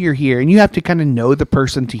know you're here, and you have to kind of know the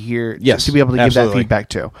person to hear, Yes, to be able to give that absolutely. feedback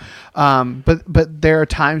to. But there are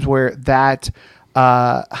times where that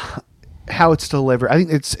how it's delivered. I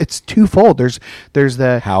think it's twofold. There's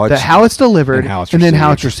the how it's delivered and then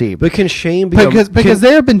how it's received. But can shame be because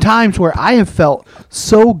there have been times where I have felt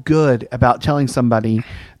so good about telling somebody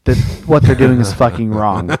that what they're doing is fucking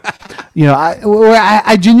wrong. You know,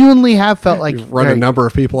 I genuinely have felt like run a number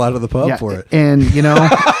of people out of the pub for it. And you know,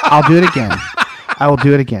 I'll do it again. I will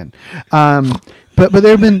do it again. But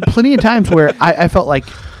there have been plenty of times where I felt like,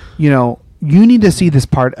 you know, you need to see this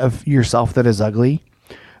part of yourself that is ugly,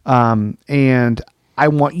 and I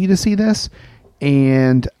want you to see this.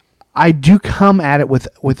 And I do come at it with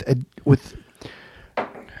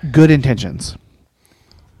good intentions.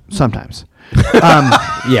 Sometimes.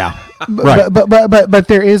 Yeah. Right. But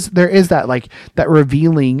there is that like that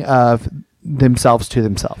revealing of themselves to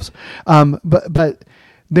themselves. But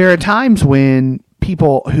there are times when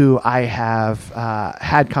people who I have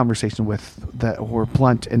had conversation with that were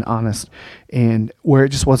blunt and honest, and where it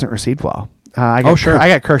just wasn't received well. I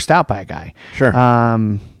got cursed out by a guy. Sure.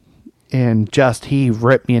 And just he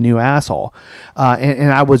ripped me a new asshole,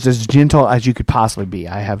 and I was as gentle as you could possibly be.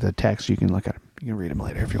 I have the text. You can look at him. You can read them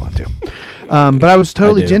later if you want to. But I was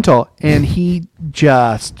totally gentle, and he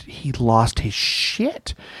lost his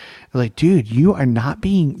shit. Like, dude, you are not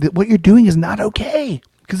what you're doing is not okay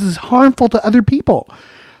because it's harmful to other people.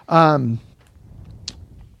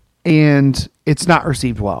 And it's not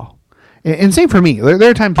received well. And same for me. There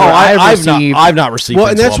are times where I've not received. Well,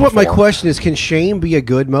 and that's well what my before. question is: can shame be a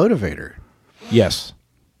good motivator? Yes.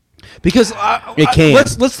 Because it can.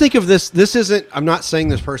 Let's think of this. This isn't. I'm not saying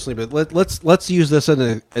this personally, but let's use this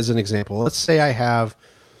as an example. Let's say I have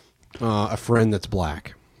a friend that's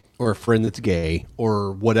black, or a friend that's gay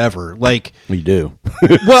or whatever, like We do.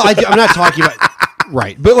 well, I'm not talking about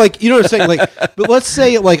right, but like you know what I'm saying. Like, but let's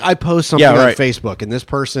say like I post something Yeah, on right. Facebook and this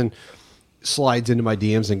person slides into my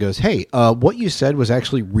DMs and goes, "Hey, what you said was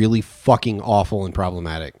actually really fucking awful and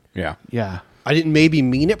problematic." Yeah. Yeah. I didn't maybe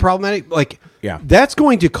mean it problematic. Like, Yeah. that's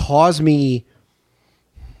going to cause me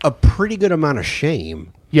a pretty good amount of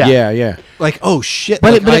shame. Yeah. Yeah. Like, oh shit!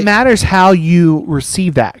 But like, it matters how you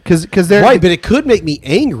receive that, because there right, but it could make me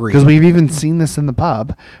angry. because we've even seen this in the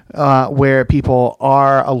pub, where people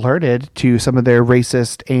are alerted to some of their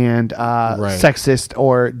racist and sexist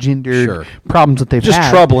or gendered Sure. problems that they've Just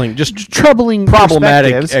had. troubling,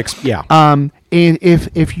 problematic. perspectives. Yeah. And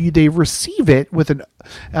if they receive it with an,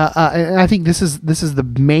 and I think this is the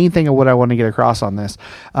main thing of what I want to get across on this.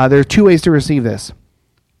 There are two ways to receive this: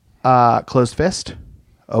 closed fist,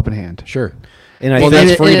 open hand. Sure. And I Well, think that's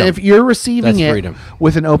And freedom. if you're receiving That's it freedom.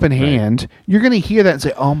 with an open hand, you're going to hear that and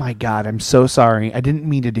say, "Oh my God, I'm so sorry. I didn't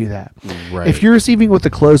mean to do that." Right. If you're receiving with a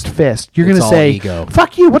closed fist, you're going It's to all say, ego.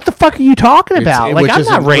 "Fuck you. What the fuck are you talking about? Like, which I'm is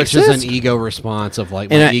not Which is racist." an ego response of like,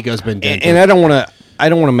 and my I- ego's been dented. And I don't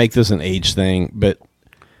want to make this an age thing, but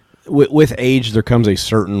with age there comes a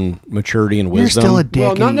certain maturity and You're wisdom. still a dick.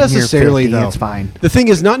 Well, not and you're necessarily 50, though. It's fine. The thing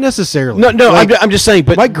is, not necessarily. No, Like, I'm just saying.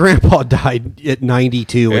 But my grandpa died at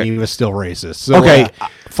 92 and he was still racist. So okay, like,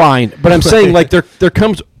 fine. But I'm saying like there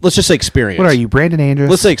comes. Let's just say experience. What are you, Brandon Andrews?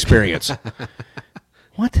 Let's say experience.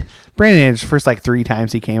 What? Brandon Andrews, first like 3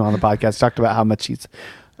 times he came on the podcast, talked about how much he's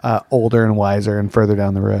older and wiser and further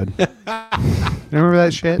down the road. Remember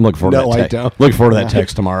that shit? I'm looking forward No, to I that. don't. Looking forward to that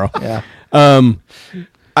text tomorrow. Yeah.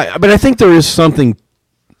 But I think there is something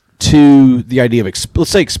to the idea of let's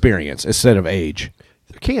say experience instead of age.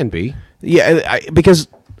 there can be. Yeah, because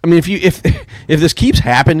I mean, if this keeps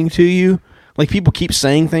happening to you, like people keep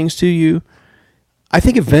saying things to you, I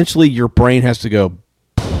think eventually your brain has to go.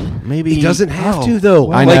 Maybe He doesn't have to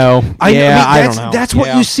though. I Like, know. I don't know. That's what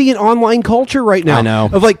Yeah. you see in online culture right now. I know.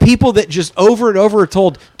 Of like people that just over and over are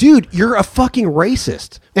told, "Dude, you're a fucking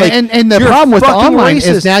racist." Like, and the "You're a problem with the fucking online racist."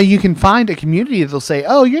 is now you can find a community that'll say,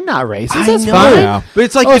 "Oh, you're not racist. I That's know. fine." Yeah. But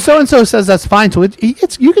it's like oh, if- so and so says that's fine. So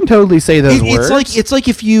it's you can totally say those words. it's like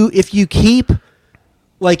if you keep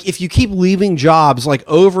like if you keep leaving jobs like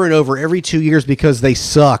over and over every 2 years because they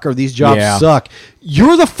suck or these jobs Yeah. suck,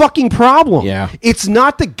 you're the fucking problem. Yeah. It's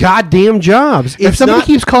not the goddamn jobs. if It's somebody not,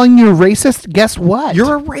 keeps calling you a racist, guess what?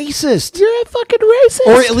 you're a racist. You're a fucking racist.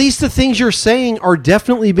 Or at least the things you're saying are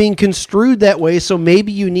definitely being construed that way. So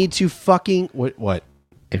maybe you need to fucking what?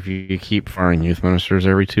 If you keep firing youth ministers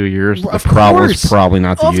every 2 years, Of the problem course. is probably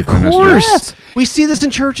not the Of youth course. ministers. Yes. We see this in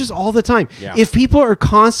churches all the time. Yeah. If people are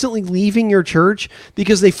constantly leaving your church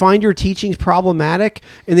because they find your teachings problematic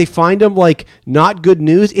and they find them like not good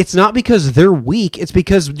news, it's not because they're weak. It's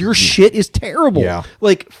because your shit is terrible. Yeah.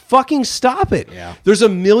 Like fucking stop it. Yeah. There's a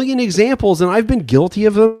million examples, and I've been guilty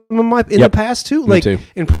of them in the Yep. past too. Me Like, too.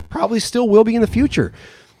 and probably still will be in the future.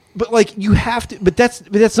 But like you have to, but that's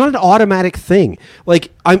not an automatic thing.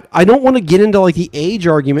 Like I don't want to get into like the age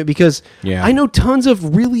argument because Yeah. I know tons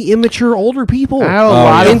of really immature older people. I know a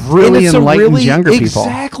lot And- of really and some enlightened younger people.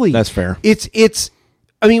 Exactly, That's fair. It's.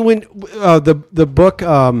 I mean, when the book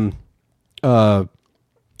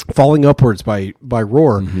Falling Upwards by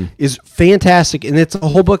Rohr is fantastic, and the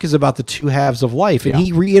whole book is about the two halves of life, and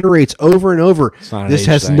he reiterates over and over not an this age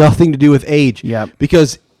has thing. nothing to do with age. Yep.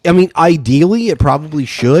 Because I mean, ideally, it probably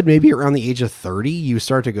should. Maybe around the age of 30, you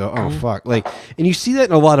start to go, oh, fuck. Like, and you see that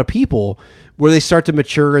in a lot of people where they start to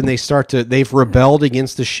mature and they've rebelled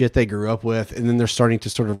against the shit they grew up with. And then they're starting to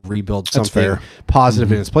sort of rebuild something fair.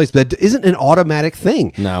 positive in its place. But that isn't an automatic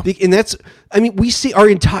thing. No. And that's, I mean, we see our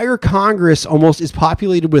entire Congress almost is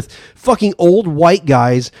populated with fucking old white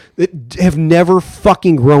guys that have never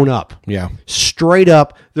fucking grown up. Yeah. Straight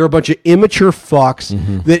up, they're a bunch of immature fucks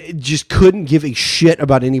that just couldn't give a shit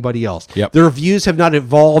about anybody else. Yep. Their views have not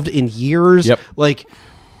evolved in years. Yep. Like,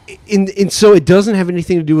 and so it doesn't have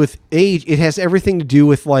anything to do with age. It has everything to do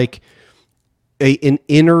with like your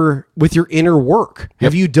inner work.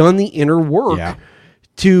 Have you done the inner work Yeah.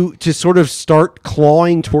 to sort of start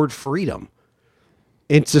clawing toward freedom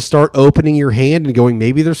and to start opening your hand and going,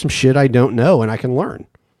 maybe there's some shit I don't know and I can learn.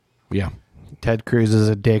 Yeah. Ted Cruz is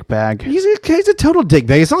a dick bag. He's a total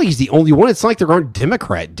dickbag. It's not like he's the only one. It's not like there aren't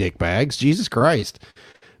Democrat dickbags. Jesus Christ.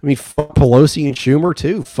 I mean, fuck Pelosi and Schumer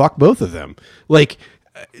too. Fuck both of them. Like,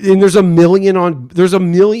 and there's a million on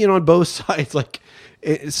both sides. Like,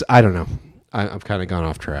 I don't know. I've kind of gone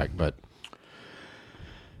off track, but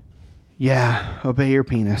Yeah, obey your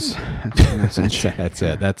penis. That's the message. that's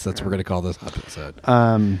it. That's what we're gonna call this episode.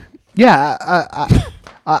 Yeah,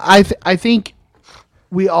 I think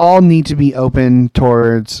we all need to be open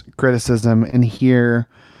towards criticism and hear.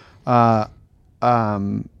 I've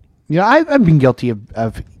been guilty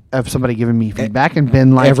of somebody giving me feedback and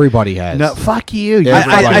been like, everybody has. No, fuck you.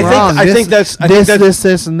 I think that's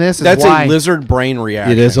this and this. That's is why. a lizard brain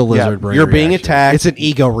reaction. It is a lizard brain. You're being reaction. attacked. It's an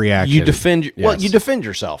ego reaction. You defend. Well, Yes. you defend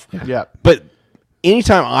yourself. Yeah. But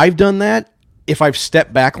anytime I've done that, if I've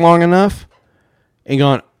stepped back long enough and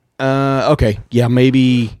gone, okay, yeah,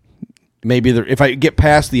 maybe there, if I get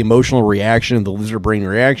past the emotional reaction and the lizard brain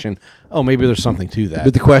reaction, maybe there's something to that.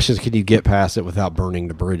 But the question is, can you get past it without burning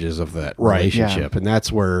the bridges of that Right. relationship? Yeah. And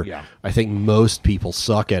that's where I think most people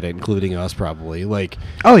suck at it, including us probably. Like,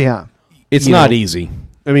 Oh yeah. it's you not know, easy.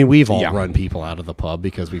 I mean, we've all Yeah. run people out of the pub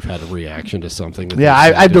because we've had a reaction to something. That Yeah, they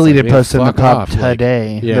said. I It's deleted like, man, posts in the fuck pub off. Like,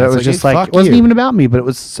 today. yeah, But it it's was just hey, like, fuck it wasn't you. even about me, but it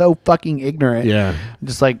was so fucking ignorant. Yeah.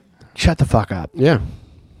 Just like, shut the fuck up. Yeah.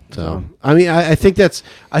 So I mean, I think that's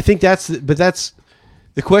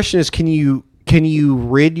the question is, can you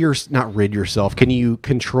not rid yourself? Can you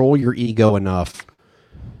control your ego enough?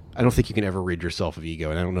 I don't think you can ever rid yourself of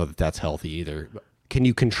ego, and I don't know that that's healthy either. But can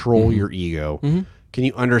you control your ego? Mhm. Can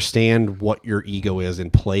you understand what your ego is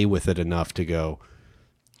and play with it enough to go,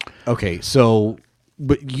 okay, so,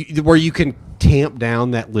 where you can tamp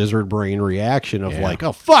down that lizard brain reaction of like,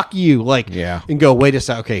 oh, fuck you, like, and go, wait a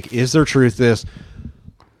second, okay, is there truth to this?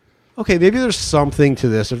 Okay, maybe there's something to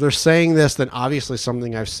this. If they're saying this, then obviously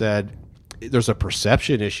something I've said, there's a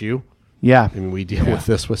perception issue. Yeah. I mean, we deal with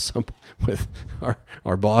this with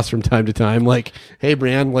our boss from time to time. Like, hey,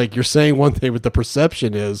 Brian, like you're saying one thing, but the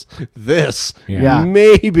perception is this. Yeah.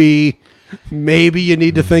 Maybe you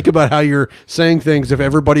need to think about how you're saying things if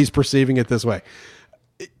everybody's perceiving it this way.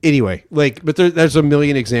 Anyway, like, but there's a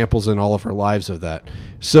million examples in all of our lives of that.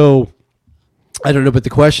 So I don't know, but the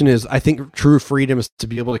question is, I think true freedom is to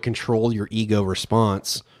be able to control your ego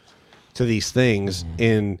response to these things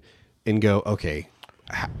and go, okay,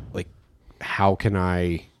 how can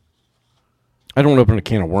I don't want to open a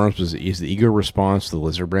can of worms. Is the ego response the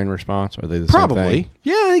lizard brain response? Are they the probably same thing?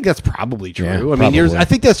 Yeah, I think that's probably true. Yeah, I mean, probably. I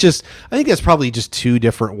think that's probably just two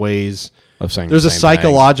different ways of saying there's the a same thing.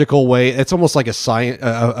 psychological way. It's almost like a science.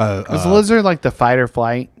 Is the lizard like the fight or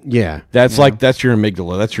flight? Yeah, that's your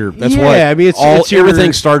amygdala. That's yeah, what. I mean, it's your,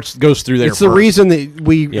 everything goes through there. It's the first. reason that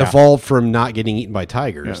we Yeah. evolved from not getting eaten by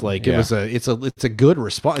tigers. Yeah. Like Yeah. it's a good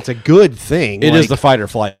response. It's a good thing. It like, is the fight or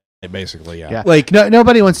flight, basically. Yeah. Yeah. Like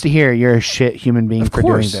nobody wants to hear you're a shit human being for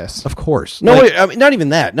doing course, this. of course. Nobody. I mean, not even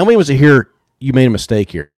that. Nobody wants to hear you made a mistake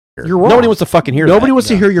here. You're wrong. Nobody wants to fucking hear. Nobody that. wants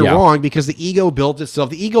to hear you're Yeah. wrong because the ego built itself.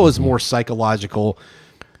 The ego is more psychological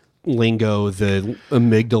lingo. The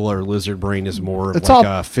amygdala or lizard brain is more It's like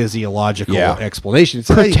all- a physiological Yeah. explanation. It's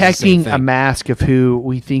not even the same Protecting thing. a mask of who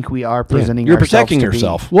we think we are presenting. You're ourselves protecting to be.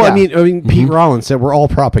 yourself. Well, Yeah. I mean, Pete Rollins said we're all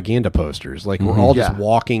propaganda posters. Like we're all just Yeah.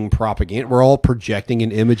 walking propaganda. We're all projecting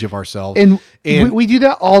an image of ourselves. And we do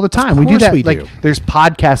that all the time. We do course that. we like do. there's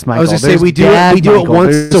podcast Michael. I was gonna say, there's we do it- dad we do it Michael,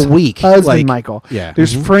 once there's a week. Husband Like, Michael. yeah.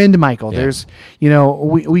 There's Mhm. friend Michael. Yeah. There's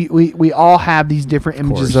we all have these different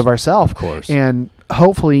images course. of ourselves. Of course. And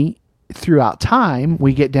hopefully throughout time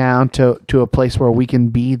we get down to a place where we can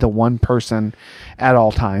be the one person at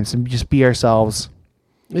all times and just be ourselves.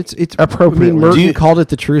 It's appropriately. I mean, Merton called it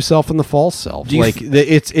the true self and the false self. Do you Like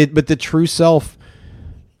but the true self.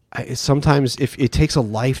 Sometimes if it takes a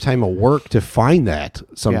lifetime of work to find that.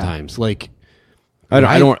 Sometimes like I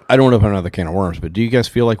don't want to open another can of worms. But do you guys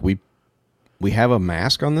feel like we have a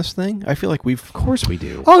mask on this thing? I feel like of course we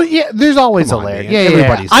do. Oh yeah, there's always Come a on, layer. man. Yeah,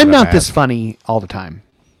 Everybody's I'm got a not this mask. funny all the time.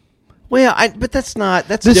 Well, but that's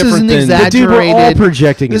This different is an than Dude, we're all exaggerated.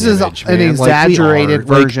 projecting. This an is image, an man. Like, we exaggerated are.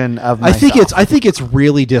 Like, version of myself. I think it's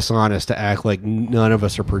really dishonest to act like none of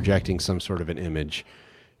us are projecting some sort of an image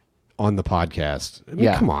on the podcast. I mean,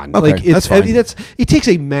 Yeah. come on. Okay, Like it's that's fine. it takes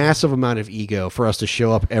a massive amount of ego for us to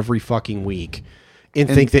show up every fucking week and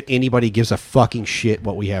think that anybody gives a fucking shit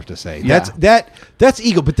what we have to say. Yeah. That's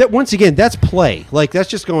ego, but that once again, that's play. Like that's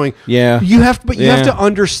just going, Yeah. You have you have Yeah. to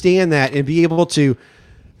understand that and be able to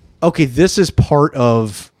okay, this is part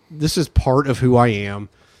of who I am.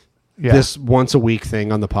 Yeah. This once a week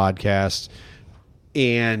thing on the podcast.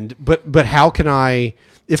 And but how can I,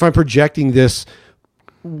 if I'm projecting this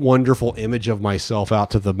wonderful image of myself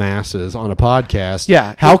out to the masses on a podcast,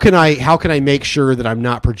 Yeah. how can I make sure that I'm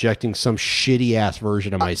not projecting some shitty ass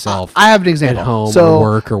version of myself? I have an example. At home so or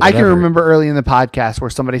work or I can whatever. remember early in the podcast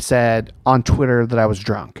where somebody said on Twitter that I was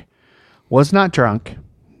drunk. Was not drunk.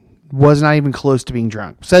 Was not even close to being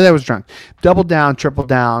drunk. Said I was drunk. Doubled down, tripled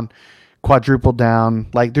down, quadrupled down.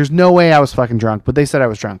 Like there's no way I was fucking drunk, but they said I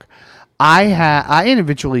was drunk. I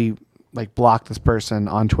eventually like block this person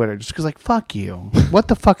on Twitter just because, like, fuck you. What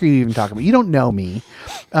the fuck are you even talking about? You don't know me.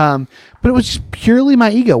 But it was just purely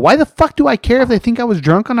my ego. Why the fuck do I care if they think I was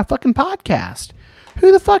drunk on a fucking podcast?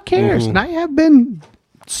 Who the fuck cares? And I have been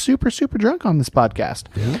super, super drunk on this podcast.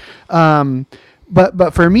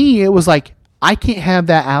 But for me, it was like, I can't have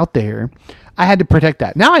that out there. I had to protect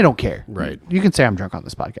that. Now I don't care. Right. You can say I'm drunk on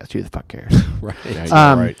this podcast. Who the fuck cares? Right.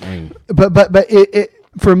 Yeah, right. I mean, But it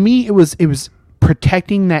for me, it was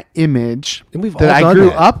protecting that image And we've that all I done grew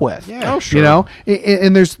that. up with. Yeah. Oh, sure. You know,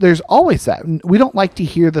 and there's always that. We don't like to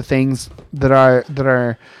hear the things that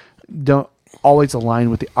are don't always align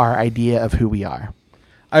with our idea of who we are.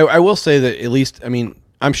 I will say that at least, I mean,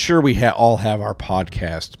 I'm sure we all have our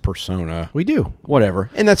podcast persona. We do. Whatever.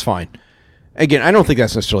 And that's fine. Again, I don't think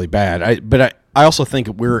that's necessarily bad. But I also think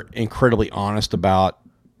we're incredibly honest about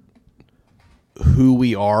who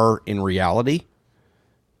we are in reality.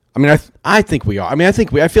 I mean, I think we are. I mean,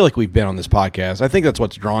 I feel like we've been on this podcast. I think that's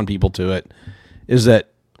what's drawn people to it, is that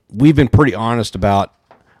we've been pretty honest about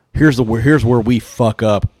here's where we fuck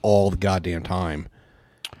up all the goddamn time.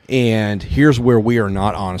 And here's where we are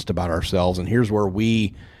not honest about ourselves, and here's where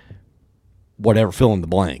we whatever, fill in the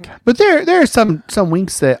blank. But there are some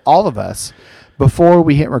winks that all of us, before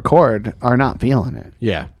we hit record, are not feeling it.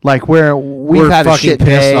 Yeah. Like where we've had a fucking shit pissed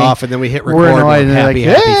day, off, and then we hit record. we're And annoyed, we're and happy,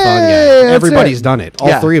 they're like, happy, fun. "Hey, Yeah. that's Everybody's it." done it. All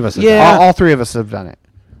Yeah. three of us have Yeah. done it. All three of us have done it.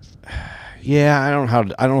 Yeah, I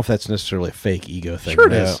don't know if that's necessarily a fake ego thing. Sure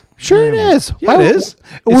it No. is. Sure it is. Yeah, Why- it is.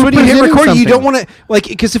 It's we're when you hit presenting record, you don't something. want to, like,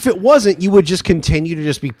 because if it wasn't, you would just continue to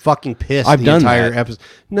just be fucking pissed I've the done entire that. episode.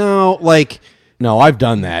 No, like, No, I've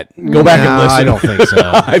done that. Go back and no, listen. I don't think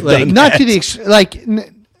so. I've Like, done Not that. to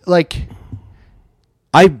the like.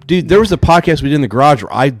 Dude, there was a podcast we did in the garage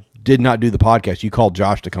where I did not do the podcast. You called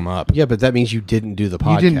Josh to come up. yeah, but that means you didn't do the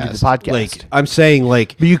podcast. You didn't do the podcast. Like, I'm saying,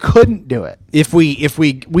 like, But you couldn't do it. if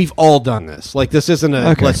we've all done this. Like, this isn't a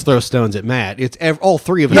Okay. let's throw stones at Matt. It's all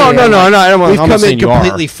three of us. No, are no, no, like, no, I'm not- We've I'm not come in saying you are.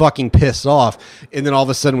 completely fucking pissed off, and then all of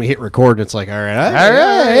a sudden we hit record, and it's like, all right,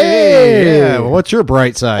 hey. yeah. Well, what's your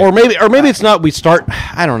bright side? Or maybe it's not. We start.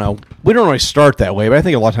 I don't know. We don't always start that way, but I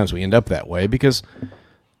think a lot of times we end up that way because,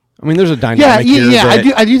 I mean, there's a Yeah, dynamic here. yeah.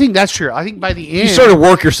 that I do think that's true. I think by the end You sort of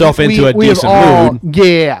work yourself into a we have decent all- mood.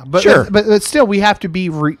 Yeah, but Sure. but still, we have to be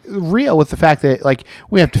real with the fact that, like,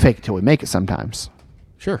 we have to fake it till we make it sometimes.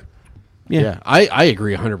 Sure. Yeah. Yeah, I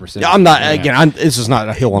agree 100%. Yeah, I'm not. Again, this is not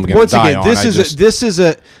a hill I'm going to Once die again, on. this is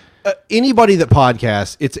a anybody that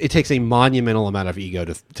podcasts. It takes a monumental amount of ego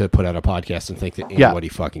to put out a podcast and think that Yeah. anybody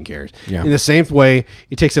fucking cares. Yeah. In the same way,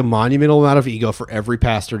 it takes a monumental amount of ego for every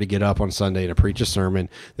pastor to get up on Sunday to preach a sermon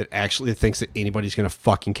that actually thinks that anybody's going to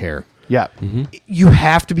fucking care. Yeah, You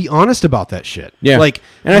have to be honest about that shit. Yeah, like,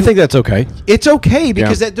 and I think that's okay. it's okay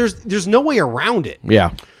because Yeah. there's no way around it.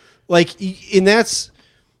 Yeah, Like, and that's.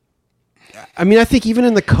 I mean, I think even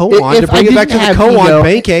in the koan, If to bring I it back to didn't the have koan, ego-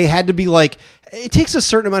 Benkei had to be like, it takes a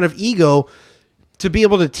certain amount of ego to be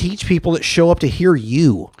able to teach people that show up to hear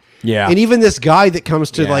you. Yeah. And even this guy that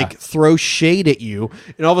comes to Yeah. like throw shade at you,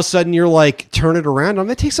 and all of a sudden you're like, turn it around on,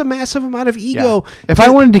 that takes a massive amount of ego. If I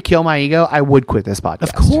wanted to kill my ego, I would quit this podcast.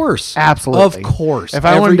 Of course. Absolutely. Of course. If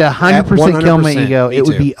I wanted to 100% kill my 100%. ego, Me it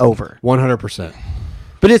would too. be over. 100%.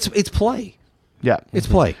 But it's play. Yeah. It's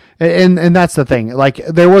play. And that's the thing. Like,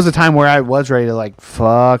 there was a time where I was ready to, like,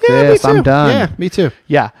 fuck this, I'm done. Yeah, me too.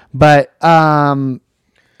 Yeah. But I'm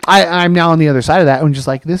now on the other side of that. I'm just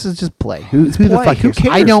like, this is just play. Who the Play. fuck Who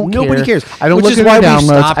cares? I don't care. Nobody cares. I don't Which look is at why the we've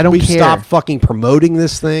downloads. stopped, I don't we've care. stopped fucking promoting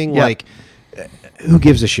this thing. Yeah. Like, who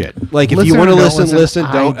gives a shit? Like, if Listen you want or to don't listen, listen, listen.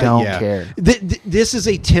 I don't yeah. care. This is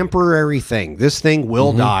a temporary thing. This thing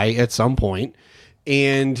will die at some point,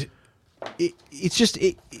 and it's just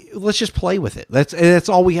let's just play with it. That's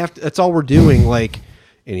all we have. That's all we're doing. Like,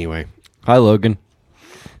 anyway. Hi, Logan.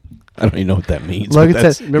 I don't even know what that means. Logan but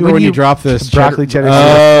that's- said, Remember when you dropped this broccoli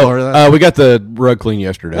cheddar? we got the rug clean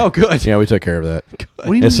yesterday. Oh, good. Yeah, we took care of that. What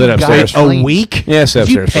do you It mean set you got upstairs it clean? A week? Yeah, it set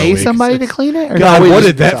Did you upstairs for a pay week. somebody to clean it? Or God, did you what just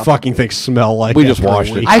did do that yourself? fucking thing smell like? We just after a washed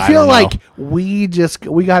it. week? I feel don't like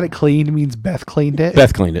know. we got it cleaned means Beth cleaned it.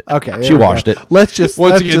 Beth cleaned it. Okay, there she we go. washed it. Let's just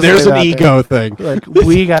Once let's again, just there's get an out ego there. thing. Like,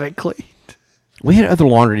 we got it cleaned. We had other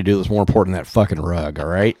laundry to do that was more important than that fucking rug. All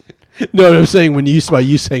right. No, I'm saying when you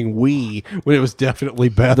saying we, when it was definitely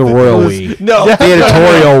Beth. The It royal was- we. No, The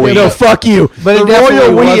editorial we. No, fuck you. But the it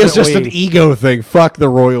definitely royal we is wasn't just we. an ego thing. Fuck the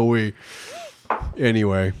royal we.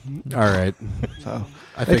 Anyway, all right. So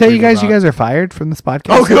I tell you guys are fired from this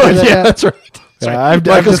podcast. Oh, good. Like Yeah, that? that's right. I've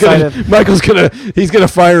Michael's decided. he's gonna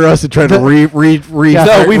fire us and try to No, we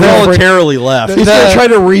voluntarily left. He's gonna try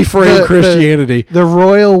to reframe Christianity. The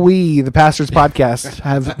royal we, the Pastors Podcast,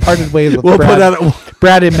 have parted ways with We'll Brad, put out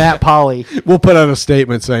Brad and Matt Polly. We'll put out a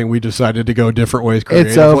statement saying we decided to go different ways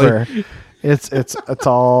creatively. It's over. It's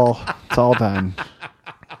all done.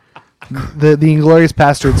 The Inglorious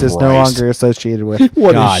Bastards is no Christ. longer associated with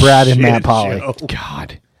What a Brad and shit Matt Polly. show.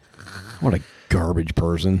 God, what a garbage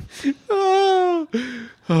person.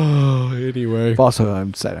 Anyway. Also,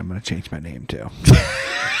 I'm decided I'm going to change my name too.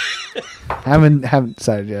 haven't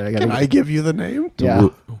decided yet. Can I give you the name? Yeah.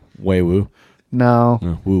 Wei Wu.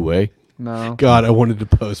 No. Wu Wei. No. God, I wanted to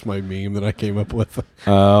post my meme that I came up with.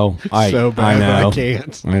 Oh, So bad, I know. but I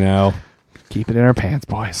can't. I know. Keep it in our pants,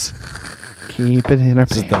 boys. Keep it in our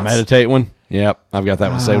Is it pants. the meditate one? Yep, I've got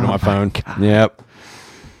that one saved on my phone. Yep.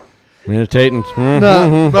 Meditating.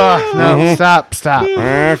 No, stop. All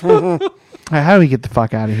right, how do we get the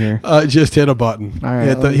fuck out of here? Just hit a button. All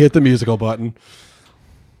right, hit the musical button.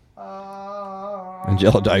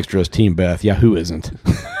 Angela Dykstra's Team Beth. Yeah, who isn't?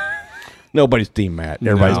 Nobody's Team Matt.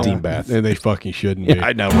 Everybody's No. Team Beth. And they fucking shouldn't be. Yeah,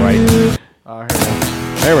 I know, right?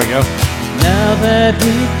 There we go. Now that we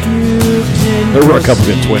puked in There were a your couple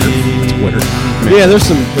good Twitter. Yeah, there's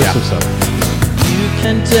some stuff. You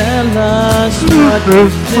can tell us what you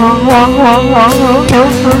think.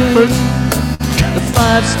 The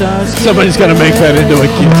 5 stars. Somebody's got to make that into a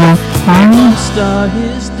gift. 1 star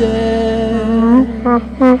is dead.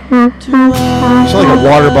 It's like a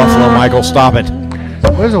water buffalo, Michael. Stop it.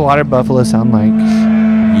 What does a water buffalo sound like?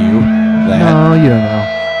 You. That. No, you don't know.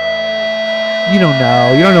 You don't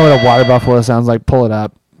know. You don't know what a water buffalo sounds like. Pull it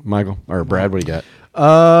up. Michael. Or Brad, what do you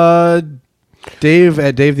got? Dave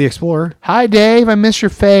at Dave the Explorer. Hi, Dave. I miss your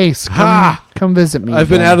face. Come visit me. I've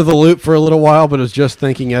been out of the loop for a little while, but I was just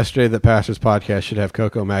thinking yesterday that Pastor's Podcast should have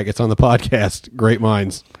Coco Maggots on the podcast. Great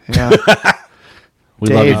minds. Yeah. We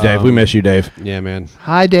love you, Dave. We miss you, Dave. Yeah, man.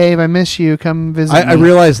 Hi, Dave. I miss you. Come visit me. I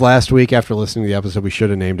realized last week after listening to the episode we should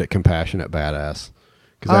have named it Compassionate Badass.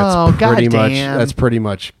 Because that's pretty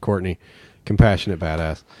much Courtney. Compassionate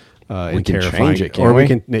Badass. And can terrifying. change it, can't or we we?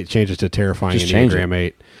 can change it to Terrifying Just change Enneagram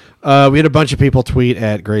 8. We had a bunch of people tweet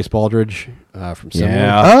at Grace Baldridge from Similar.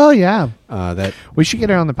 Yeah. Oh, yeah. That we should get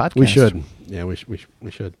her on the podcast. we should. Yeah, we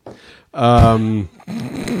should.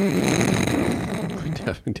 We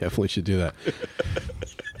definitely should do that.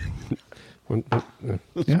 All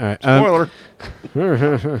right. Spoiler.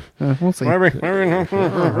 We'll see. I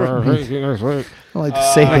like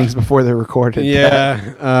to say things before they're recorded.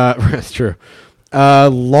 Yeah, that's true.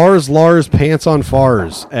 Lars Pants on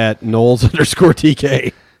Fars at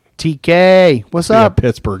Knowles_TK. TK, what's Yeah, up?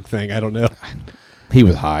 Pittsburgh thing. I don't know. He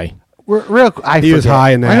was high. He was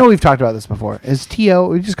high in that. I know we've talked about this before. Is T.O.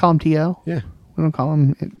 We just call him T.O.? Yeah. We don't call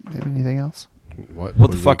him anything else. What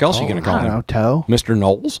the fuck else are you going to call I don't him? know. Toe? Mr.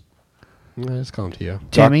 Knowles? Yeah, just call him T.O.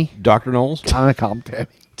 Timmy? Dr. Knowles? I'm going to call him Timmy.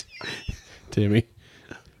 Timmy.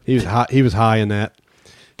 He was high in that.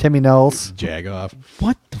 Timmy Knowles. Jagoff.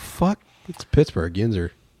 What the fuck? It's Pittsburgh.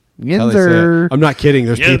 Yinzer. Yinzer. I'm not kidding.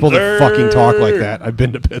 There's people that fucking talk like that. I've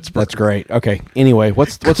been to Pittsburgh. That's great. Okay. Anyway,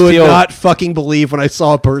 what's Could T.O.? not fucking believe when I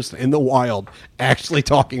saw a person in the wild actually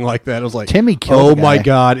talking like that. I was like, Timmy killed oh the my guy.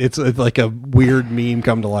 God. It's like a weird meme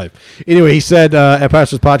come to life. Anyway, he said at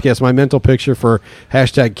Pastor's Podcast, my mental picture for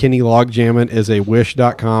hashtag Kenny Logjammin is a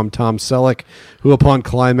wish.com Tom Selleck, who upon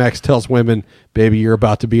climax tells women, baby, you're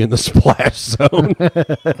about to be in the splash zone.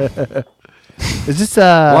 Is this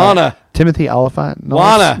Lana. Timothy Oliphant? Knowles?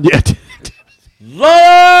 Lana. Yeah.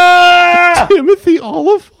 Lana! Timothy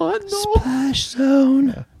Oliphant. Splash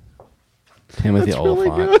Zone. Timothy That's really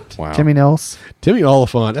Oliphant. good. Wow. Timmy Knowles. Timmy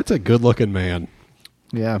Oliphant. That's a good looking man.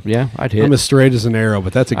 Yeah. Yeah, I'd hit. I'm as straight as an arrow,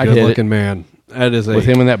 but that's a I'd good hit looking man. That is With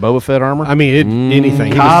him in that Boba Fett armor? I mean,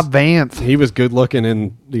 anything. Cobb Vanth. He was good looking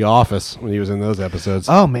in The Office when he was in those episodes.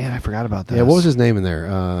 Oh, man. I forgot about that. Yeah, what was his name in there?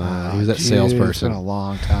 He was that It's salesperson. been a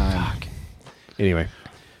long time. Anyway.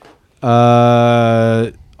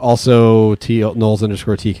 Also,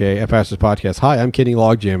 Knowles_TK at Pastor's Podcast. Hi, I'm Kenny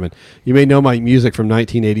Logjammin. You may know my music from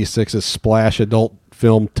 1986's Splash adult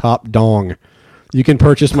film Top Dong. You can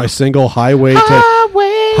purchase my single Highway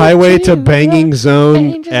to Banging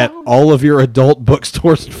Zone at all of your adult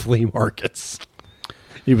bookstores and flea markets.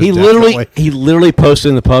 He literally posted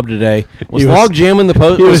in the pub today. Was Logjammin the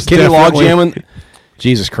post? Was Kenny Logjammin?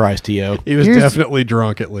 Jesus Christ, T.O. He was definitely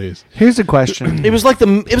drunk at least. Here's a question. It was like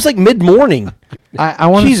mid morning. I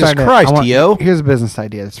want Jesus Christ, T.O. Here's a business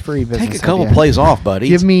idea. It's free business. Take a couple idea. plays off, buddy.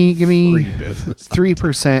 Give me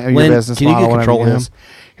 3% of your Lynn, business can you get model. control of whatever it this? is.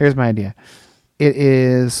 Here's my idea. It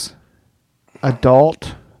is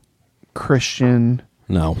adult Christian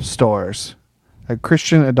No. stores.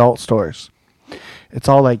 Christian adult stores. It's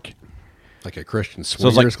all like a Christian So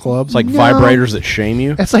it's swingers like club. It's like vibrators that shame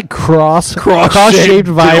you. it's like cross-shaped Cross-shaped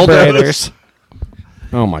vibrators.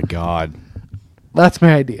 Oh my god. That's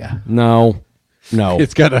my idea. No.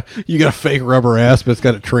 It's got you got a fake rubber ass, but it's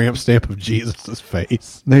got a tramp stamp of Jesus'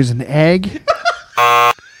 face. There's an egg.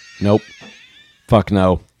 Nope. Fuck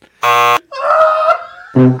no.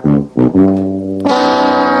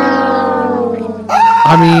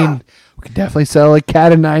 I mean, we could definitely sell a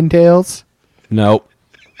cat of nine tails. Nope.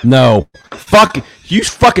 No. Fuck. You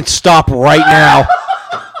fucking stop right now.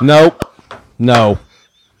 Nope. No.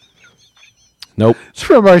 Nope. It's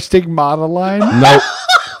from our Stigmata line. Nope.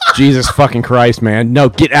 Jesus fucking Christ, man. No,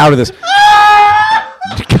 get out of this.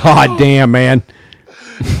 God damn, man.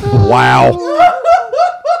 Wow.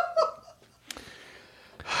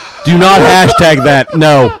 Do not hashtag that.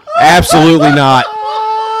 No. Absolutely not.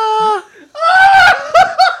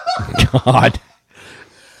 God.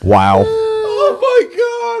 Wow. Oh my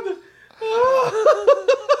god.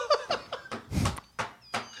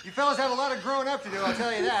 You fellas have a lot of growing up to do, I'll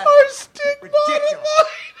tell you that. Ridiculous.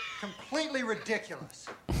 Completely ridiculous.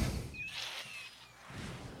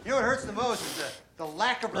 You know what hurts the most is the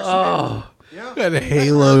lack of respect. Oh, you know? got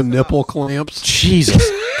halo nipple clamps. Jesus.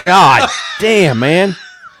 God damn, man.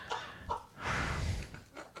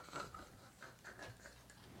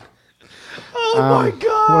 Oh my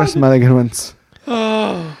god. What are some other good ones?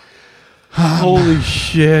 Oh. Holy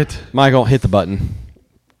shit. Michael, hit the button.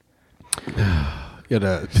 You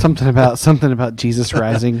got something about Jesus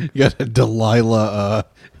rising. You got a Delilah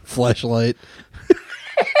fleshlight.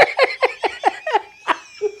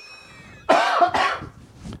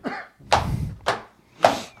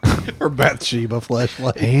 Or Bathsheba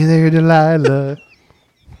fleshlight. Hey there, Delilah.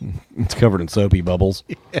 It's covered in soapy bubbles.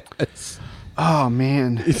 Yes. Oh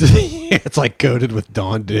man. It's like coated with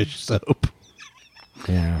Dawn dish soap.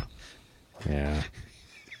 Yeah. Yeah.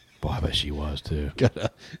 Boy, I bet she was too. Got a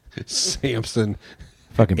Samson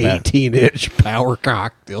fucking 18-inch power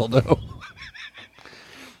cock dildo.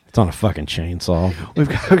 It's on a fucking chainsaw. We've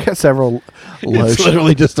got several lotions. It's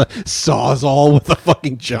literally just a sawzall with a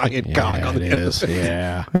fucking giant cock on the end of it.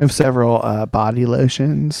 Yeah. We have several body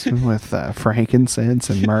lotions with frankincense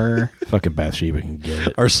and myrrh. Fucking Bathsheba can get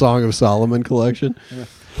it. Our Song of Solomon collection. Yeah.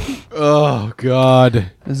 Oh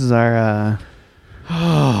God. This is our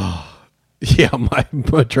yeah, my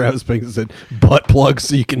Travis Pinkston said butt plugs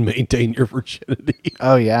so you can maintain your virginity.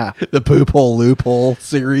 Oh yeah. The poop hole loophole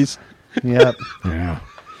series. Yep. Yeah.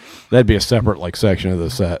 That'd be a separate section of the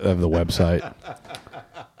website.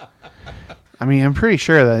 I mean, I'm pretty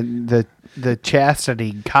sure that the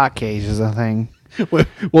chastity cock cage is a thing. Well,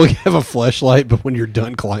 you have a fleshlight, but when you're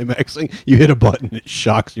done climaxing, you hit a button. It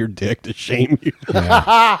shocks your dick to shame you.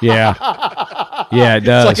 Yeah. Yeah. Yeah, it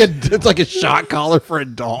does. It's like a shock collar for a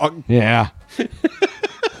dog. Yeah.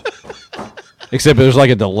 Except there's like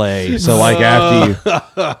a delay. So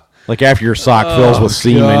after your sock fills with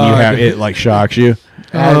semen, you have it shocks you.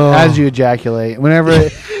 As you ejaculate, whenever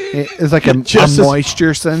it's like a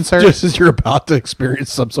moisture sensor. Just as you're about to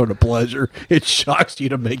experience some sort of pleasure, it shocks you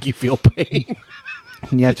to make you feel pain.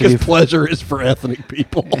 Because pleasure is for ethnic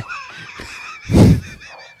people.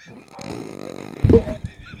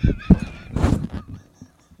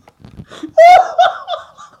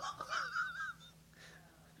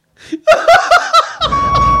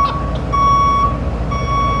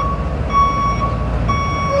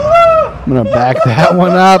 I'm gonna back that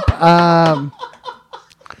one up.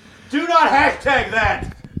 Do not hashtag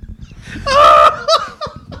that.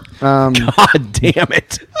 God damn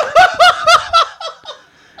it.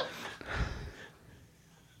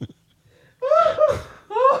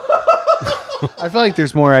 I feel like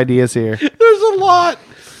there's more ideas here. There's a lot.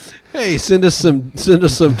 Hey, send us some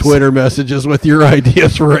Twitter messages with your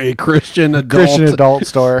ideas for a Christian adult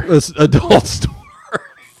store. Adult store.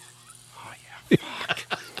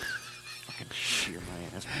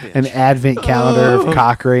 An advent calendar of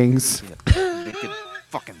cock rings. Naked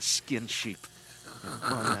fucking skin sheep.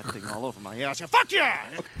 Run that thing all over my ass. Fuck yeah!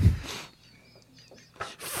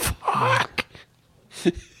 Fuck.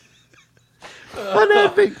 An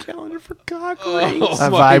advent calendar for cock rings. A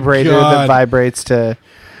vibrator that vibrates to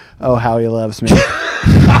 "Oh, how he loves me."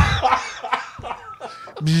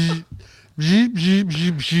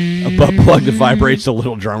 A butt plug that vibrates to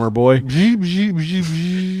Little Drummer Boy.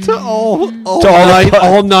 To all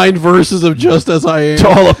 9 verses of Just As I Am. To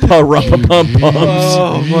all the pum-pum-pums.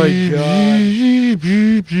 Oh my god.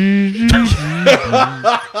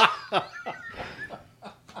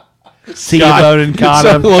 Cenobone and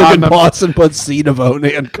condom. Logan Boston put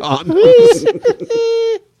Cenobone and condoms.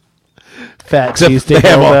 Fat Except Tuesday they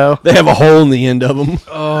dildo. have a hole in the end of them.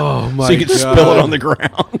 Oh my So you can god! spill it on the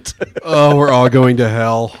ground. Oh, we're all going to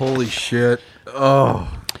hell. Holy shit!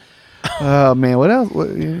 Oh, Oh man, what else?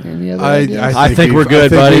 Any other ideas? I think we're good, I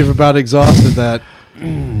think buddy. We've about exhausted that.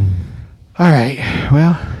 All right.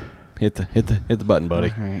 Well, Hit the button,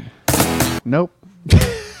 buddy. all right. Nope.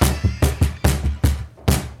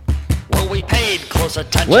 Well, we paid close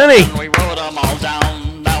attention Lenny! and we wrote them all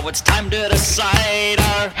down. Now it's time to decide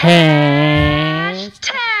our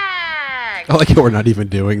Hashtag. I like how we're not even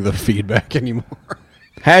doing the feedback anymore.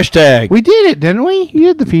 Hashtag. We did it, didn't we? You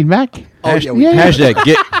did the feedback. Oh, yeah, we did.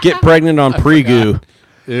 Hashtag get pregnant on Pregu.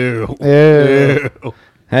 Ew. Ew.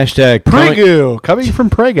 Hashtag Pregu. Coming from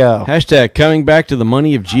Prego. Hashtag coming back to the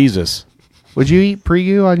money of Jesus. Would you eat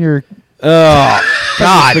Pregu on your Oh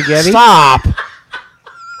God! spaghetti? Stop.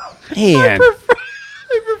 Man.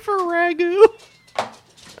 I prefer ragu.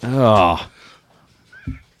 Oh.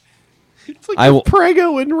 It's like I if will-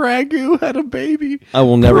 Prego and ragu had a baby. I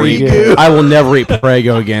will never eat. Pregu. I will never eat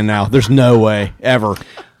Prego again. Now, there's no way ever.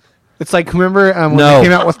 It's like remember when No. they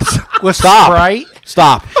came out with Stop. Sprite,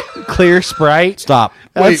 Stop. clear Sprite. Stop.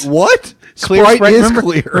 That's- Wait, what? Clear Sprite is remember,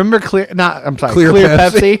 clear. Remember clear? Not. I'm sorry. Clear Clear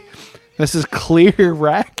Pepsi. Pepsi. This is clear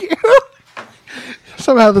ragu.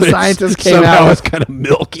 Somehow the scientists came Somehow out. it's kind of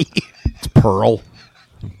milky. It's Pearl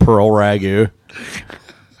ragu.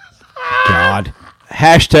 God.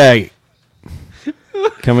 Hashtag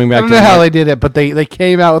coming I back. don't to know the how they did it, but they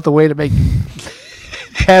came out with a way to make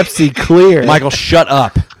Pepsi clear. Michael, shut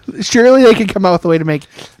up. Surely they could come out with a way to make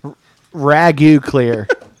ragu clear,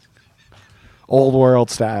 old world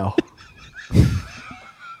style.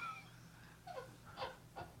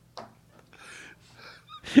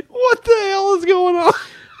 What the hell is going on?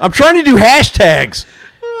 I'm trying to do hashtags.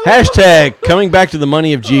 Hashtag coming back to the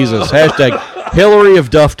money of Jesus. Hashtag Hillary of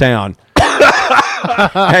Dufftown.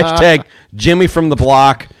 Hashtag Jimmy from the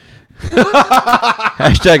block.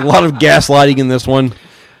 Hashtag a lot of gaslighting in this one.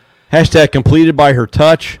 Hashtag completed by her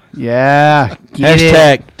touch. Yeah. Get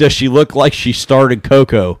Hashtag it. does she look like she started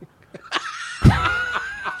Coco?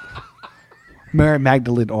 Mary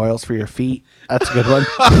Magdalene oils for your feet. That's a good one.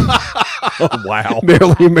 Oh, wow.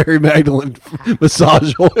 Mary Magdalene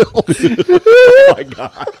massage oil. Oh my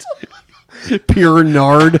god. Pure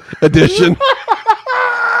Nard edition.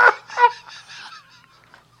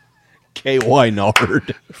 KY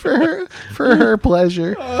Nard. for her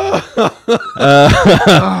pleasure. Oh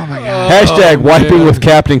my god. Hashtag wiping with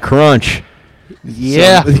Captain Crunch.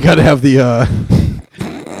 Yeah. So, you got to have the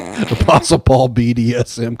Apostle Paul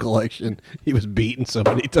BDSM collection. He was beaten so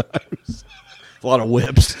many times. A lot of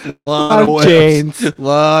whips. A lot of whips. Chains. A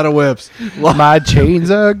lot of whips. My chains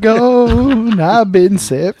are gone. I've been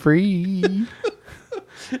set free.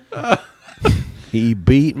 He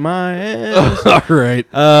beat my ass. All right.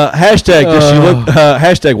 Hashtag does she look?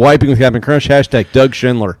 Hashtag wiping with Captain Crunch. Hashtag Doug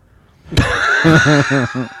Schindler.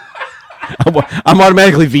 I'm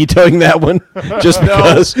automatically vetoing that one just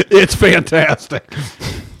because it's fantastic.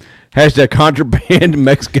 Hashtag contraband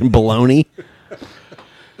Mexican bologna.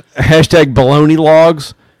 Hashtag bologna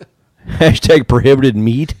logs. Hashtag prohibited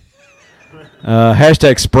meat.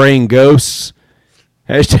 Hashtag spraying ghosts.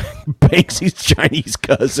 Hashtag Banksy's Chinese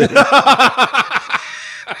cousin.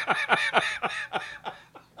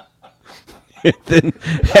 And then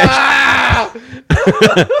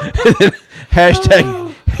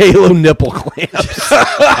hashtag Halo nipple clamps.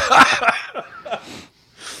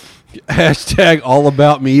 Hashtag all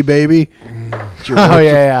about me, baby. Oh,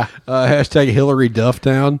 yeah. Hashtag Hillary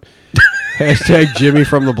Dufftown. Hashtag Jimmy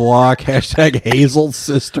from the block. Hashtag Hazel's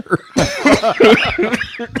sister.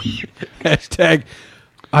 Hashtag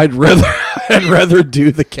I'd rather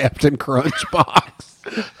do the Captain Crunch box.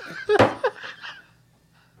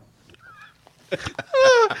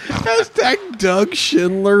 Hashtag Doug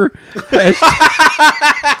Schindler.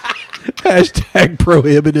 Hashtag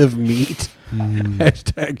prohibitive meat.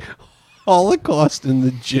 Hashtag Holocaust in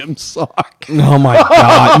the gym sock. Oh my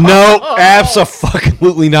god. No,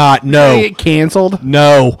 absolutely not. No. Get canceled.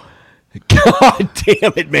 No. God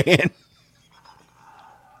damn it, man.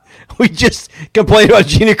 We just complained about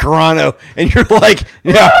Gina Carano, and you're like,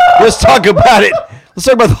 yeah, let's talk about it. Let's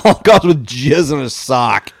talk about the Holocaust with jizz in a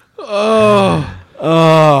sock. Oh.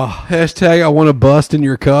 Hashtag I want to bust in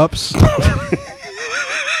your cups.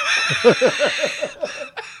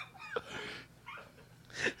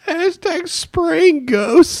 Hashtag spraying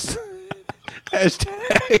ghosts.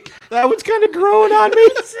 Hashtag That one's kind of growing on me.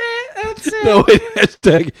 That's it. no wait,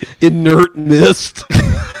 hashtag inert mist.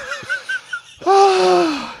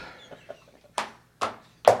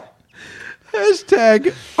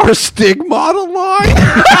 Hashtag our stigmata line.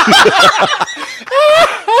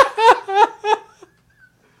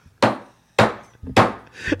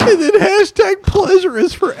 And then hashtag pleasure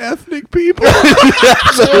is for ethnic people.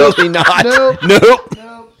 Absolutely not.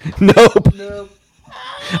 Nope.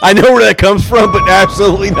 I know where that comes from, but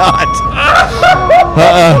absolutely not.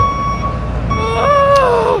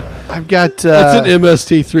 I've got. That's an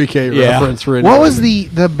MST3K reference for anyone. What was the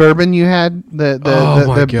bourbon you had?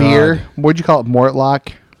 The beer. What'd you call it?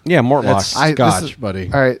 Mortlock. Yeah, Mortlock. Scotch, buddy.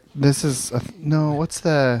 All right, this is no. What's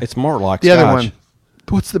the? It's Mortlock. The Scotch. other one.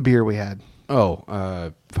 What's the beer we had? Oh,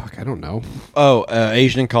 fuck, I don't know. Oh,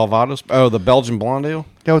 Asian Calvados. Oh, the Belgian Blonde Ale.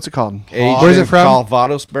 Yeah, what's it called? Where's it from?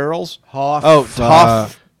 Calvados barrels. Hoff. Oh,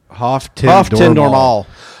 Hoff Tindormal. All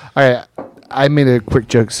right, I made a quick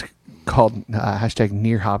joke called hashtag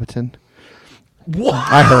near Hobbiton. What?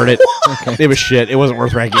 I heard it. Okay. It was shit. It wasn't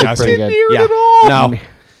worth ranking. It's pretty good. Yeah. No.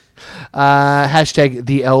 Hashtag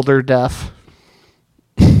the elder deaf.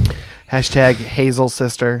 Hashtag Hazel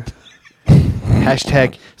sister.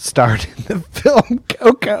 Hashtag starred in the film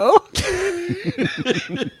Coco.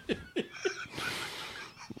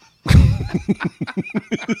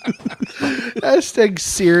 Hashtag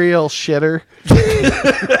cereal shitter.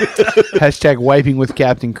 Hashtag wiping with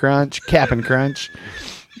Captain Crunch. Cap'n Crunch.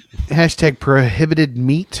 Hashtag prohibited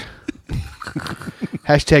meat.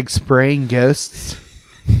 Hashtag spraying ghosts.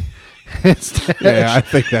 Yeah, I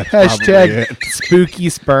think that's hashtag probably it. spooky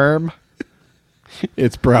sperm.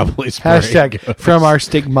 It's probably spraying Hashtag ghosts. from our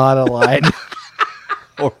stigmata line.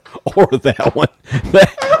 Or that one.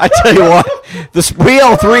 I tell you what, we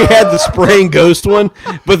all three had the spraying ghost one,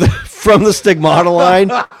 but from the stigmata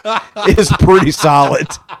line is pretty solid.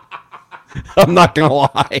 I'm not gonna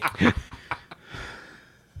lie.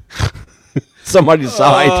 Somebody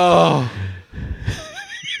decide. Oh.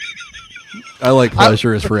 I like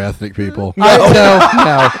pleasure is for ethnic people.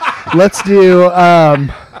 No. Let's do.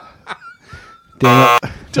 Damn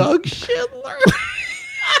it. Doug Schindler.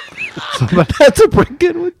 That's a pretty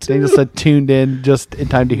good one too. Daniel said tuned in just in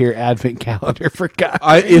time to hear Advent Calendar for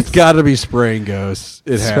guys. It's got to be spraying ghosts.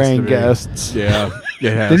 It has Spraying to be. ghosts. Yeah,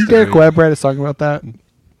 it has. Didn't to Derek be. Webb write a song about that?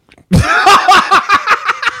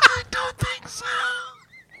 I don't think so.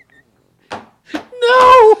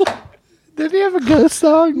 No. Did he have a ghost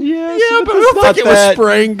song? Yes. Yeah, but I don't think it was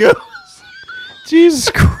spraying ghosts. Jesus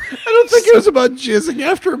Christ. I don't think it was about jizzing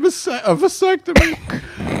after a vasectomy.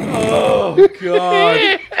 Oh,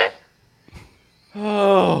 God.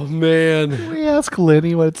 Oh, man. We ask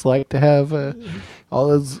Lenny what it's like to have all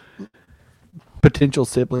his potential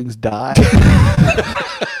siblings die.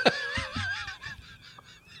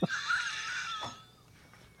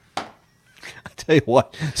 Tell you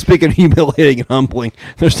what, speaking of humiliating and humbling,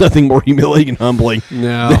 there's nothing more humiliating and humbling.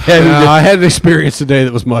 No, I had an experience today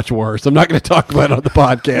that was much worse. I'm not going to talk about it on the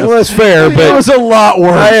podcast. Well, that's fair, but it was a lot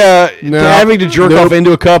worse. Having to jerk off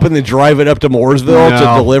into a cup and then drive it up to Mooresville to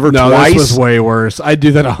deliver twice. This was way worse. I'd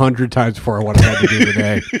do that 100 times before what I had to do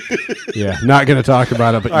today. Yeah, not going to talk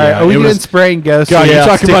about it, but All right, are we doing spraying ghosts? God, or you're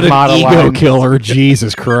talking about an stigmata ego line? killer.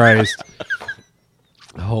 Jesus Christ.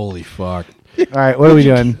 Holy fuck. All right, what are we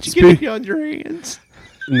doing? Did you get it on your hands?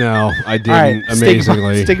 No, I didn't. All right,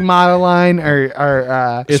 amazingly. stigmata line or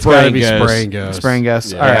It's got to be spraying ghosts. spraying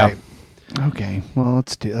ghosts. Yeah. All right. Okay. Well,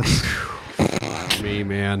 let's do this. Me,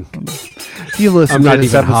 man. If you listen I'm to not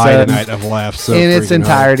this even high episode tonight. I've laughed so in its freaking hard.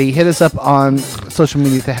 entirety, hit us up on social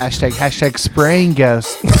media with the hashtag spraying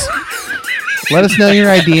ghosts. Let us know your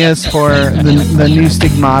ideas for the new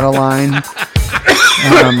stigmata line.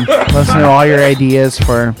 Let us know all your ideas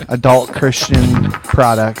for adult Christian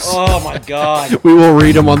products. Oh my God! We will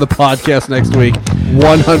read them on the podcast next week.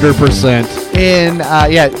 100%. And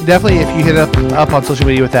yeah, definitely if you hit up on social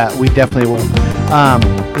media with that, we definitely will.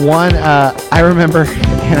 I remember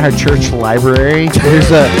in our church library, there's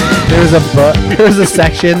a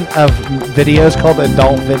section of videos called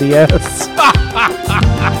adult videos.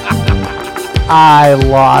 I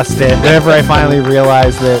lost it whenever I finally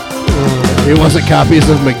realized that it wasn't copies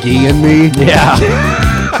of McGee and Me. Yeah.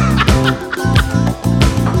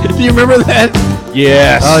 Do you remember that?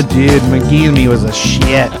 Yes. Oh, dude, McGee and Me was a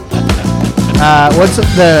shit. What's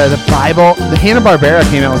the Bible? The Hanna-Barbera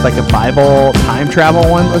came out with like a Bible time travel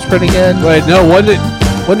one that was pretty good. Wait, no, wasn't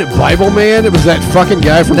it Bible Man? It was that fucking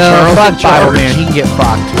guy from No, Charles fuck in Charge. Bible Man. He can get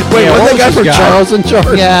fucked. Wait, Yeah, wasn't what that guy was from this guy? Charles in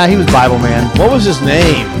Charge? Yeah, he was Bible Man. What was his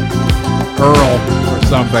name? Earl or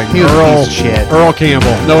something. He was a Earl, piece of shit. Earl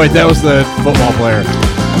Campbell. No, wait, that was the football player.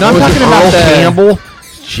 No, I'm Was talking it about Earl the Campbell.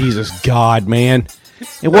 Jesus God, man!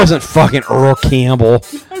 It wasn't fucking Earl Campbell.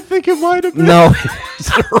 I think it might have been. No, it's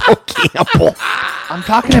Earl Campbell. I'm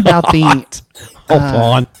talking about the. Hold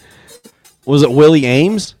on. Was it Willie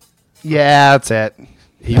Ames? Yeah, that's it.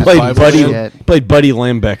 He Played Bible Buddy. Man. Played Buddy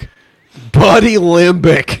Limbick. Buddy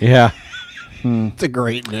Limbick. Yeah. It's a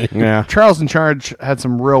great name. Yeah. Charles in Charge had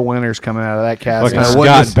some real winners coming out of that cast. Fucking Wasn't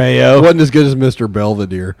Scott as- Baio. wasn't as good as Mr.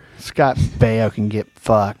 Belvedere. Scott Baio can get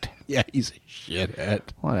fucked. Yeah, he's a shithead.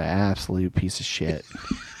 What an absolute piece of shit.